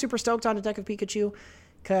I'm not super stoked on Detective Pikachu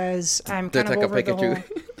because I'm kind of over the whole...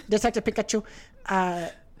 Detective Pikachu.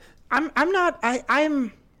 I'm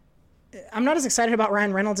I'm not as excited about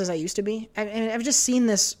Ryan Reynolds as I used to be. I've just seen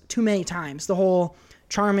this too many times. The whole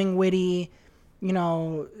charming, witty,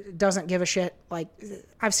 doesn't give a shit. Like,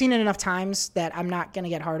 I've seen it enough times that I'm not going to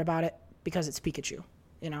get hard about it because it's Pikachu,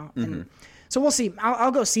 And so we'll see.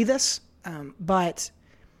 I'll go see this, but,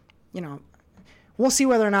 we'll see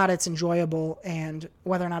whether or not it's enjoyable and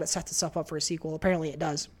whether or not it sets itself up for a sequel. Apparently it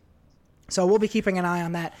does. So we'll be keeping an eye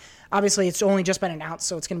on that. Obviously, it's only just been announced,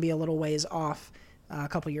 so it's going to be a little ways off. A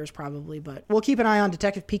couple years probably, but we'll keep an eye on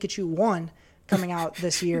Detective Pikachu 1 coming out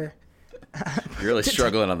this year. You're really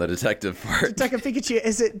struggling on the detective part. Detective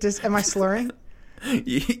Pikachu, am I slurring?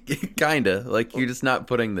 Kinda. Like, you're just not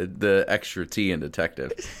putting the extra T in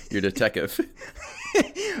detective. You're detective.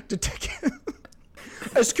 Detective.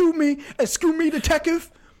 Excuse me, detective.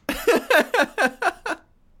 That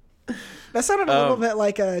sounded a little bit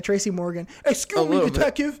like Tracy Morgan. Excuse me,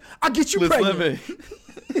 detective. I'll get you pregnant.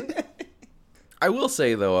 I will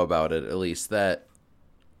say, though, about it, at least, that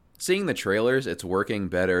seeing the trailers, it's working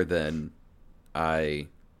better than I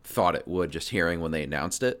thought it would just hearing when they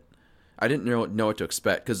announced it. I didn't know what to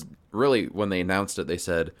expect, because really, when they announced it, they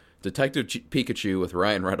said, Detective Pikachu with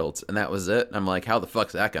Ryan Reynolds, and that was it. And I'm like, how the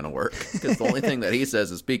fuck's that going to work? Because the only thing that he says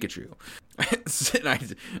is Pikachu.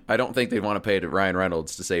 And I don't think they'd want to pay to Ryan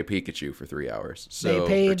Reynolds to say Pikachu for 3 hours. So, they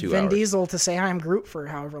paid for 2 Vin hours. Diesel to say I'm Groot for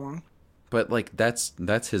however long. But, like, that's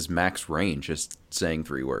his max range, just saying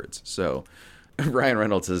 3 words. So Ryan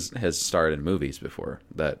Reynolds has starred in movies before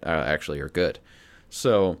that actually are good.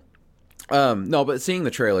 So, no, but seeing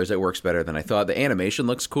the trailers, it works better than I thought. The animation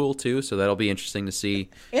looks cool, too, so that'll be interesting to see.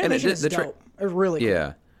 Animation is dope. It's really cool.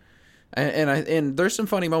 Yeah. And there's some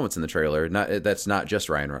funny moments in the trailer. That's not just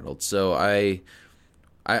Ryan Reynolds. So I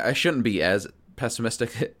shouldn't be as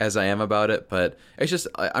pessimistic as I am about it, but it's just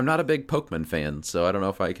I'm not a big Pokemon fan, so I don't know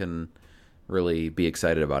if I can really be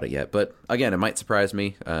excited about it yet. But again, it might surprise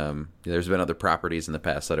me. There's been other properties in the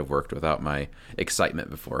past that have worked without my excitement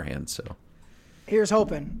beforehand. So here's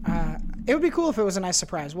hoping. It would be cool if it was a nice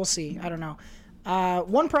surprise. We'll see. I don't know.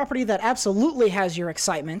 One property that absolutely has your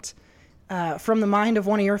excitement from the mind of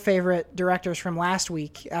one of your favorite directors from last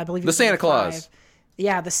week, I believe. The Santa Claus.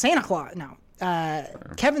 Yeah, the Santa Claus. No.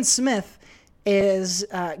 Kevin Smith is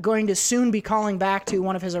going to soon be calling back to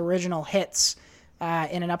one of his original hits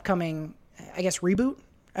in an upcoming, I guess, reboot?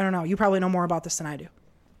 I don't know. You probably know more about this than I do.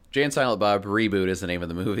 Jay and Silent Bob Reboot is the name of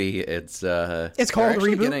the movie. It's called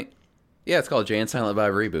Reboot? Yeah, it's called Jay and Silent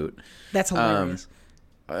Bob Reboot. That's hilarious.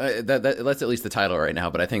 That's at least the title right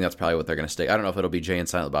now, but I think that's probably what they're going to stick. I don't know if it'll be Jay and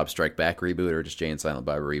Silent Bob Strike Back Reboot or just Jay and Silent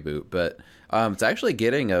Bob Reboot, but it's actually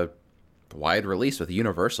getting a wide release with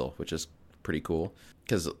Universal, which is pretty cool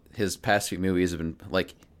because his past few movies have been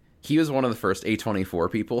like, he was one of the first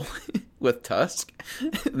A24 people with Tusk,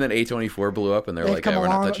 and then A24 blew up, and they're like, "Yeah, we're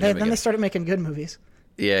not touching him again." Then they started making good movies.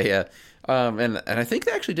 Yeah. And I think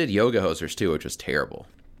they actually did Yoga Hosers too, which was terrible.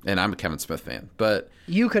 And I'm a Kevin Smith fan, but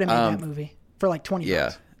you could have made that movie for like 20 yeah.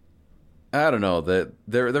 bucks. I don't know that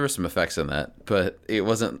there were some effects in that, but it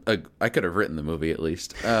wasn't. I could have written the movie at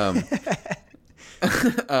least. But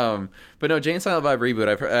no, Jay and Silent Bob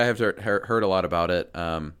Reboot. I have heard a lot about it.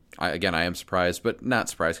 I am surprised, but not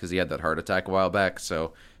surprised because he had that heart attack a while back.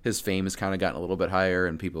 So his fame has kind of gotten a little bit higher,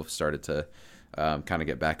 and people have started to kind of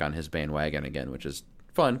get back on his bandwagon again, which is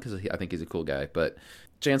fun because I think he's a cool guy. But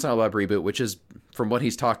Jay and Silent Bob Reboot, which is, from what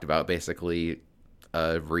he's talked about, basically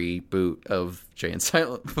a reboot of Jay and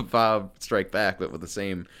Silent Bob Strike Back, but with the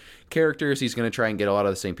same characters. He's going to try and get a lot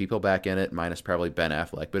of the same people back in it, minus probably Ben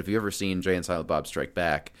Affleck. But if you've ever seen Jay and Silent Bob Strike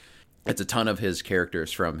Back, it's a ton of his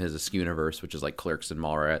characters from his Askewniverse, which is like Clerks and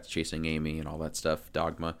Mallrats, Chasing Amy, and all that stuff,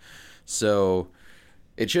 Dogma. So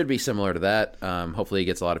it should be similar to that. Hopefully he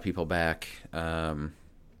gets a lot of people back.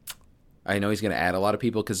 I know he's going to add a lot of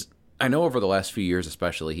people because I know over the last few years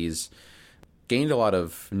especially, he's gained a lot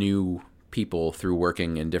of new people through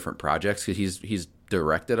working in different projects because he's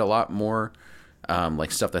directed a lot more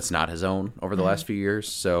like stuff that's not his own over the last few years.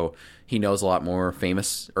 So he knows a lot more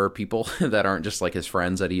famous people that aren't just like his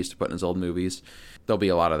friends that he used to put in his old movies. There'll be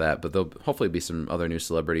a lot of that, but there'll hopefully be some other new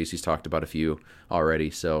celebrities. He's talked about a few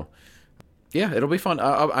already. So yeah, it'll be fun.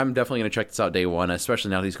 I'm definitely going to check this out day one,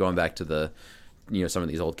 especially now that he's going back to some of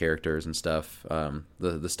these old characters and stuff,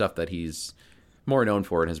 the stuff that he's more known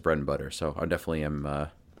for in his bread and butter. So I definitely am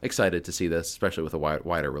excited to see this, especially with a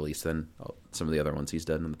wider release than some of the other ones he's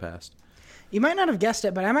done in the past. You might not have guessed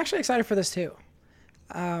it, but I'm actually excited for this too.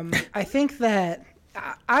 I think that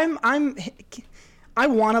I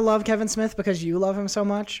want to love Kevin Smith because you love him so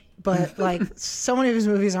much, but like so many of his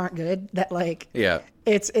movies aren't good that like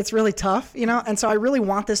it's really tough, and so I really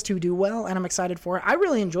want this to do well, and I'm excited for it. I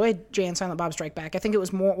really enjoyed Jay and Silent Bob Strike Back. I think it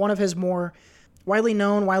was one of his more widely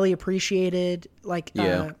known, widely appreciated, like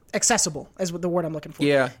accessible is the word I'm looking for.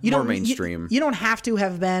 Yeah, you more mainstream. You don't have to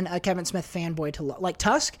have been a Kevin Smith fanboy to like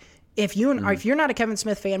Tusk. If you're not a Kevin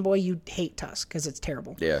Smith fanboy, you hate Tusk because it's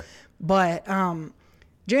terrible. Yeah. But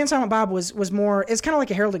Jay and Silent Bob was more. It's kind of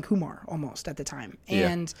like a Harold and Kumar almost at the time,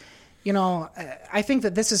 and I think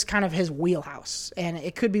that this is kind of his wheelhouse, and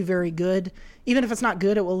it could be very good. Even if it's not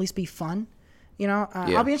good, it will at least be fun.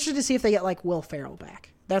 I'll be interested to see if they get like Will Ferrell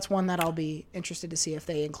back. That's one that I'll be interested to see if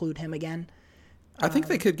they include him again. I think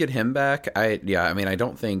they could get him back. I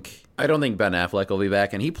don't think Ben Affleck will be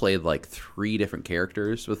back, and he played like 3 different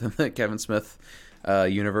characters within the Kevin Smith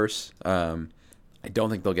universe. I don't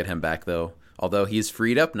think they'll get him back though. Although he's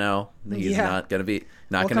freed up now, he's not gonna be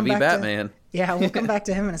Batman. We'll come back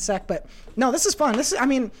to him in a sec. But no, this is fun.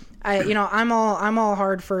 I'm all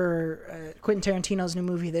hard for Quentin Tarantino's new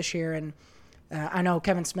movie this year, and I know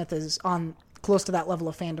Kevin Smith is on close to that level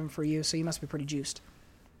of fandom for you, so you must be pretty juiced.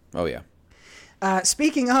 Oh yeah.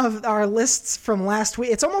 Speaking of our lists from last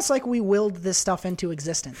week, it's almost like we willed this stuff into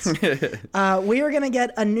existence. We are going to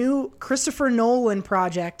get a new Christopher Nolan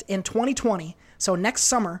project in 2020, so next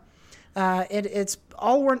summer. It's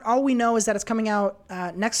all we know is that it's coming out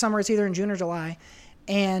next summer. It's either in June or July,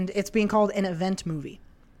 and it's being called an event movie.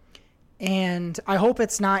 And I hope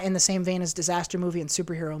it's not in the same vein as disaster movie and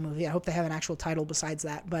superhero movie. I hope they have an actual title besides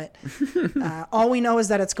that. But all we know is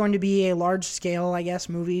that it's going to be a large-scale, I guess,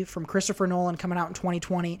 movie from Christopher Nolan coming out in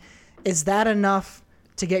 2020. Is that enough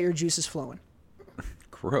to get your juices flowing?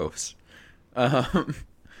 Gross. That's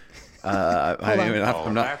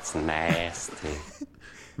nasty.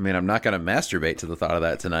 I mean, I'm not going to masturbate to the thought of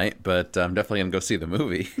that tonight, but I'm definitely going to go see the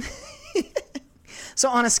movie. So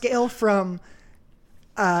on a scale from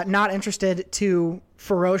not interested to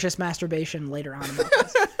ferocious masturbation later on about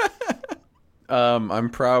this. I'm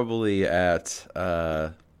probably at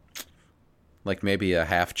like maybe a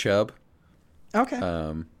half chub. Okay.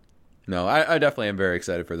 No, I definitely am very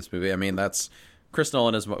excited for this movie. I mean, Chris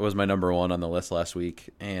Nolan was my number 1 on the list last week,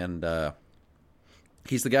 and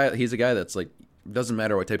he's a guy that's like, doesn't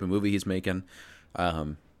matter what type of movie he's making.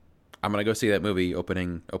 I'm gonna go see that movie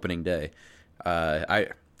opening day.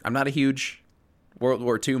 I'm not a huge World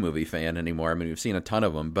War II movie fan anymore. I mean, we've seen a ton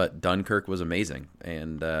of them, but Dunkirk was amazing,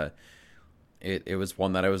 and it was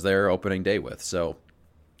one that I was there opening day with. So,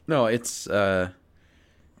 no, I'm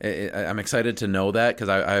excited to know that, because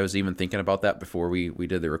I was even thinking about that before we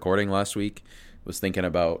did the recording last week. Was thinking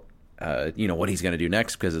about what he's going to do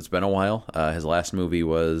next, because it's been a while. His last movie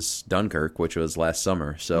was Dunkirk, which was last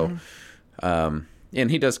summer. So, and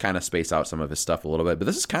he does kind of space out some of his stuff a little bit, but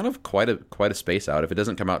this is kind of quite a space out. If it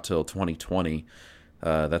doesn't come out till 2020,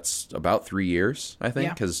 that's about 3 years, I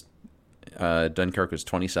think, because Dunkirk was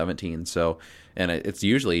 2017. So, and it's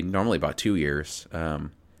normally about 2 years.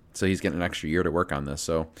 So he's getting an extra year to work on this.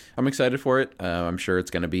 So I'm excited for it. I'm sure it's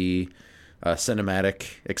going to be a cinematic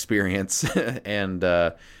experience, and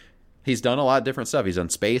he's done a lot of different stuff. He's done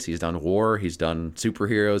space, he's done war, he's done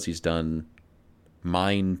superheroes, he's done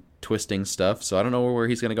mind twisting stuff. So I don't know where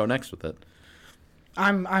he's going to go next with it.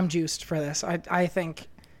 I'm juiced for this. I think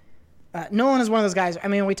Nolan is one of those guys. I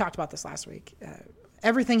mean, we talked about this last week.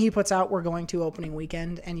 Everything he puts out, we're going to opening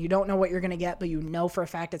weekend, and you don't know what you're going to get, but you know for a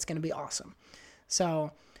fact it's going to be awesome.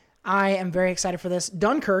 So I am very excited for this.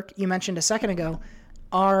 Dunkirk, you mentioned a second ago,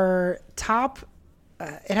 our top.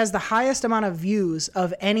 It has the highest amount of views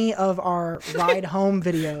of any of our ride home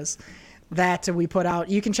videos that we put out.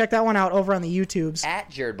 You can check that one out over on the YouTubes. At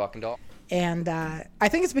Jared Buckendahl. And I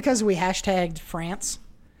think it's because we hashtagged France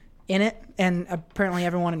in it, and apparently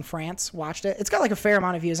everyone in France watched it. It's got like a fair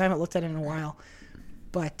amount of views. I haven't looked at it in a while.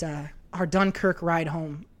 But our Dunkirk ride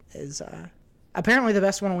home is apparently the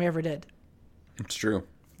best one we ever did. It's true.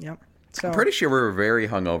 Yep. So, I'm pretty sure we were very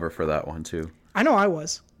hungover for that one, too. I know I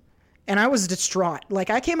was. And I was distraught. Like,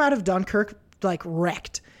 I came out of Dunkirk, like,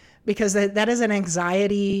 wrecked. Because that is an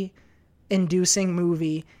anxiety-inducing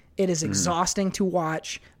movie. It is exhausting to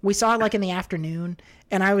watch. We saw it, like, in the afternoon.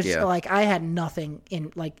 And I was, like, I had nothing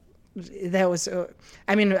in, like, that was...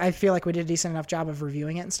 I mean, I feel like we did a decent enough job of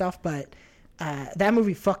reviewing it and stuff, but that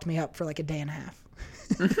movie fucked me up for, like, a day and a half.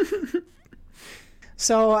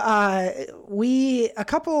 So I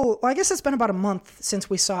guess it's been about a month since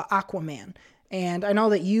we saw Aquaman. And I know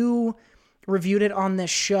that you reviewed it on this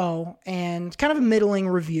show, and kind of a middling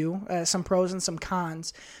review, some pros and some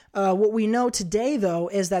cons. What we know today, though,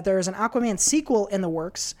 is that there is an Aquaman sequel in the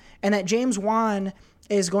works, and that James Wan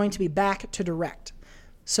is going to be back to direct.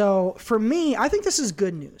 So for me, I think this is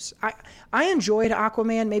good news. I enjoyed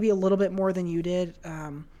Aquaman maybe a little bit more than you did.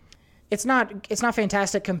 it's not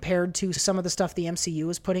fantastic compared to some of the stuff the MCU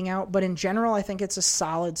is putting out, but in general, I think it's a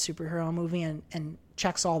solid superhero movie and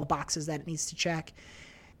checks all the boxes that it needs to check.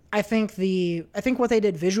 I think what they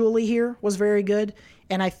did visually here was very good,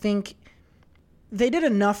 and I think they did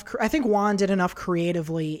enough. I think Juan did enough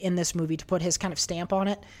creatively in this movie to put his kind of stamp on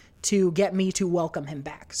it to get me to welcome him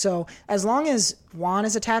back. So as long as Juan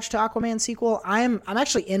is attached to Aquaman sequel, I'm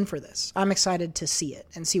actually in for this. I'm excited to see it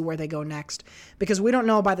and see where they go next, because we don't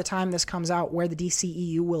know by the time this comes out where the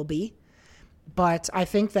DCEU will be. But I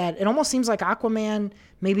think that it almost seems like Aquaman,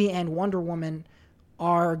 maybe, and Wonder Woman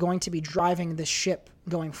are going to be driving this ship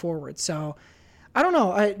going forward. So I don't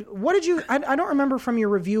know. What did you? I don't remember from your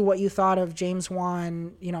review what you thought of James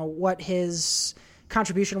Wan. You know, what his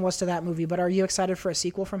contribution was to that movie. But are you excited for a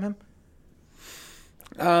sequel from him?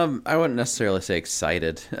 I wouldn't necessarily say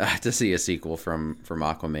excited to see a sequel from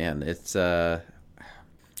Aquaman.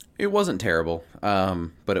 It wasn't terrible,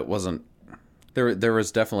 but it wasn't. There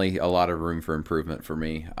was definitely a lot of room for improvement for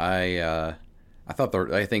me. I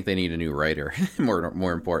think they need a new writer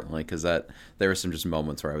more importantly, because there were some just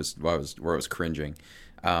moments where I was cringing.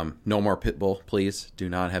 No more Pitbull, please. Do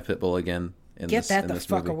not have Pitbull again. Get that the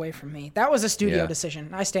fuck away from me. That was a studio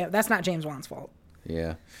decision. That's not James Wan's fault.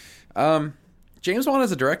 Yeah. James Wan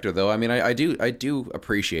as a director, though, I mean, I do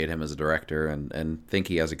appreciate him as a director and think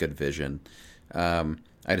he has a good vision.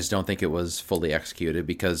 I just don't think it was fully executed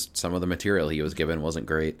because some of the material he was given wasn't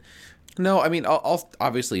great. No, I mean, I'll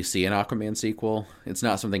obviously see an Aquaman sequel. It's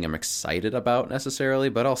not something I'm excited about necessarily,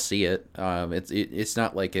 but I'll see it. It's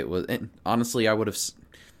not like it was. Honestly, I'm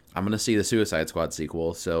going to see the Suicide Squad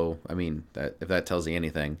sequel. So, I mean, if that tells you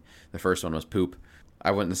anything, the first one was poop.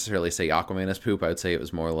 I wouldn't necessarily say Aquaman is poop. I would say it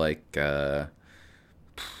was more like, I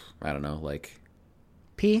don't know, like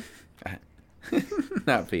pee.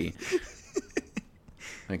 Not pee.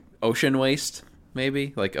 Like ocean waste,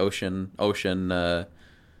 maybe like ocean. What's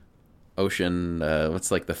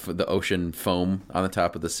like the ocean foam on the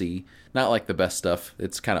top of the sea? Not like the best stuff.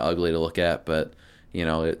 It's kind of ugly to look at, but you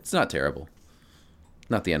know, it's not terrible.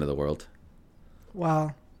 Not the end of the world.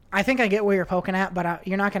 Well, I think I get where you're poking at, but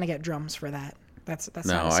you're not going to get drums for that. That's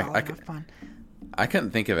not a solid enough pun. I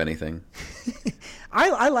couldn't think of anything.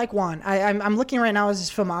 I like Juan. I'm looking right now at his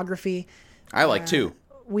filmography. I like too.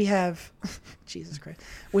 We have Jesus Christ.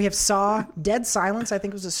 We have Saw, Dead Silence. I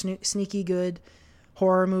think it was a sneaky good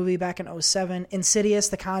horror movie back in 2007. Insidious,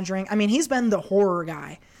 The Conjuring. I mean, he's been the horror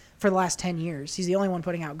guy for the last 10 years. He's the only one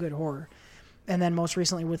putting out good horror. And then most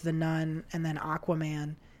recently with The Nun and then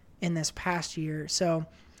Aquaman in this past year. So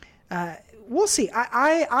we'll see.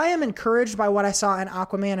 I am encouraged by what I saw in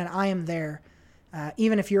Aquaman, and I am there.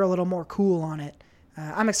 Even if you're a little more cool on it.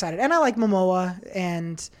 I'm excited. And I like Momoa,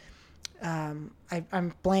 and I'm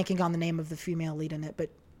blanking on the name of the female lead in it,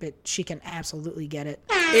 but she can absolutely get it.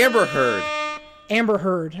 Amber Heard. Amber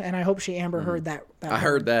Heard, and I hope she heard that. I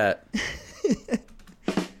heard that.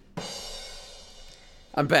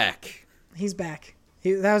 I'm back. He's back.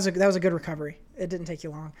 That was a good recovery. It didn't take you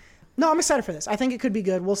long. No, I'm excited for this. I think it could be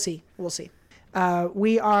good. We'll see.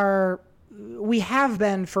 We have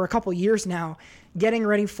been for a couple years now getting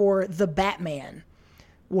ready for The Batman,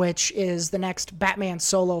 which is the next Batman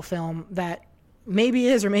solo film that maybe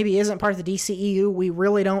is or maybe isn't part of the DCEU. We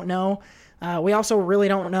really don't know. We also really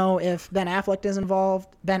don't know if Ben Affleck is involved.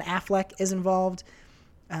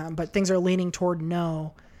 But things are leaning toward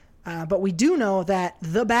no. But we do know that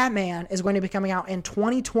The Batman is going to be coming out in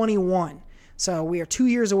 2021. So we are 2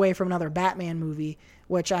 years away from another Batman movie,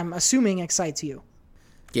 which I'm assuming excites you.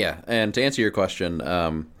 Yeah, and to answer your question,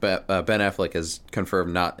 Ben Affleck is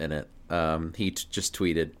confirmed not in it. He just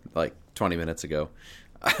tweeted like 20 minutes ago.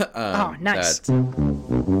 Oh, nice.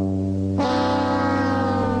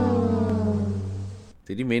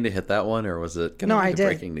 Did you mean to hit that one, or was it no, I did.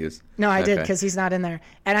 Breaking news? No, I did, because he's not in there.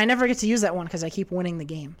 And I never get to use that one because I keep winning the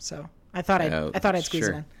game. So I thought I'd squeeze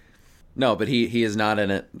it in. No, but he is not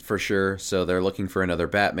in it for sure, so they're looking for another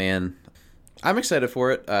Batman. I'm excited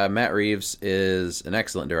for it. Matt Reeves is an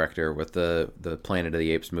excellent director with the Planet of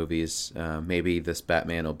the Apes movies. Maybe this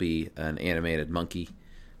Batman will be an animated monkey.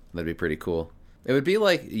 That'd be pretty cool. It would be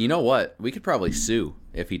like, you know what? We could probably sue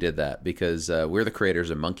if he did that, because we're the creators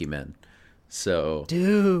of Monkey Men. So,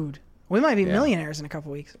 dude, we might be millionaires in a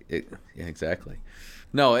couple weeks. Yeah, exactly.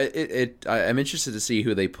 No, I'm interested to see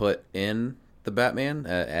who they put in the Batman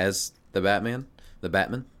as the Batman.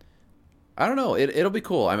 I don't know. It'll be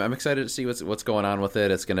cool. I'm excited to see what's going on with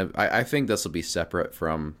it. It's gonna. I think this will be separate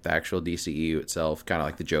from the actual DCEU itself, kind of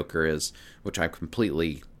like the Joker is, which I'm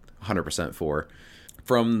completely 100% for.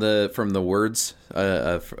 From the words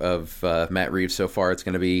of Matt Reeves so far, it's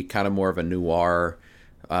going to be kind of more of a noir,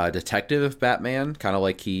 detective Batman, kind of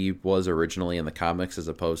like he was originally in the comics, as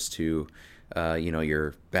opposed to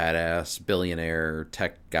your badass billionaire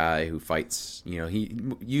tech guy who fights.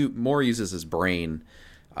 He more uses his brain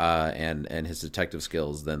and his detective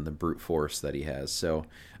skills than the brute force that he has. So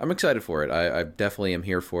I'm excited for it. I definitely am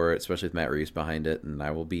here for it, especially with Matt Reeves behind it, and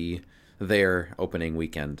I will be there opening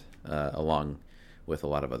weekend along with a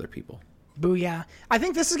lot of other people. Booyah. I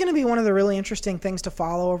think this is going to be one of the really interesting things to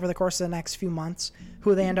follow over the course of the next few months,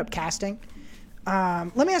 who they end up casting.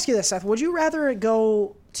 Let me ask you this, Seth. Would you rather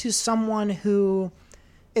go to someone who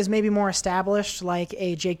is maybe more established, like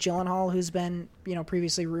a Jake Gyllenhaal, who's been,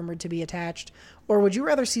 previously rumored to be attached, or would you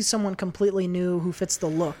rather see someone completely new who fits the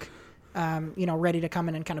look, ready to come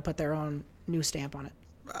in and kind of put their own new stamp on it?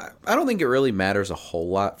 I don't think it really matters a whole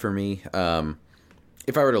lot for me.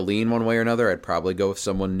 If I were to lean one way or another, I'd probably go with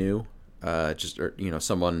someone new.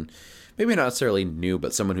 Someone maybe not necessarily new,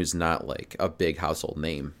 but someone who's not like a big household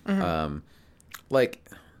name. Mm-hmm. Like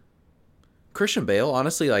Christian Bale,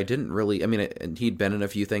 honestly, I didn't really. I mean, he'd been in a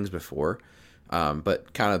few things before,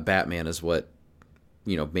 but kind of Batman is what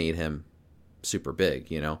made him super big.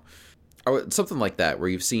 Something like that, where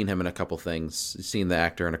you've seen him in a couple things, you've seen the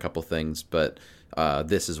actor in a couple things, but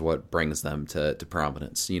this is what brings them to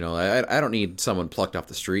prominence. I don't need someone plucked off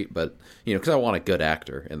the street, but because I want a good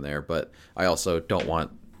actor in there, but I also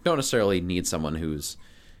don't necessarily need someone who's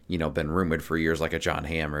been rumored for years, like a John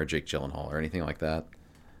Hamm or a Jake Gyllenhaal or anything like that.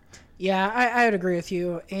 Yeah, I would agree with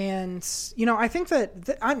you, and I think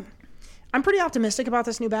that I'm pretty optimistic about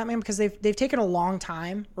this new Batman because they've taken a long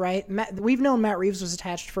time, right? We've known Matt Reeves was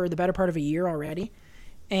attached for the better part of a year already,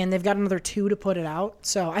 and they've got another 2 to put it out.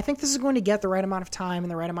 So I think this is going to get the right amount of time and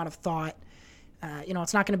the right amount of thought.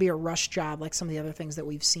 It's not going to be a rush job like some of the other things that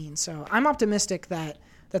we've seen. So I'm optimistic that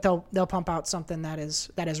they'll pump out something that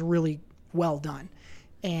is really well done.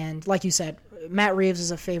 And like you said, Matt Reeves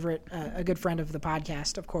is a good friend of the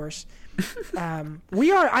podcast, of course. I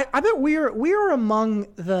bet we are among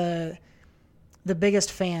the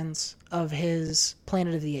biggest fans of his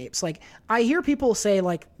Planet of the Apes. Like, I hear people say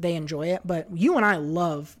like they enjoy it, but you and I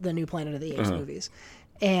love the new Planet of the Apes movies.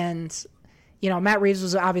 And Matt Reeves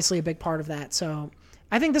was obviously a big part of that. So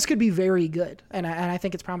I think this could be very good, and I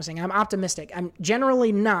think it's promising. I'm optimistic. I'm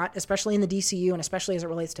generally not, especially in the DCU and especially as it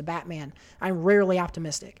relates to Batman. I'm rarely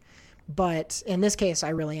optimistic. But in this case, I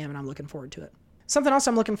really am, and I'm looking forward to it. Something else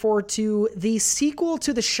I'm looking forward to, the sequel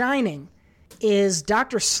to The Shining is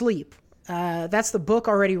Dr. Sleep. That's the book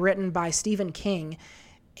already written by Stephen King,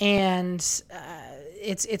 and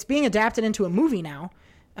it's being adapted into a movie now,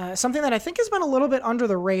 something that I think has been a little bit under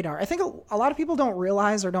the radar. I think a lot of people don't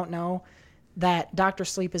realize or don't know that Dr.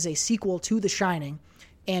 Sleep is a sequel to The Shining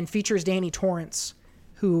and features Danny Torrance,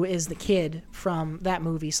 who is the kid from that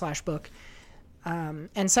movie / book.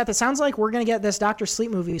 And Seth, it sounds like we're going to get this Dr.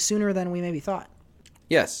 Sleep movie sooner than we maybe thought.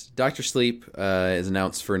 Yes, Dr. Sleep is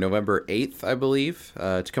announced for November 8th, I believe,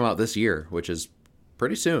 to come out this year, which is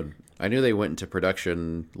pretty soon. I knew they went into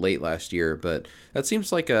production late last year, but that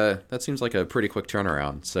seems like a pretty quick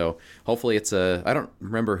turnaround. So hopefully I don't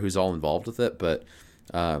remember who's all involved with it, but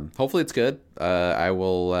hopefully it's good. I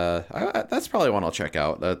will. That's probably one I'll check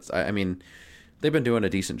out. They've been doing a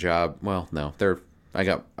decent job. Well, no, I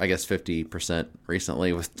guess 50%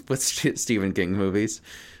 recently with Stephen King movies.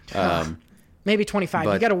 Maybe 25.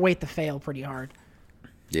 You got to wait to fail pretty hard.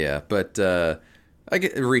 Yeah, but I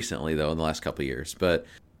get recently though in the last couple of years. But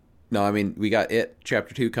no, we got It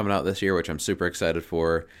Chapter 2 coming out this year, which I'm super excited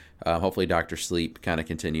for. Hopefully Dr. Sleep kind of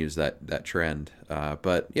continues that trend.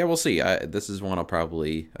 But yeah, we'll see. This is one I'll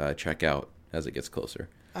probably check out as it gets closer.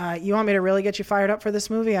 You want me to really get you fired up for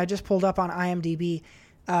this movie? I just pulled up on IMDb.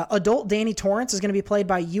 Adult Danny Torrance is going to be played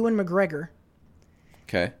by Ewan McGregor.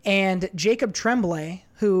 Okay. And Jacob Tremblay,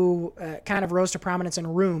 who kind of rose to prominence in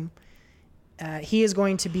Room, he is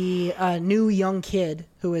going to be a new young kid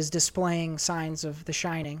who is displaying signs of The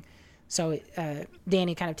Shining. So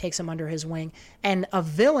Danny kind of takes him under his wing. And a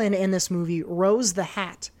villain in this movie, Rose the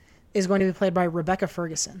Hat, is going to be played by Rebecca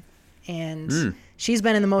Ferguson. And she's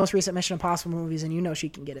been in the most recent Mission Impossible movies, and she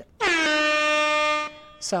can get it.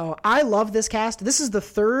 So I love this cast. This is the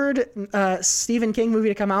third Stephen King movie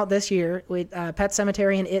to come out this year, with Pet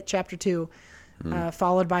Sematary and It Chapter 2,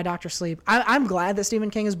 followed by Dr. Sleep. I'm glad that Stephen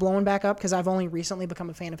King is blowing back up because I've only recently become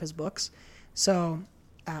a fan of his books. So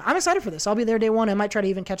I'm excited for this. I'll be there day one. I might try to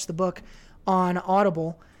even catch the book on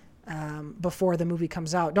Audible before the movie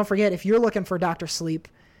comes out. Don't forget, if you're looking for Dr. Sleep,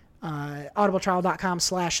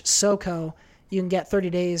 audibletrial.com/SoCo, you can get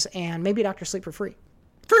 30 days and maybe Dr. Sleep for free.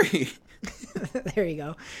 Free! There you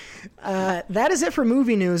go. That is it for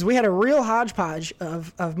movie news. We had a real hodgepodge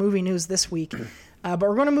of movie news this week. But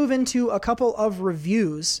we're going to move into a couple of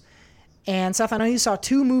reviews. And Seth, I know you saw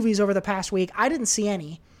 2 movies over the past week. I didn't see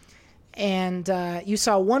any. And you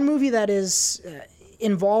saw one movie that is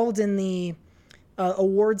involved in the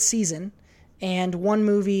award season, and one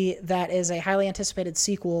movie that is a highly anticipated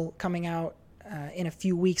sequel coming out in a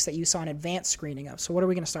few weeks that you saw an advanced screening of. So what are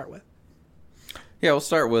we going to start with? Yeah, we'll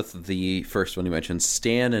start with the first one you mentioned,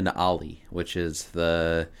 Stan and Ollie, which is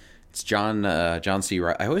it's John C.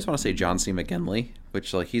 I always want to say John C. McGinley,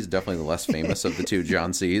 which like he's definitely the less famous of the two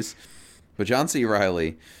John C's. But John C.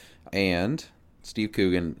 Reilly and Steve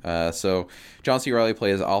Coogan. So John C. Reilly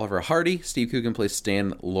plays Oliver Hardy. Steve Coogan plays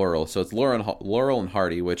Stan Laurel. So it's Laurel and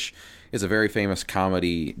Hardy, which is a very famous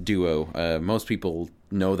comedy duo. Most people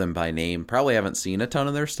know them by name. Probably haven't seen a ton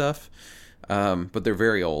of their stuff, but they're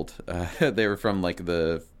very old. They were from like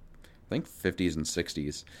the, I think, 50s and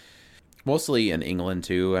 60s. Mostly in England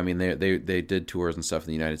too. I mean, they did tours and stuff in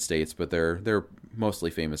the United States, but they're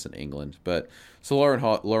mostly famous in England. But so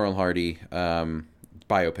Laurel and Hardy,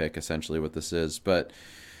 biopic essentially what this is. But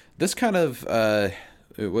this kind of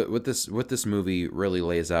what this movie really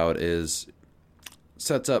lays out is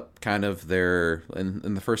sets up kind of their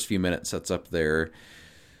in the first few minutes sets up their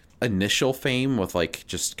initial fame with like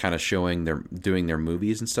just kind of showing doing their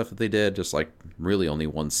movies and stuff that they did, just like really only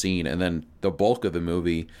one scene, and then the bulk of the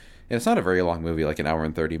movie. And it's not a very long movie, like an hour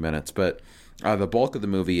and 30 minutes, but the bulk of the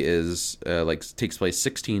movie is takes place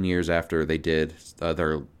 16 years after they did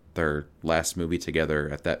their last movie together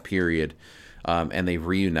at that period, and they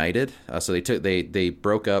reunited. So they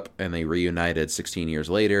broke up and they reunited 16 years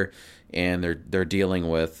later, and they're dealing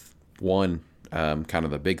with one kind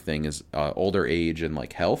of the big thing is older age and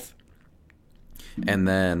like health, and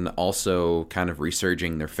then also kind of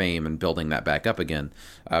resurging their fame and building that back up again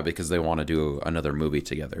because they want to do another movie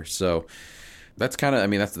together. So that's kind of, I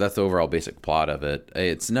mean, that's the overall basic plot of it.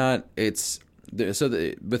 With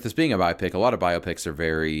this being a biopic, a lot of biopics are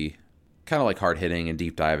very kind of like hard hitting and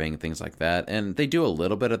deep diving and things like that, and they do a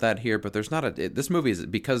little bit of that here. But there's not this movie is,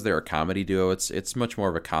 because they're a comedy duo. It's much more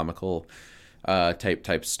of a comical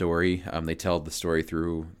type story. They tell the story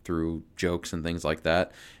through jokes and things like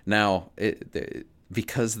that. Now,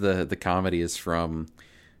 because the comedy is from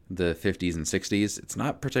the 50s and 60s, it's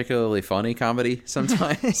not particularly funny comedy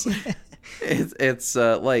sometimes. It's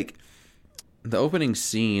like the opening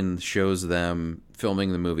scene shows them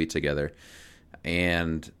filming the movie together,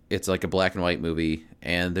 and it's like a black and white movie,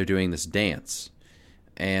 and they're doing this dance,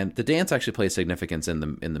 and the dance actually plays significance in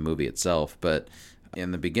the movie itself. But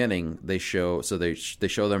in the beginning, they show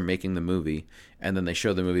them making the movie, and then they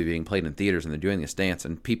show the movie being played in theaters, and they're doing this dance,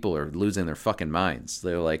 and people are losing their fucking minds.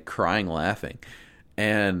 They're like crying, laughing,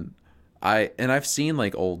 and I've seen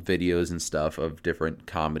like old videos and stuff of different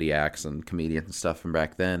comedy acts and comedians and stuff from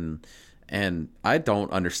back then, and I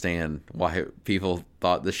don't understand why people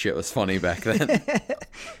thought this shit was funny back then.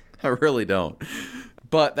 I really don't.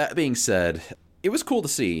 But that being said, it was cool to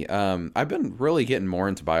see. I've been really getting more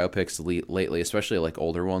into biopics lately, especially like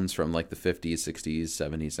older ones from like the 50s, 60s,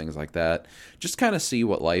 70s, things like that. Just kind of see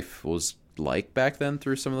what life was like back then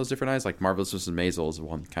through some of those different eyes. Like Marvelous Mrs. Maisel is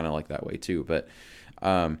one kind of like that way too. But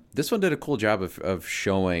this one did a cool job of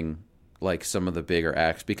showing like some of the bigger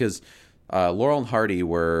acts, because Laurel and Hardy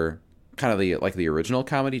were kind of the original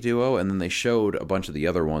comedy duo, and then they showed a bunch of the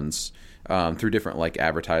other ones through different like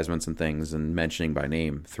advertisements and things, and mentioning by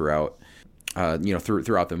name throughout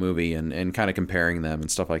throughout the movie, and kind of comparing them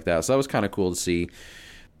and stuff like that. So that was kind of cool to see.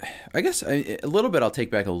 I guess a little bit, I'll take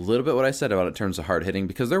back a little bit what I said about it in terms of hard hitting,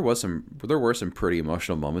 because there were some pretty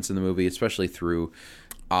emotional moments in the movie, especially through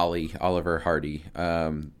Oliver Hardy,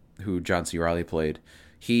 who John C. Reilly played.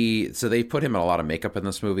 So they put him in a lot of makeup in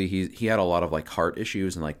this movie. He had a lot of like heart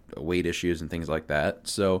issues and like weight issues and things like that.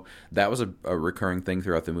 So that was a recurring thing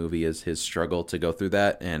throughout the movie, is his struggle to go through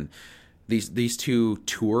that. And these two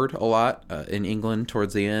toured a lot in England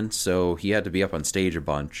towards the end, so he had to be up on stage a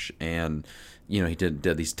bunch, and he did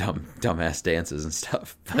these dumbass dances and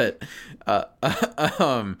stuff. But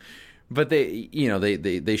but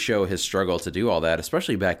they show his struggle to do all that,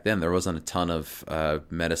 especially back then. There wasn't a ton of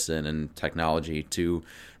medicine and technology to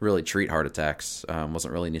really treat heart attacks.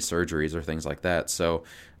 Wasn't really any surgeries or things like that, so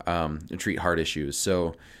treat heart issues.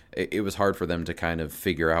 So it was hard for them to kind of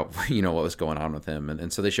figure out, what was going on with him.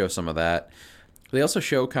 And so they show some of that. They also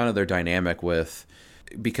show kind of their dynamic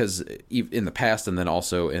because in the past, and then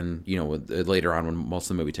also in, later on when most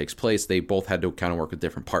of the movie takes place, they both had to kind of work with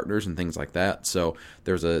different partners and things like that. So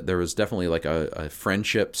there was definitely like a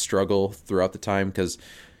friendship struggle throughout the time, because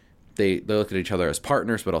they looked at each other as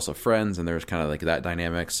partners, but also friends. And there was kind of like that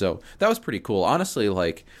dynamic. So that was pretty cool. Honestly,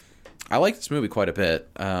 like, I like this movie quite a bit.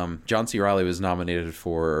 John C. Reilly was nominated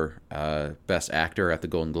for Best Actor at the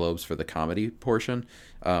Golden Globes for the comedy portion.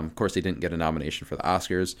 Of course, he didn't get a nomination for the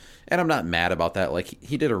Oscars, and I'm not mad about that. Like,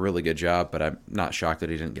 he did a really good job, but I'm not shocked that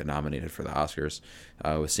he didn't get nominated for the Oscars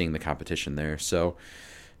with seeing the competition there. So,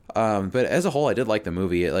 but as a whole, I did like the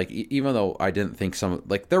movie. Like, even though I didn't think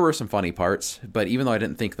there were some funny parts, but even though I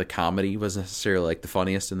didn't think the comedy was necessarily like the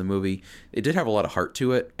funniest in the movie, it did have a lot of heart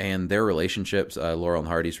to it, and their relationships, Laurel and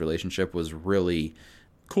Hardy's relationship, was really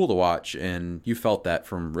cool to watch, and you felt that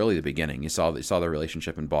from really the beginning. You saw their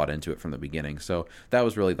relationship and bought into it from the beginning. So that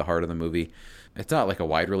was really the heart of the movie. It's not like a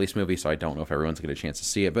wide release movie, so I don't know if everyone's going to get a chance to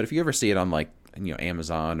see it. But if you ever see it on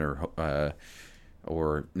Amazon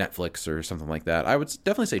or Netflix or something like that, I would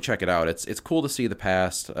definitely say check it out. It's cool to see the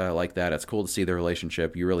past like that. It's cool to see the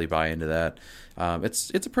relationship. You really buy into that. It's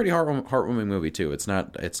a pretty heartwarming movie too. It's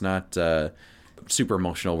not super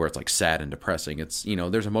emotional where it's like sad and depressing. It's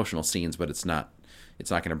there's emotional scenes, but it's not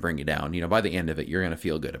going to bring you down. By the end of it, you're going to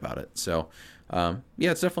feel good about it. So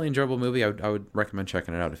it's definitely an enjoyable movie. I would recommend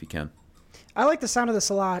checking it out if you can. I like the sound of this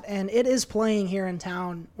a lot, and it is playing here in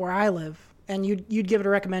town where I live. And you'd give it a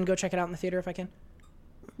recommend. Go check it out in the theater if I can.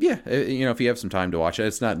 Yeah, if you have some time to watch it,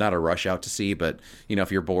 it's not a rush out to see, but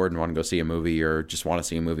if you're bored and want to go see a movie or just want to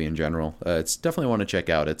see a movie in general, it's definitely one to check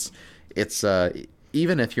out. It's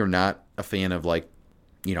even if you're not a fan of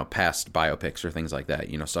past biopics or things like that,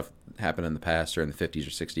 stuff happened in the past or in the 50s or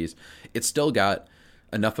 60s, it's still got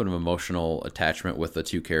enough of an emotional attachment with the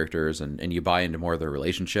two characters, and you buy into more of their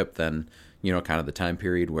relationship than kind of the time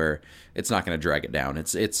period where it's not going to drag it down.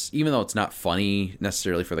 It's even though it's not funny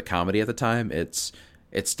necessarily for the comedy at the time, it's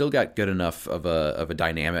still got good enough of a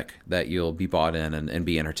dynamic that you'll be bought in and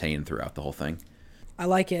be entertained throughout the whole thing. I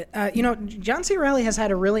like it. John C. Reilly has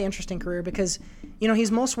had a really interesting career because,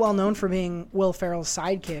 he's most well known for being Will Ferrell's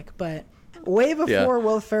sidekick, but way before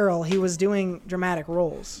Will Ferrell, he was doing dramatic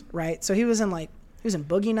roles, right? So he was in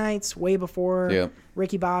Boogie Nights way before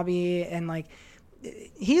Ricky Bobby, and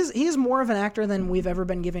he's more of an actor than we've ever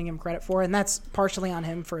been giving him credit for, and that's partially on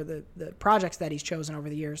him for the projects that he's chosen over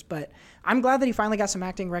the years. But I'm glad that he finally got some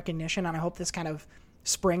acting recognition, and I hope this kind of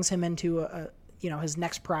springs him into his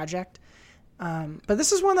next project. But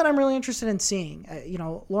this is one that I'm really interested in seeing.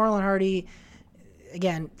 Laurel and Hardy,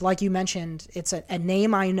 again, like you mentioned, it's a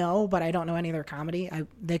name I know, but I don't know any of their comedy.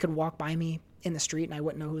 They could walk by me in the street and I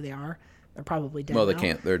wouldn't know who they are. They're probably dead. Well, they now.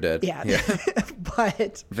 can't. They're dead. Yeah.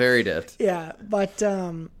 But very dead. Yeah, but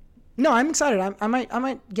no, I'm excited. I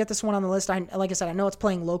might get this one on the list. Like I said, I know it's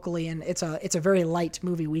playing locally, and it's a very light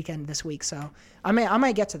movie weekend this week, so I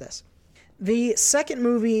might get to this. The second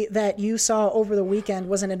movie that you saw over the weekend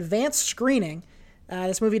was an advanced screening.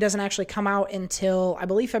 This movie doesn't actually come out until, I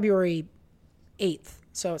believe, February 8th,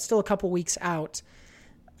 so it's still a couple weeks out.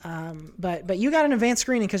 But you got an advanced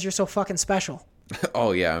screening because you're so fucking special.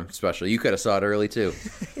 Oh, yeah, I'm special. You could have saw it early, too.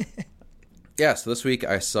 Yeah, so this week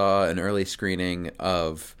I saw an early screening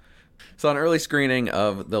of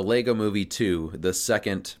the Lego Movie 2, the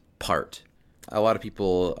second part. A lot of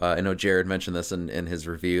people, I know Jared mentioned this in his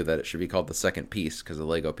review, that it should be called the second piece because the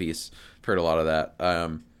Lego piece. I've heard a lot of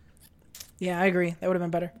that. Yeah, I agree. That would have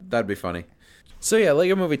been better. That'd be funny. So yeah,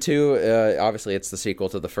 Lego Movie 2, obviously it's the sequel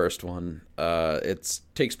to the first one. It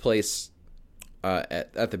takes place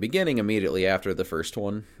at the beginning, immediately after the first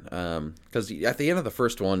one. Because at the end of the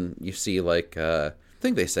first one, you see, I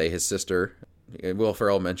think they say his sister. Will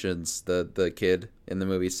Ferrell mentions the kid in the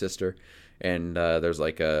movie's sister. And there's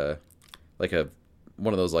one of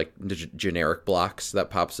those generic blocks that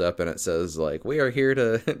pops up and it says we are here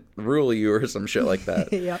to rule you or some shit like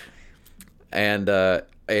that. Yep. And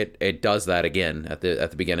it does that again at the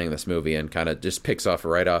beginning of this movie and kind of just picks up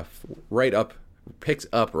right after where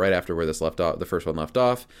the first one left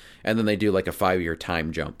off, and then they do a 5-year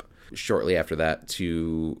time jump shortly after that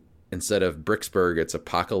to, instead of Bricksburg, it's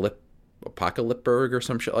Apocalypseburg or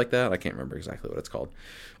some shit like that. I can't remember exactly what it's called,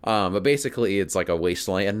 but basically it's like a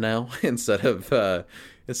wasteland now. instead of the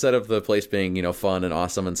place being fun and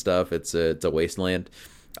awesome and stuff, it's a wasteland.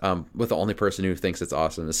 With the only person who thinks it's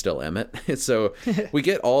awesome is still Emmett. So we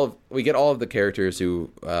get all of the characters who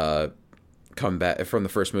come back from the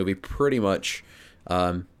first movie pretty much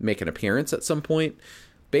make an appearance at some point.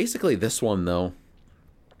 Basically, this one though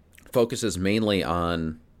focuses mainly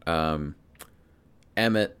on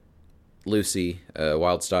Emmett, Lucy,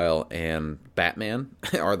 Wildstyle, and Batman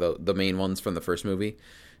are the main ones from the first movie.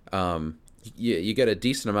 You get a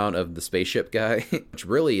decent amount of the spaceship guy, which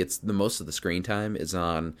really it's the most of the screen time is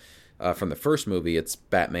on from the first movie. It's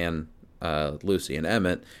Batman, Lucy, and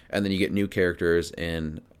Emmett, and then you get new characters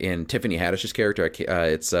in Tiffany Haddish's character.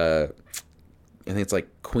 It's I think it's like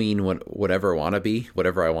Queen whatever I want to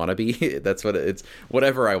be. That's what it's.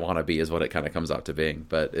 Whatever I want to be is what it kind of comes out to being.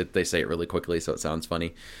 But they say it really quickly, so it sounds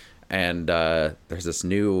funny. And there's this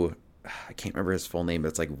new, I can't remember his full name, but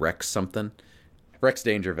it's like Rex something. Rex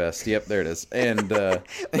Dangervest. Yep, there it is. And what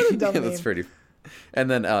a dumb name. That's pretty. And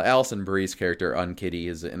then Alison Brie's character, Unkitty,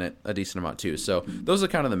 is in it a decent amount too. So those are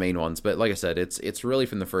kind of the main ones. But like I said, it's really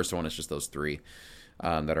from the first one. It's just those three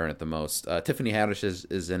that are in it the most. Tiffany Haddish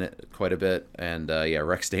is in it quite a bit, and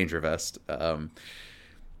Rex Dangervest.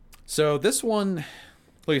 So this one,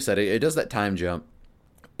 like I said, it does that time jump.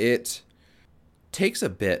 It takes a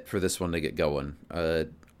bit for this one to get going.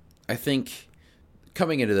 I think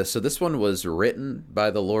coming into this, so this one was written by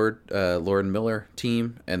the Lord and Miller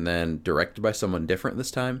team and then directed by someone different this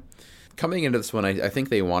time. Coming into this one, I think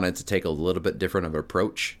they wanted to take a little bit different of an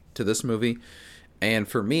approach to this movie, and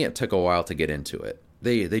for me, it took a while to get into it.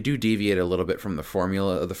 They do deviate a little bit from the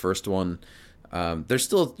formula of the first one. There's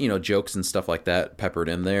still jokes and stuff like that peppered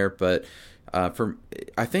in there, but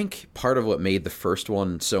I think part of what made the first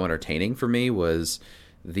one so entertaining for me was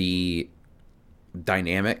the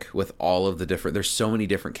dynamic with all of the different. There's so many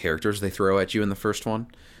different characters they throw at you in the first one,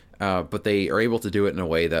 but they are able to do it in a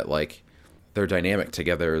way that like their dynamic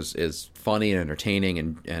together is funny and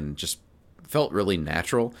entertaining and just felt really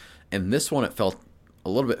natural. And this one, it felt a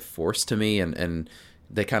little bit forced to me, and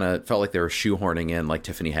they kind of felt like they were shoehorning in like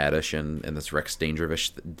Tiffany Haddish and this Rex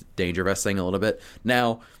Dangervest thing a little bit.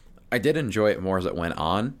 Now, I did enjoy it more as it went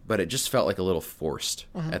on, but it just felt like a little forced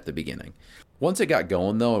at the beginning. Once it got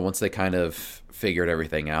going, though, and once they kind of figured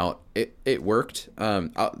everything out, it worked.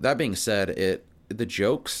 That being said, the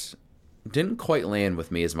jokes didn't quite land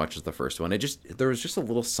with me as much as the first one. There was just a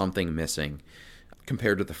little something missing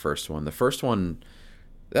compared to the first one. The first one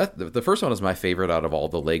is my favorite out of all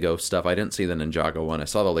the Lego stuff. I didn't see the Ninjago one. I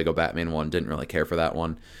saw the Lego Batman one. Didn't really care for that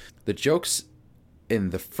one. The jokes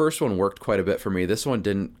in the first one worked quite a bit for me. This one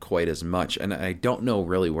didn't quite as much, and I don't know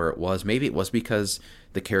really where it was. Maybe it was because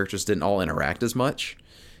the characters didn't all interact as much.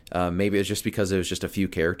 Maybe it was just because it was just a few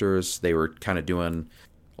characters. They were kind of doing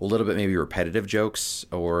a little bit maybe repetitive jokes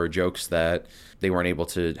or jokes that they weren't able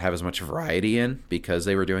to have as much variety in because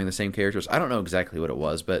they were doing the same characters. I don't know exactly what it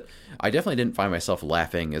was, but I definitely didn't find myself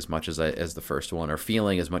laughing as much as the first one or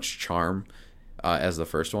feeling as much charm as the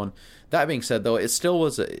first one. That being said, though, it still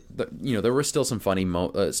was, there were still some funny,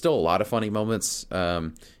 still a lot of funny moments,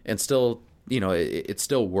 and still, it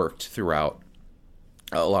still worked throughout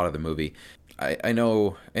a lot of the movie. I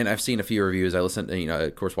know, and I've seen a few reviews. I listened,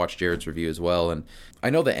 of course, watched Jared's review as well, and I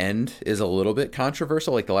know the end is a little bit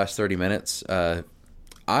controversial, like the last 30 minutes. I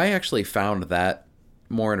actually found that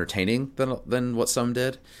more entertaining than what some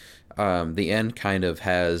did. The end kind of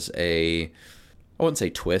has I wouldn't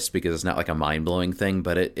say twist because it's not like a mind-blowing thing,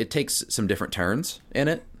 but it takes some different turns in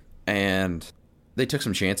it, and they took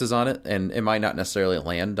some chances on it, and it might not necessarily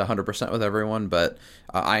land 100% with everyone, but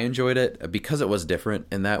I enjoyed it because it was different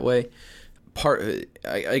in that way.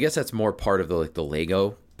 I guess that's more part of the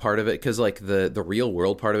Lego part of it, because like the real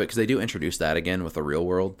world part of it, because they do introduce that again with the real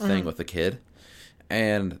world thing with the kid,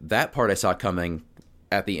 and that part I saw coming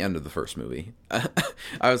at the end of the first movie.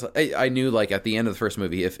 I knew like at the end of the first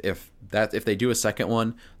movie, if they do a second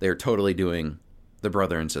one, they're totally doing the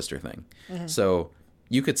brother and sister thing. So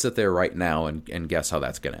you could sit there right now and guess how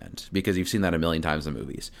that's going to end, because you've seen that a million times in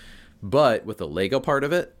movies. But with the Lego part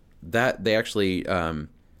of it, that they actually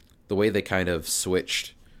the way they kind of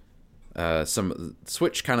switched kind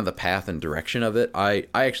of the path and direction of it, I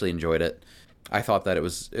actually enjoyed it. I thought that it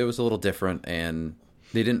was a little different, and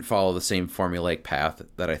they didn't follow the same formulaic path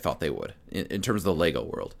that I thought they would in terms of the Lego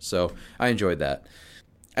world. So I enjoyed that.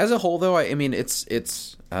 As a whole, though, I mean, it's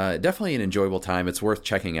definitely an enjoyable time. It's worth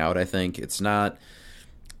checking out, I think. It's not,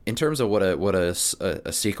 in terms of what a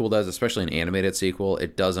sequel does, especially an animated sequel,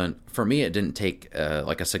 it doesn't, for me, it didn't take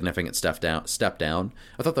like a significant step down.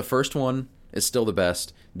 I thought the first one is still the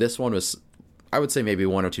best. This one was, I would say, maybe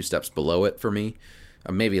one or two steps below it for me.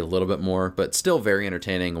 Maybe a little bit more, but still very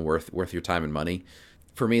entertaining and worth your time and money.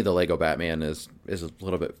 For me, the Lego Batman is a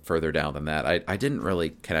little bit further down than that. I didn't really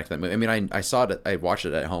connect that movie. I mean, I saw it, I watched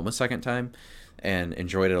it at home a second time and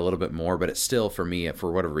enjoyed it a little bit more, but it's still, for me,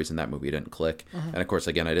 for whatever reason, that movie didn't click. And of course,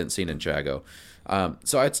 again, I didn't see Ninjago.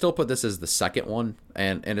 So I'd still put this as the second one,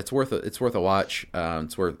 and it's worth a watch.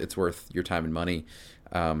 It's worth your time and money.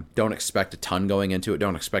 Don't expect a ton going into it.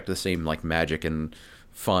 Don't expect the same like magic and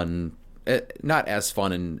fun. Not as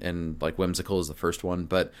fun and like whimsical as the first one,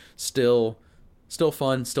 but still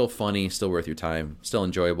fun, still funny, still worth your time, still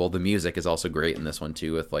enjoyable. The music is also great in this one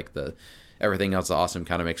too, with like everything else awesome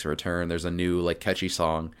kind of makes a return. There's a new like catchy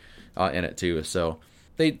song in it too. So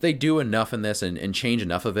they do enough in this and change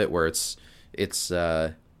enough of it where it's it's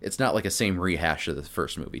not like a same rehash of the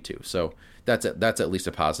first movie too. So that's at least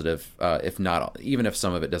a positive. If not, even if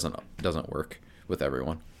some of it doesn't work with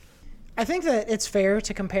everyone. I think that it's fair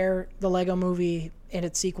to compare the Lego Movie and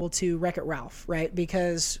its sequel to Wreck-It Ralph, right?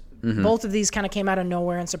 Because both of these kind of came out of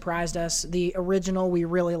nowhere and surprised us. The original we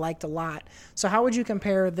really liked a lot. So how would you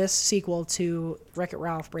compare this sequel to Wreck-It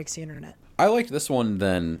Ralph Breaks the Internet? I liked this one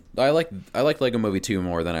then. I liked Lego Movie 2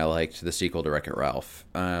 more than I liked the sequel to Wreck-It Ralph.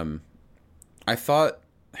 I thought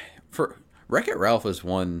for Wreck-It Ralph was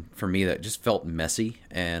one for me that just felt messy,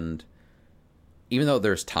 and even though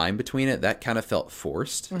there's time between it, that kind of felt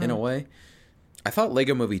forced in a way. I thought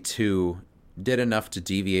Lego Movie 2 did enough to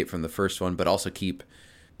deviate from the first one, but also keep,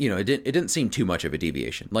 it didn't seem too much of a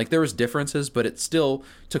deviation. Like, there was differences, but it still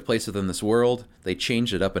took place within this world. They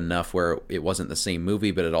changed it up enough where it wasn't the same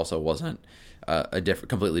movie, but it also wasn't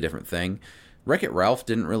completely different thing. Wreck-It Ralph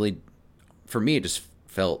didn't really, for me, it just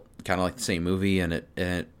felt kind of like the same movie, and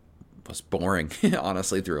it was boring,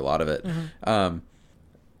 honestly, through a lot of it.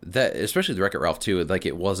 That, especially the Wreck-It Ralph 2, like,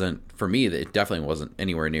 it wasn't, for me, it definitely wasn't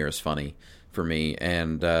anywhere near as funny for me,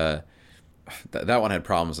 and that one had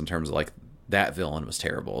problems in terms of, like, that villain was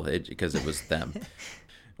terrible, because it was them.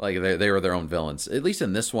 Like, they were their own villains. At least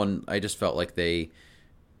in this one, I just felt like they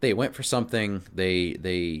went for something,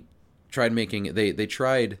 they tried making, they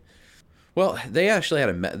tried, well, they actually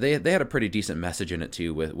had they had a pretty decent message in it,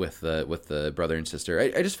 too, with the brother and sister.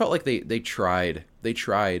 I just felt like they tried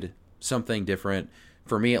something different.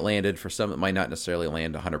 For me, it landed. For some, it might not necessarily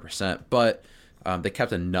land 100%, but they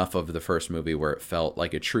kept enough of the first movie where it felt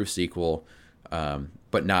like a true sequel,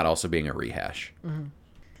 but not also being a rehash.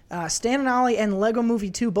 Stan and Ollie and Lego Movie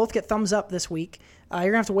 2 both get thumbs up this week. You're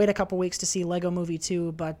going to have to wait a couple weeks to see Lego Movie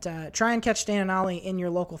 2, but try and catch Stan and Ollie in your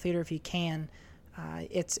local theater if you can.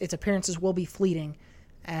 Its appearances will be fleeting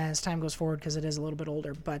as time goes forward because it is a little bit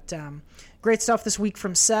older. But great stuff this week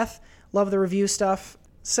from Seth. Love the review stuff.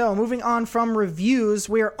 So, moving on from reviews,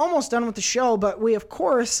 we are almost done with the show, but we, of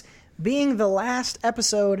course, being the last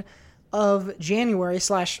episode of January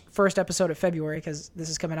 / first episode of February, because this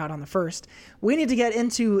is coming out on the 1st, we need to get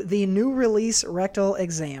into the new release rectal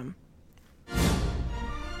exam.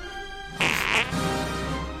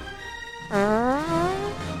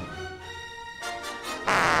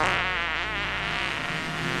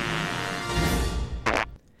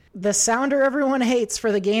 The sounder everyone hates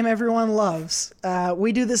for the game everyone loves.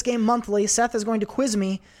 We do this game monthly. Seth is going to quiz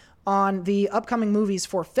me on the upcoming movies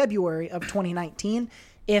for February of 2019.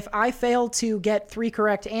 If I fail to get 3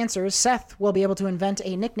 correct answers, Seth will be able to invent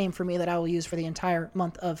a nickname for me that I will use for the entire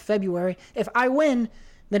month of February. If I win,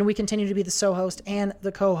 then we continue to be the so-host and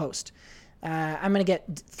the co-host. I'm going to get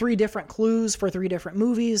 3 different clues for 3 different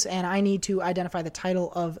movies, and I need to identify the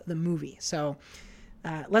title of the movie. So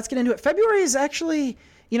let's get into it. February is actually...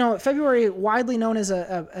 February widely known as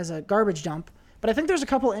a garbage dump, but I think there's a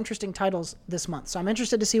couple interesting titles this month. So I'm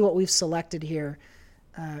interested to see what we've selected here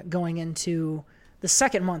going into the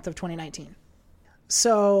second month of 2019.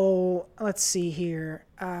 So let's see here.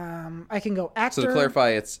 I can go actor. So to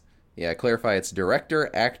clarify, it's director,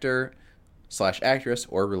 actor / actress,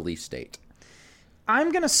 or release date. I'm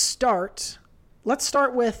going to start. Let's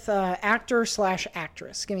start with actor /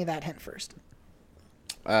 actress. Give me that hint first.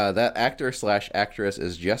 That actor / actress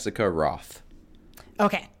is Jessica Rothe.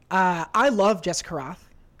 Okay. I love Jessica Rothe,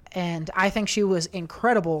 and I think she was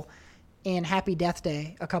incredible in Happy Death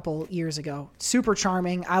Day a couple years ago. Super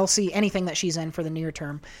charming. I'll see anything that she's in for the near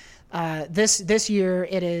term. This year,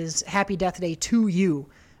 it is Happy Death Day 2 You,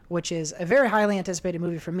 which is a very highly anticipated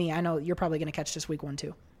movie for me. I know you're probably going to catch this week one,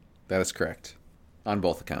 too. That is correct. On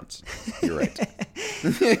both accounts. You're right.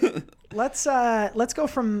 Let's go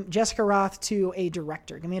from Jessica Rothe to a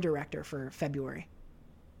director. Give me a director for February.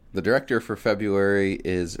 The director for February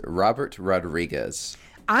is Robert Rodriguez.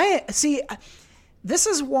 This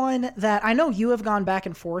is one that I know you have gone back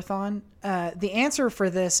and forth on. The answer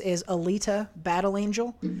for this is Alita: Battle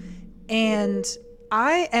Angel, and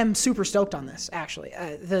I am super stoked on this, actually.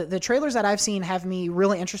 The trailers that I've seen have me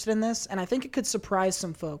really interested in this, and I think it could surprise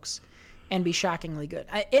some folks and be shockingly good.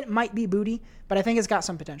 It might be booty, but I think it's got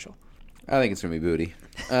some potential. I think it's going to be booty.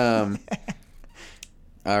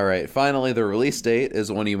 All right. Finally, the release date is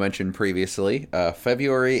one you mentioned previously,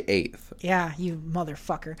 February 8th. Yeah, you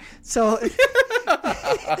motherfucker. So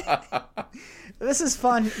this is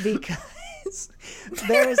fun because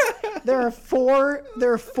there are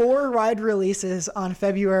four wide releases on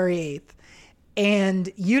February 8th. And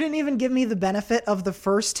you didn't even give me the benefit of the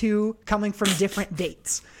first 2 coming from different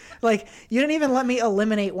dates. Like, you didn't even let me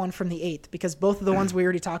eliminate one from the 8th because both of the ones we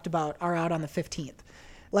already talked about are out on the 15th.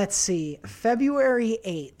 Let's see. February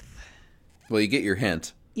 8th. Well, you get your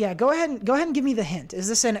hint. Yeah, go ahead and give me the hint. Is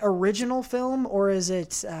this an original film or is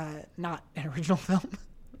it not an original film?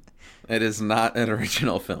 It is not an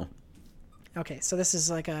original film. Okay, so this is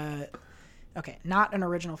like not an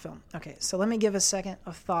original film. Okay, so let me give a second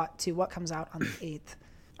of thought to what comes out on the 8th.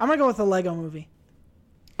 I'm going to go with the Lego Movie.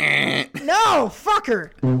 No,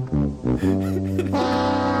 fucker!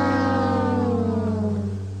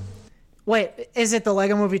 Wait, is it the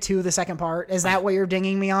Lego Movie 2, the second part? Is that what you're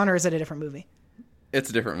dinging me on, or is it a different movie? It's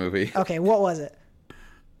a different movie. Okay, what was it?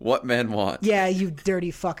 What Men Want. Yeah, you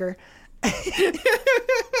dirty fucker.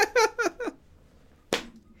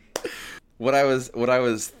 What I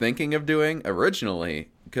was thinking of doing originally,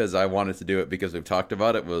 because I wanted to do it because we've talked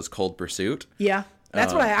about it, was Cold Pursuit. Yeah,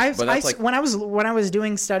 that's what when I was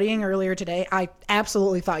doing studying earlier today, I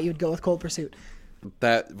absolutely thought you'd go with Cold Pursuit.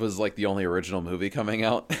 That was like the only original movie coming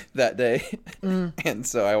out that day, and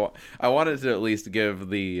so I wanted to at least give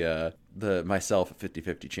the myself a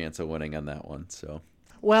 50-50 chance of winning on that one. So,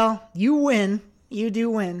 well, you win. You do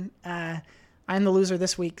win. I'm the loser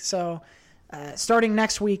this week. So, starting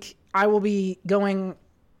next week, I will be going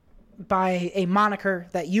by a moniker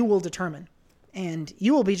that you will determine, and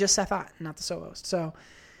you will be just Seth Ott, not the so-host. So,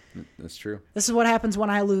 that's true. This is what happens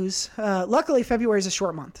when I lose. Luckily, February is a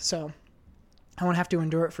short month, so I won't have to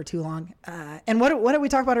endure it for too long. And what did we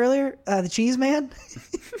talk about earlier? The Cheese Man?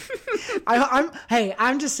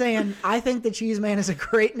 I'm just saying, I think the Cheese Man is a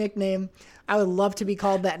great nickname. I would love to be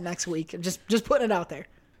called that next week. Just putting it out there.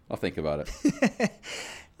 I'll think about it.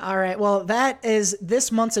 All right. Well, that is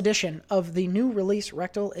this month's edition of the new release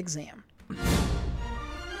Rectal Exam.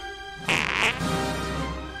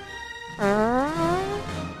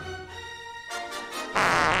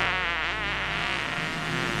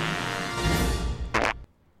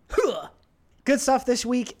 Good stuff this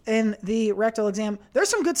week in the Rectal Exam. There's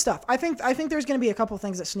some good stuff. I think there's going to be a couple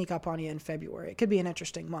things that sneak up on you in February. It could be an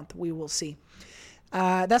interesting month. We will see.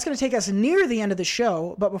 That's going to take us near the end of the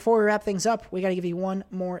show. But before we wrap things up, we got to give you one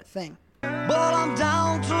more thing. But I'm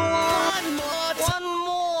down to one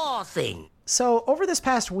more thing. So over this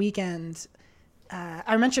past weekend,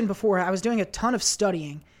 I mentioned before, I was doing a ton of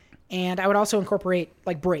studying, and I would also incorporate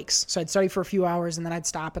like breaks. So I'd study for a few hours, and then I'd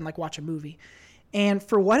stop and like watch a movie. And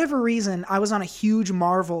for whatever reason, I was on a huge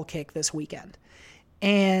Marvel kick this weekend.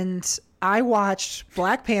 And I watched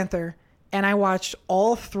Black Panther, and I watched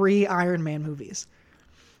all 3 Iron Man movies.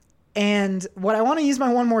 And what I want to use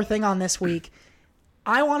my one more thing on this week,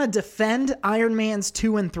 I want to defend Iron Man's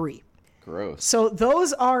 2 and 3. Gross. So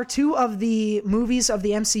those are 2 of the movies of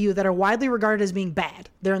the MCU that are widely regarded as being bad.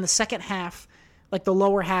 They're in the second half, like the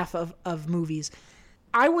lower half of movies.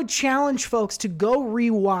 I would challenge folks to go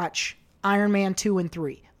rewatch Iron Man 2 and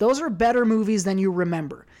 3. Those are better movies than you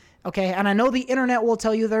remember. Okay? And I know the internet will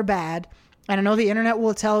tell you they're bad. And I know the internet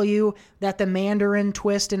will tell you that the Mandarin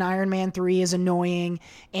twist in Iron Man 3 is annoying.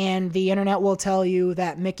 And the internet will tell you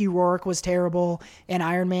that Mickey Rourke was terrible in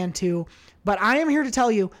Iron Man 2. But I am here to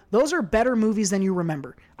tell you, those are better movies than you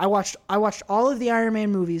remember. I watched all of the Iron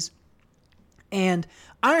Man movies. And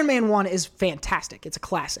Iron Man 1 is fantastic. It's a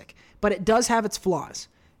classic. But it does have its flaws.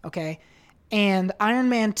 Okay? And Iron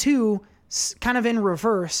Man 2, kind of in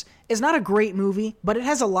reverse, is not a great movie, but it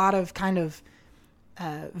has a lot of kind of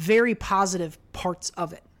very positive parts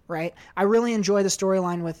of it, right? I really enjoy the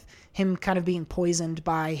storyline with him kind of being poisoned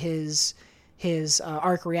by his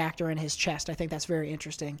arc reactor in his chest. I think that's very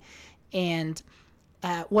interesting. And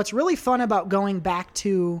what's really fun about going back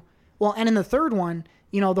to, well, and in the third one,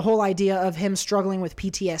 you know, the whole idea of him struggling with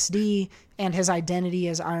PTSD and his identity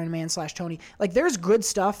as Iron Man / Tony. Like, there's good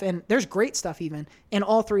stuff, and there's great stuff even, in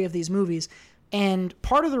all 3 of these movies. And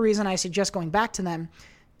part of the reason I suggest going back to them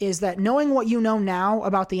is that knowing what you know now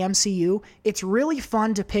about the MCU, it's really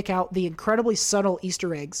fun to pick out the incredibly subtle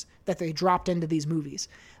Easter eggs that they dropped into these movies.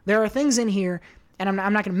 There are things in here, and I'm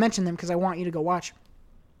not going to mention them because I want you to go watch.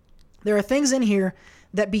 There are things in here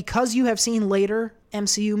that because you have seen later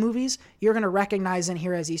MCU movies, you're going to recognize in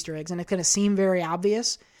here as Easter eggs, and it's going to seem very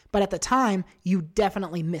obvious, but at the time, you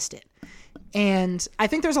definitely missed it. And I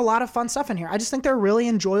think there's a lot of fun stuff in here. I just think they're really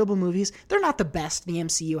enjoyable movies. They're not the best the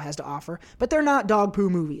MCU has to offer, but they're not dog poo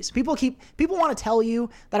movies. People want to tell you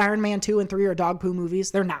that Iron Man 2 and 3 are dog poo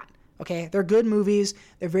movies. They're not. Okay? They're good movies.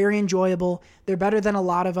 They're very enjoyable. They're better than a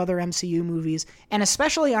lot of other MCU movies, and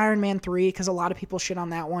especially Iron Man 3, because a lot of people shit on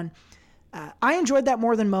that one. I enjoyed that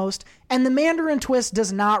more than most, and the Mandarin twist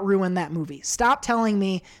does not ruin that movie. Stop telling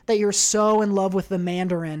me that you're so in love with the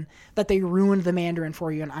Mandarin that they ruined the Mandarin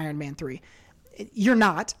for you in Iron Man 3. You're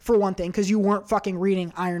not, for one thing, because you weren't fucking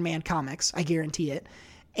reading Iron Man comics. I guarantee it.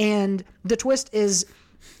 And the twist is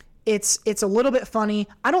It's a little bit funny.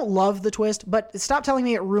 I don't love the twist, but stop telling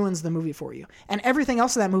me it ruins the movie for you. And everything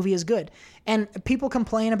else in that movie is good. And people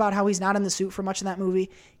complain about how he's not in the suit for much of that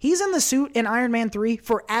movie. He's in the suit in Iron Man 3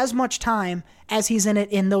 for as much time as he's in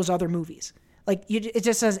it in those other movies. Like, it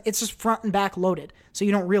just says it's just front and back loaded, so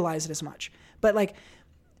you don't realize it as much. But like,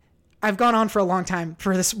 I've gone on for a long time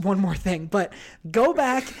for this one more thing, but go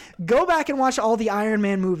back and watch all the Iron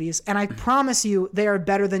Man movies, and I promise you they are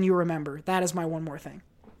better than you remember. That is my one more thing.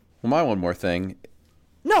 Well, my one more thing.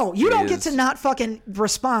 No, you don't get to not fucking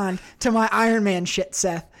respond to my Iron Man shit,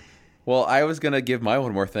 Seth. Well, I was going to give my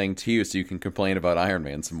one more thing to you so you can complain about Iron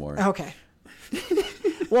Man some more. Okay.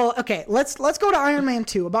 Well, okay, let's go to Iron Man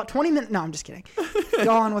 2. About 20 minutes. No, I'm just kidding.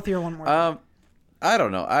 Go on with your one more thing. I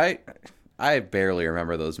don't know. I barely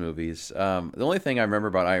remember those movies. The only thing I remember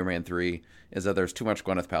about Iron Man 3 is that there's too much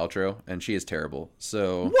Gwyneth Paltrow, and she is terrible.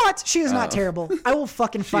 So what? She is not terrible. I will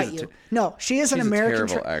fucking fight you. No, she is an American.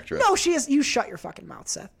 She's a terrible actress. No, she is. You shut your fucking mouth,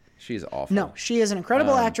 Seth. She's awful. No, she is an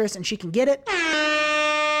incredible actress, and she can get it.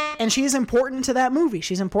 And she is important to that movie.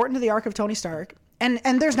 She's important to the arc of Tony Stark. And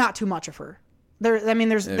there's not too much of her.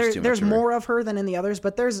 There's more of her than in the others,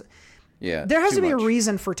 but there has to be a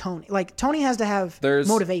reason for Tony. Like, Tony has to have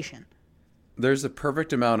motivation. There's a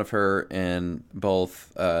perfect amount of her in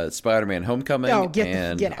both Spider-Man Homecoming and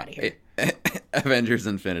get out of here. Avengers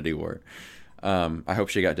Infinity War. I hope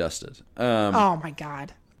she got dusted. Oh my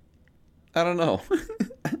God. I don't know.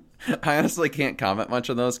 I honestly can't comment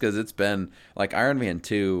much on those because it's been like Iron Man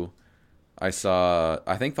 2. I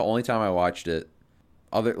think the only time I watched it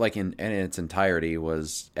in its entirety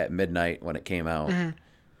was at midnight when it came out. Mm-hmm.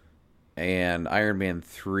 And Iron Man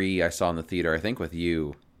 3 I saw in the theater, I think with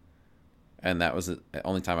you. And that was the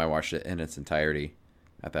only time I watched it in its entirety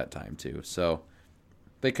at that time, too. So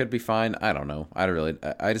they could be fine. I don't know. I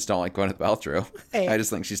just don't like Gwyneth Paltrow. Hey, I just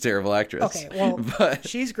think she's a terrible actress. Okay, well, but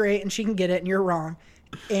she's great and she can get it and you're wrong.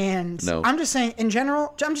 And no. I'm just saying, in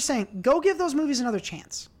general, go give those movies another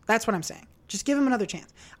chance. That's what I'm saying. Just give them another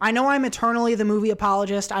chance. I know I'm eternally the movie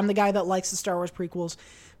apologist. I'm the guy that likes the Star Wars prequels.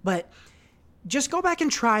 But just go back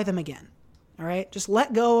and try them again. All right? Just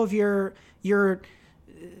let go of your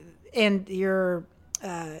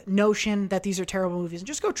notion that these are terrible movies and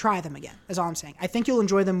just go try them again, is all I'm saying. I think you'll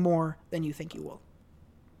enjoy them more than you think you will.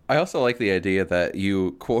 I also like the idea that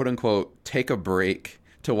you, quote unquote, take a break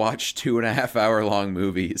to watch 2.5 hour long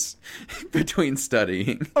movies between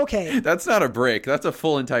studying. Okay. That's not a break. That's a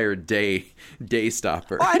full entire day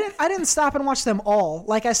stopper. Well, I didn't stop and watch them all.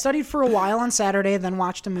 Like, I studied for a while on Saturday, then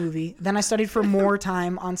watched a movie. Then I studied for more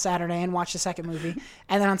time on Saturday and watched a second movie.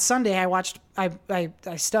 And then on Sunday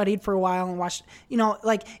I studied for a while and watched,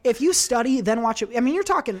 like, if you study then watch it, I mean, you're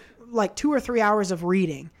talking like 2 or 3 hours of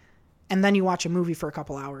reading and then you watch a movie for a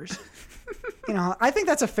couple hours. I think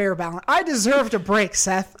that's a fair balance. I deserved a break,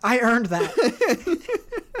 Seth. I earned that.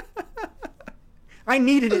 I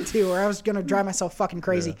needed it too, or I was going to drive myself fucking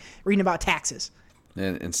crazy reading about taxes.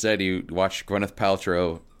 And instead, you watch Gwyneth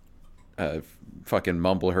Paltrow fucking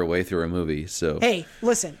mumble her way through a movie. So hey,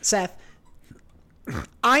 listen, Seth.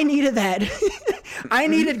 I needed that. I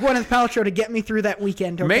needed Gwyneth Paltrow to get me through that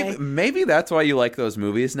weekend, okay? Maybe that's why you like those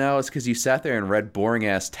movies now, is because you sat there and read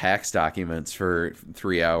boring-ass tax documents for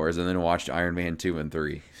 3 hours and then watched Iron Man 2 and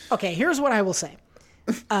 3. Okay, here's what I will say.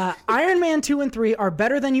 Iron Man 2 and 3 are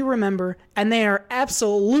better than you remember, and they are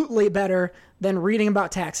absolutely better than reading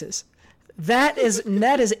about taxes. That is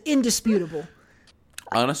indisputable.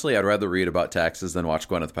 Honestly, I'd rather read about taxes than watch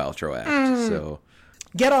Gwyneth Paltrow act. So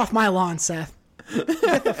get off my lawn, Seth.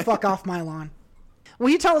 Get the fuck off my lawn. Will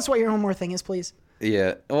you tell us what your one more thing is, please?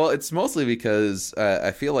 Yeah, well, it's mostly because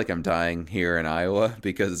I feel like I'm dying here in Iowa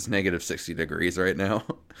because it's negative 60 degrees right now.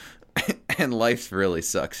 And life really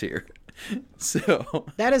sucks here. So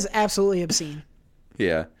that is absolutely obscene.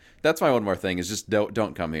 Yeah, that's my one more thing is just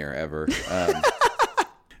don't come here ever.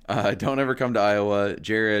 Don't ever come to Iowa.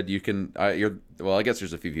 Jared, you can. Well, I guess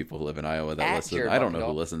there's a few people who live in Iowa that listen. I don't know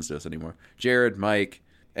who listens to us anymore. Jared, Mike,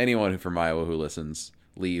 anyone from Iowa who listens,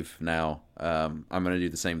 leave now. I'm gonna do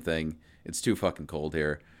the same thing. It's too fucking cold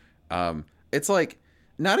here. It's like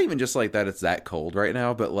not even just like that. It's that cold right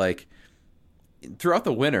now, but like throughout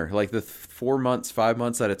the winter, like the 4 months, 5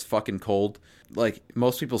 months that it's fucking cold, like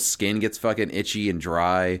most people's skin gets fucking itchy and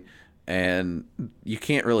dry. And you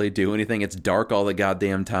can't really do anything. It's dark all the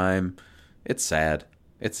goddamn time. It's sad.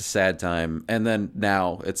 It's a sad time. And then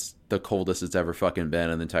now it's the coldest it's ever fucking been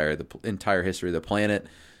in the entire history of the planet.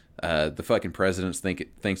 The fucking president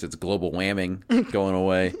thinks it's global whamming going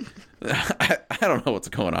away. I don't know what's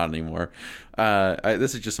going on anymore.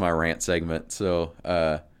 This is just my rant segment. So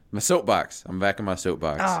my soapbox. I'm back in my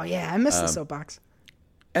soapbox. Oh yeah, I miss the soapbox.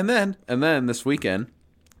 And then this weekend,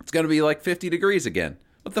 it's going to be like 50 degrees again.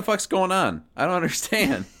 What the fuck's going on? I don't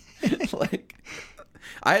understand. Like,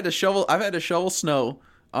 I've had to shovel snow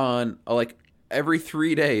on like every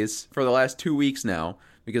 3 days for the last 2 weeks now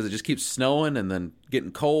because it just keeps snowing and then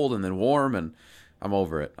getting cold and then warm, and I'm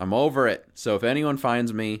over it. So if anyone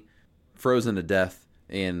finds me frozen to death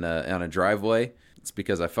on a driveway, it's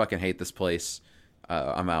because I fucking hate this place.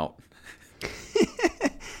 I'm out.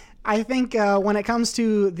 I think when it comes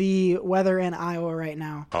to the weather in Iowa right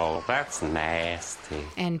now, oh, that's nasty.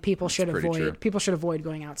 And people should avoid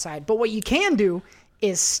going outside. But what you can do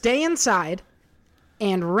is stay inside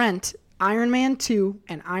and rent Iron Man 2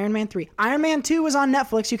 and Iron Man 3. Iron Man 2 is on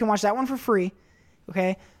Netflix. You can watch that one for free.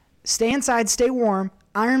 Okay? Stay inside, stay warm.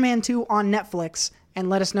 Iron Man 2 on Netflix, and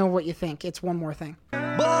let us know what you think. It's one more thing.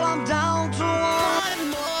 But I'm down to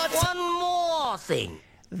one more thing.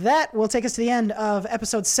 That will take us to the end of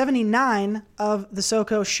episode 79 of the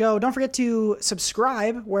SoCo Show. Don't forget to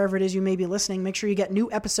subscribe wherever it is you may be listening. Make sure you get new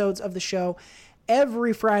episodes of the show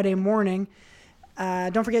every Friday morning.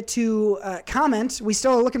 Don't forget to comment. We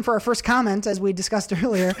still are looking for our first comment, as we discussed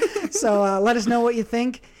earlier. So let us know what you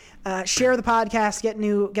think. Share the podcast. Get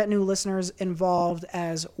new listeners involved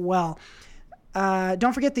as well.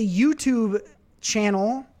 Don't forget the YouTube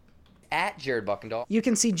channel. At Jared Buckendahl. You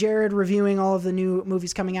can see Jared reviewing all of the new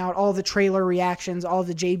movies coming out, all the trailer reactions, all of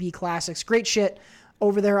the JB classics. Great shit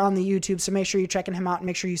over there on the YouTube, so make sure you're checking him out and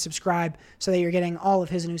make sure you subscribe so that you're getting all of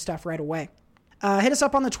his new stuff right away. Hit us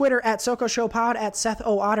up on the Twitter at SoCo Show Pod, at Seth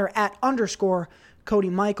O. Otter, at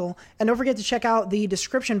 _Cody Michael. And don't forget to check out the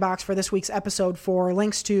description box for this week's episode for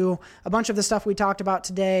links to a bunch of the stuff we talked about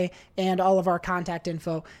today and all of our contact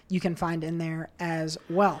info you can find in there as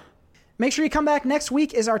well. Make sure you come back next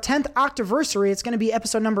week is our 10th Octaversary. It's going to be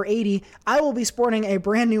episode number 80. I will be sporting a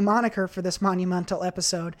brand new moniker for this monumental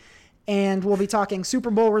episode, and we'll be talking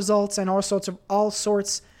Super Bowl results and all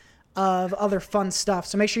sorts of other fun stuff.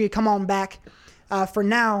 So make sure you come on back. For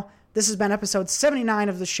now, this has been episode 79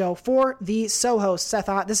 of the show. For the host Seth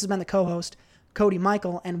Ott, this has been the co-host Cody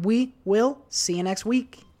Michael, and we will see you next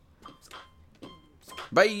week.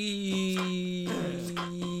 Bye.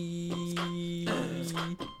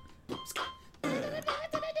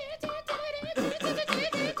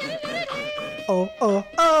 Oh, oh.